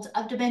fields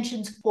of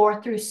dimensions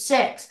 4 through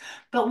 6,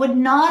 but would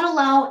not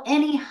allow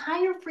any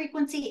higher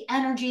frequency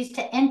energies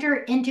to enter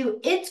into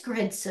its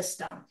grid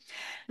system.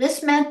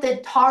 This meant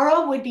that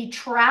Tara would be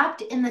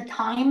trapped in the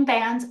time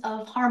bands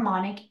of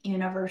harmonic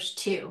universe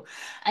 2,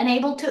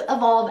 unable to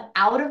evolve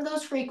out of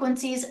those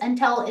frequencies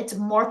until its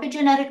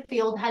morphogenetic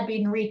field had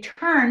been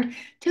returned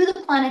to the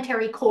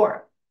planetary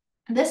core.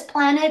 This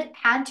planet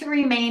had to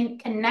remain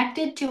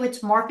connected to its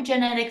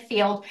morphogenetic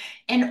field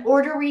in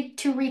order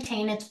to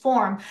retain its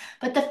form,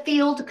 but the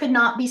field could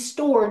not be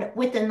stored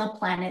within the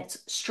planet's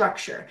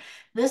structure.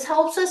 This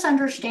helps us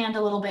understand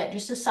a little bit,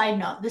 just a side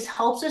note, this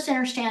helps us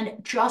understand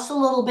just a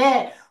little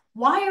bit,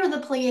 why are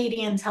the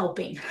Pleiadians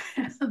helping?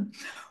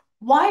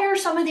 Why are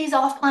some of these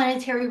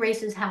off-planetary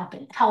races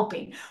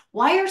helping?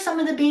 Why are some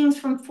of the beings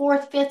from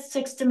fourth, fifth,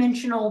 sixth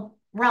dimensional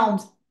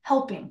realms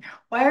helping?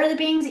 Why are the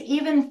beings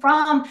even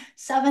from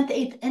seventh,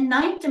 eighth, and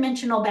ninth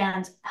dimensional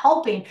bands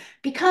helping?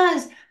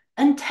 Because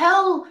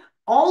until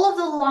all of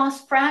the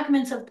lost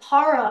fragments of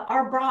Tara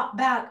are brought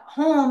back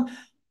home,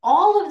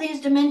 all of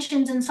these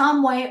dimensions in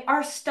some way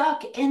are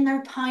stuck in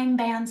their time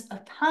bands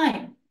of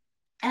time.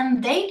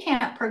 And they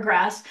can't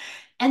progress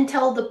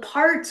until the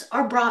parts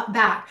are brought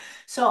back.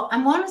 So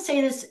I want to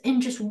say this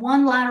in just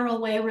one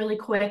lateral way really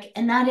quick,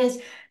 and that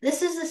is,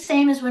 this is the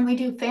same as when we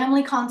do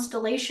family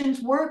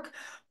constellations work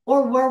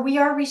or where we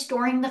are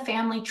restoring the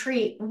family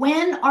tree.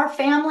 When our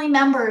family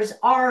members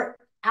are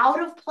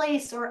out of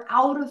place or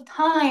out of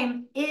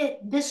time,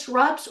 it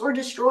disrupts or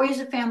destroys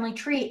a family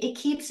tree. It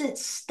keeps it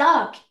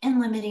stuck in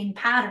limiting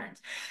patterns.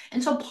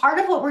 And so part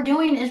of what we're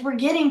doing is we're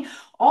getting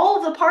all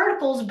of the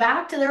particles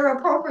back to their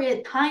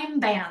appropriate time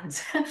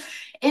bands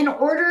in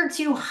order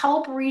to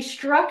help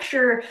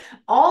restructure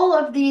all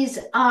of these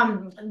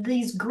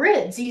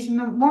grids, these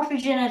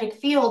morphogenetic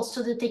fields,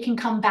 so that they can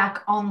come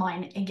back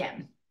online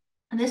again.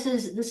 And this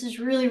is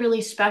really,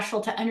 really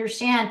special to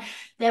understand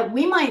that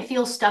we might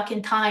feel stuck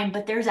in time,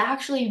 but there's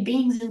actually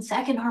beings in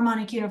second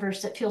harmonic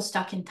universe that feel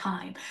stuck in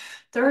time,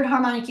 third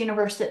harmonic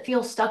universe that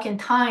feel stuck in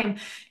time.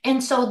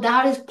 And so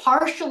that is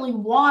partially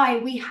why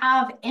we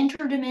have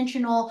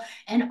interdimensional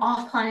and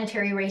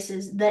off-planetary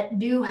races that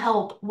do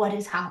help what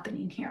is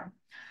happening here.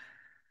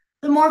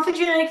 The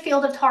morphogenetic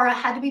field of Tara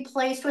had to be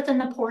placed within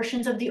the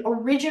portions of the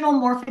original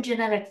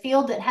morphogenetic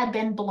field that had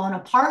been blown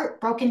apart,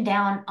 broken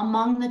down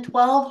among the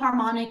 12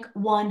 harmonic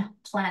 1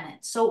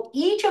 planets. So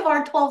each of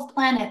our 12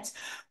 planets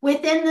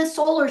within the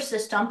solar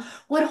system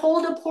would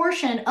hold a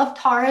portion of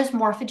Tara's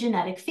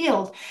morphogenetic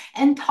field,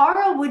 and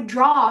Tara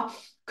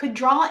could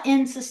draw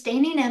in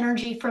sustaining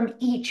energy from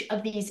each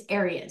of these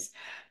areas.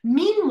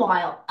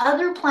 Meanwhile,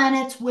 other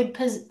planets would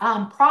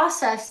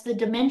process the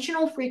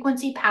dimensional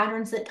frequency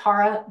patterns that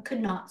Tara could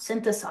not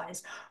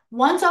synthesize.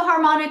 Once a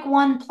harmonic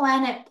 1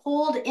 planet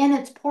pulled in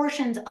its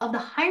portions of the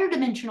higher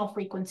dimensional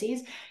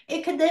frequencies,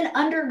 it could then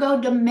undergo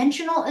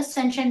dimensional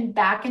ascension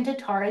back into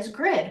Tara's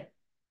grid,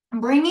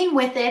 bringing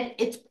with it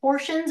its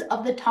portions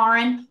of the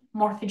Taran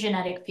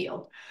morphogenetic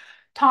field.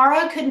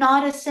 Tara could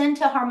not ascend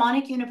to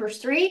harmonic universe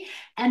 3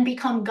 and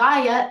become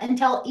Gaia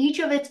until each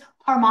of its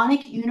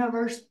harmonic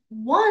universe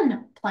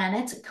 1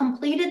 planets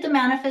completed the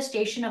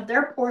manifestation of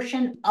their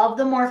portion of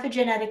the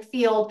morphogenetic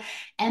field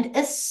and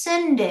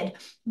ascended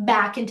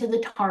back into the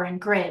Taran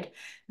grid.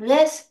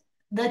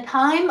 The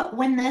time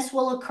when this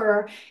will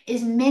occur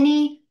is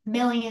many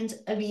millions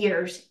of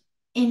years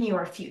in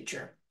your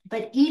future.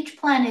 But each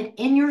planet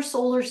in your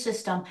solar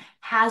system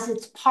has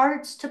its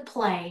parts to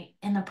play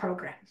in the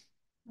program.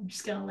 I'm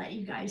just going to let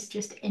you guys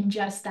just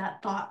ingest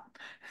that thought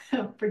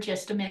for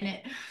just a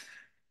minute.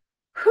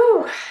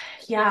 Whew.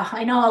 Yeah,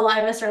 I know a lot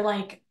of us are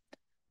like,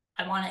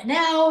 I want it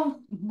now.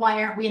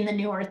 Why aren't we in the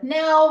new earth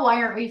now?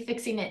 Why aren't we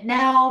fixing it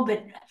now?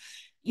 But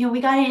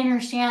we got to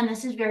understand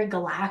this is very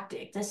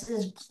galactic. This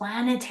is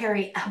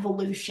planetary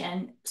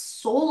evolution,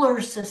 solar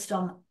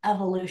system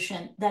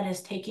evolution that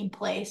is taking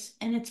place.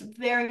 And it's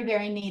very,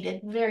 very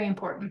needed, very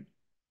important.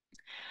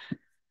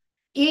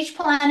 Each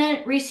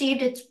planet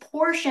received its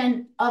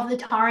portion of the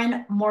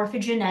Taran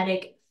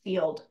morphogenetic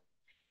field.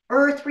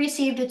 Earth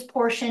received its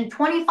portion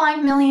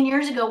 25 million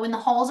years ago when the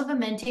halls of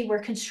Amenti were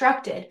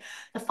constructed.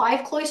 The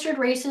 5 cloistered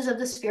races of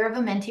the sphere of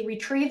Amenti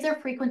retrieved their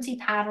frequency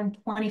pattern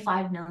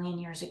 25 million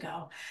years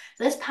ago.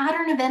 This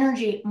pattern of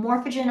energy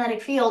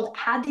morphogenetic field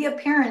had the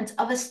appearance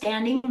of a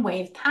standing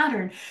wave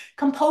pattern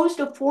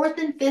composed of 4th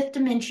and 5th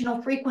dimensional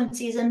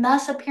frequencies and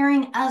thus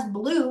appearing as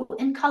blue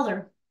in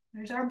color.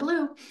 There's our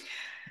blue.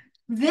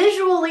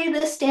 Visually,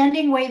 this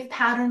standing wave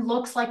pattern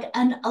looks like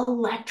an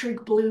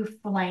electric blue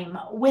flame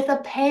with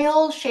a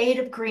pale shade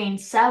of green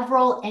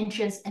several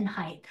inches in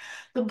height.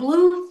 The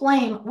blue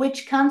flame,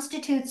 which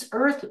constitutes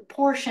Earth's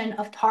portion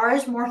of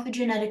Tara's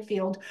morphogenetic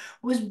field,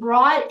 was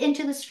brought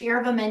into the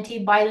sphere of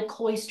Amenti by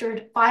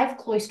the 5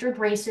 cloistered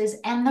races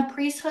and the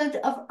priesthood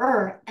of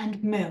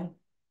and Mu.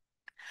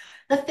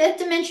 The 5th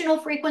dimensional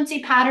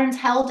frequency patterns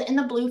held in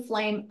the blue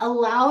flame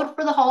allowed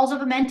for the halls of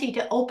Amenti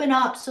to open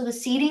up so the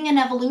seeding and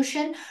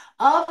evolution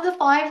of the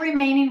 5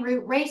 remaining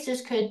root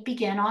races could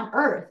begin on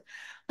Earth.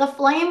 The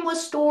flame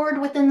was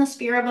stored within the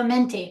sphere of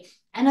Amenti,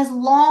 and as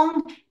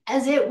long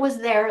as it was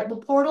there, the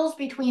portals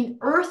between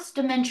Earth's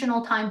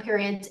dimensional time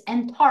periods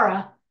and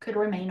Tara could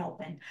remain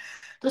open.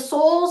 The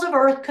souls of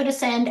Earth could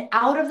ascend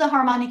out of the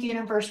harmonic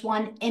universe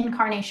 1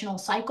 incarnational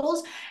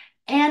cycles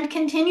and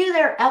continue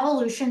their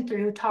evolution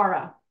through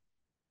Tara.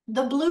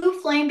 The blue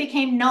flame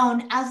became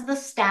known as the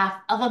staff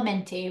of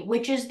Amenti,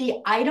 which is the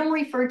item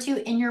referred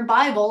to in your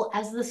Bible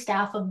as the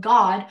staff of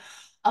God,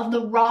 of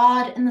the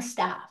rod and the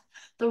staff.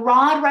 The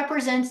rod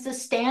represents the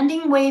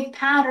standing wave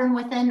pattern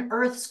within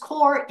Earth's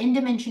core in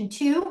dimension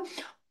 2,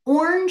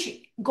 orange,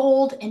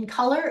 gold in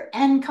color,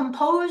 and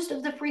composed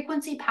of the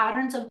frequency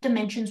patterns of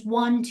dimensions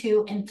 1,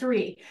 2, and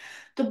 3.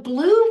 The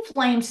blue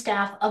flame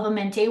staff of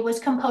Amenti was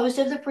composed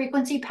of the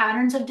frequency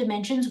patterns of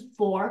dimensions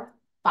 4,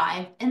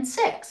 5, and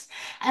 6,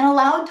 and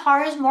allowed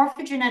Tara's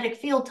morphogenetic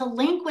field to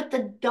link with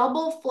the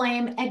double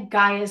flame at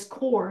Gaia's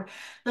core,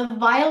 the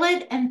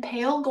violet and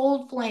pale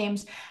gold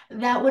flames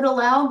that would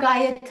allow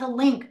Gaia to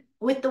link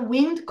with the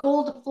winged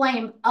gold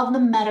flame of the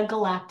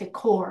metagalactic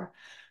core.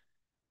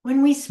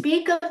 When we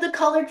speak of the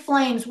colored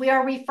flames, we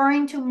are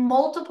referring to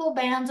multiple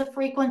bands of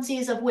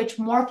frequencies of which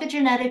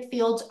morphogenetic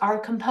fields are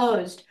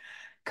composed.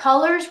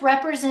 Colors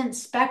represent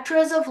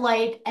spectras of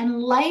light,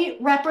 and light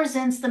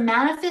represents the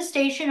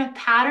manifestation of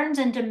patterns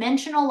in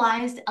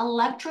dimensionalized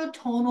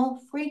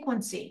electrotonal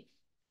frequency.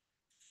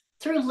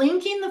 Through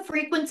linking the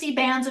frequency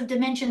bands of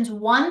dimensions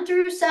 1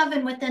 through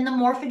 7 within the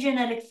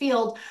morphogenetic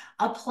field,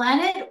 a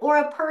planet or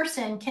a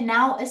person can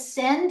now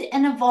ascend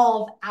and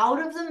evolve out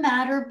of the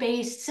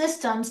matter-based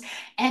systems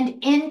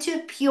and into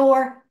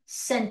pure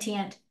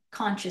sentient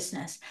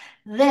consciousness.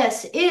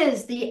 This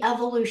is the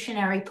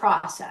evolutionary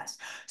process.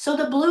 So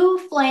the blue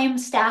flame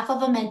staff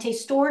of Amenti,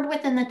 stored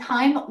within the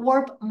time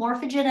warp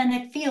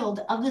morphogenetic field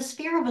of the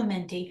sphere of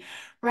Amenti,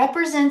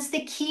 represents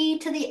the key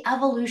to the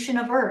evolution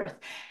of Earth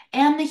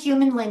and the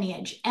human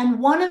lineage, and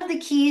one of the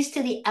keys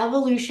to the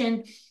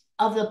evolution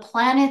of the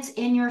planets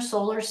in your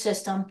solar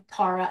system,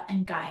 Tara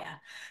and Gaia.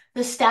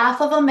 The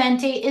staff of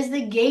Amenti is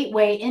the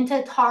gateway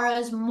into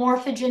Tara's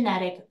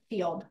morphogenetic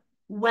field.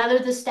 Whether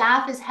the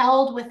staff is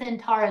held within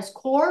Tara's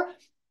core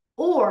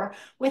or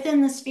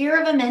within the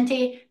sphere of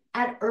Amenti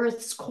at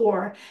Earth's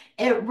core,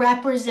 it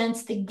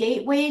represents the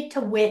gateway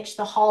to which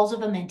the halls of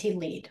Amenti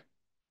lead.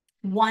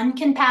 One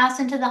can pass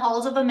into the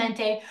halls of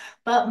Amenti,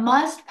 but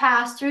must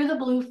pass through the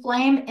blue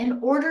flame in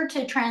order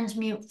to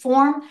transmute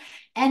form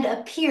and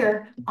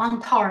appear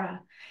on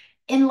Tara.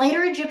 In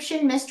later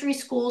Egyptian mystery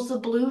schools, the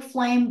blue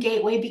flame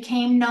gateway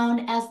became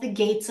known as the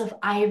Gates of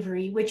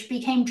Ivory, which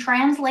became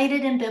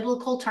translated in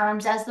biblical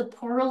terms as the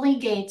pearly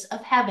gates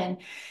of heaven.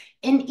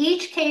 In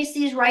each case,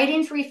 these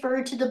writings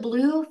refer to the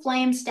blue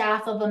flame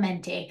staff of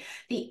Amenti,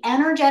 the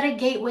energetic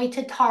gateway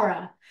to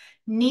Tara.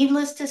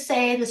 Needless to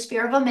say, the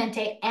sphere of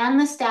Amenti and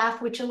the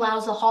staff which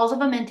allows the halls of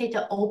Amenti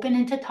to open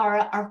into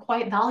Tara are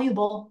quite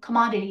valuable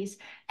commodities.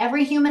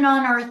 Every human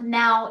on Earth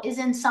now is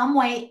in some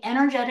way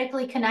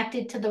energetically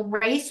connected to the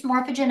race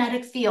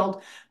morphogenetic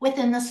field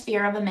within the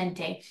sphere of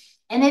Amenti.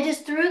 And it is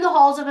through the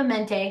halls of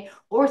Amenti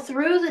or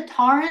through the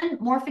Taran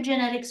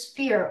morphogenetic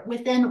sphere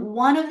within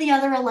one of the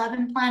other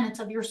 11 planets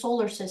of your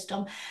solar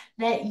system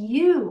that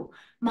you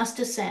must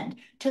ascend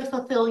to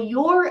fulfill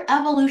your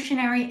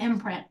evolutionary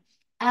imprint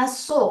as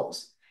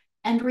souls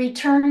and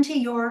return to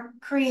your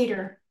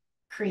creator,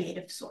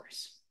 creative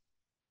source.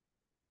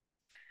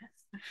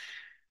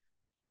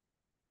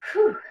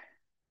 Whew.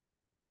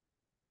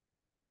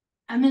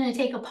 I'm going to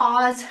take a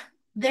pause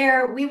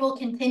there. We will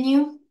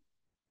continue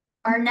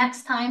our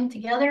next time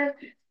together,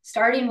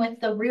 starting with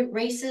the root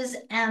races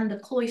and the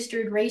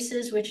cloistered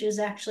races, which is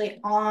actually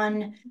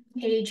on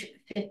page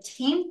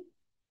 15.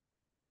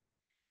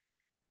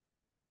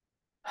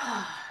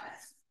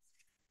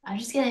 I'm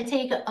just going to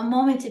take a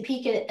moment to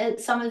peek at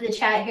some of the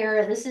chat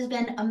here. This has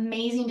been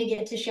amazing to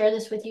get to share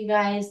this with you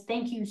guys.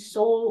 Thank you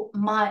so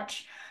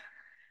much.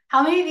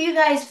 How many of you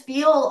guys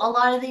feel a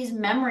lot of these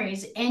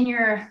memories in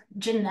your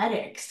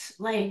genetics?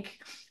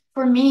 Like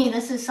for me,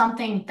 this is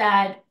something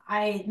that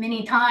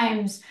many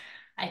times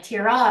I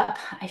tear up.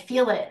 I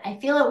feel it. I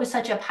feel it with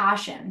such a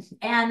passion.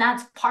 And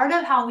that's part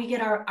of how we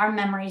get our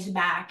memories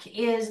back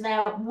is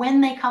that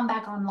when they come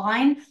back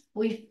online,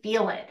 we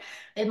feel it.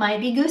 It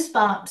might be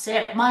goosebumps.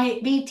 It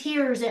might be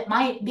tears. It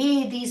might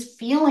be these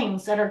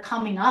feelings that are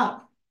coming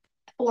up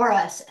for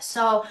us.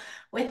 So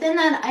within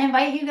that, I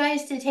invite you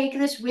guys to take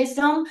this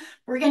wisdom.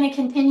 We're going to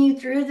continue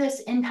through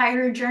this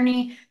entire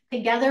journey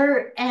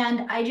together.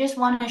 And I just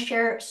want to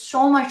share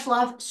so much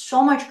love,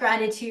 so much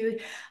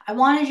gratitude. I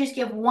want to just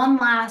give one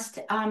last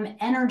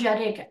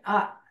energetic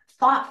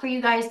thought for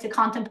you guys to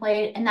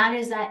contemplate. And that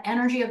is that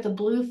energy of the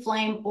blue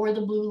flame or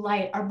the blue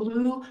light, our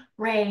blue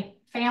ray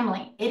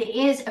family. It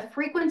is a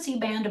frequency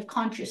band of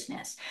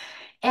consciousness.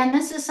 And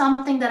this is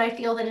something that I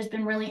feel that has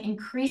been really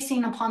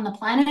increasing upon the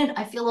planet.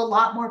 I feel a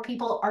lot more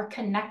people are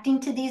connecting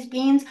to these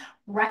beings,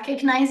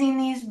 recognizing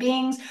these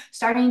beings,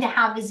 starting to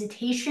have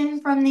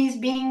visitation from these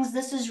beings.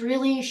 This is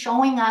really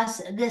showing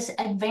us this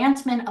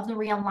advancement of the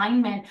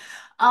realignment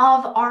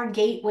of our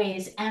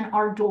gateways and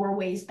our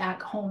doorways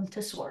back home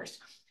to source.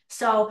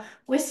 So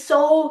with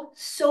so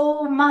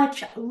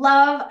much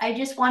love, I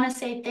just want to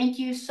say thank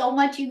you so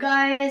much, you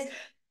guys.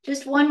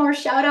 Just one more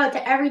shout out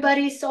to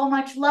everybody. So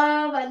much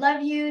love. I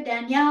love you,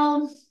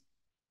 Danielle.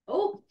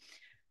 Oh,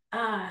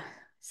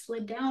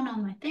 slid down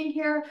on my thing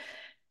here.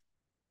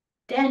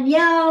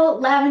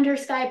 Danielle, Lavender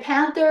Sky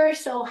Panther.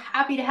 So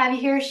happy to have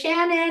you here.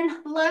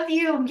 Shannon, love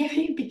you. I'm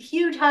giving you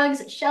huge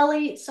hugs.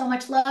 Shelly, so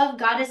much love.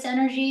 Goddess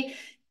energy.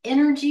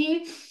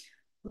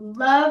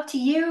 Love to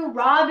you.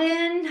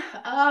 Robin,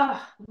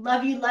 oh,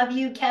 love you, love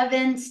you.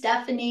 Kevin,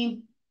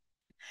 Stephanie,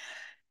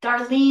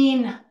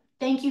 Darlene,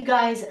 thank you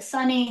guys.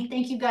 Sunny,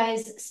 thank you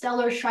guys.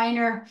 Stellar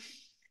Shriner,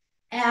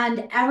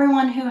 and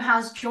everyone who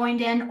has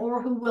joined in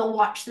or who will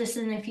watch this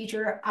in the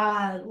future.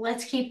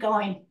 Let's keep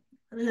going.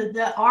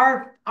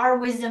 Our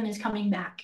wisdom is coming back.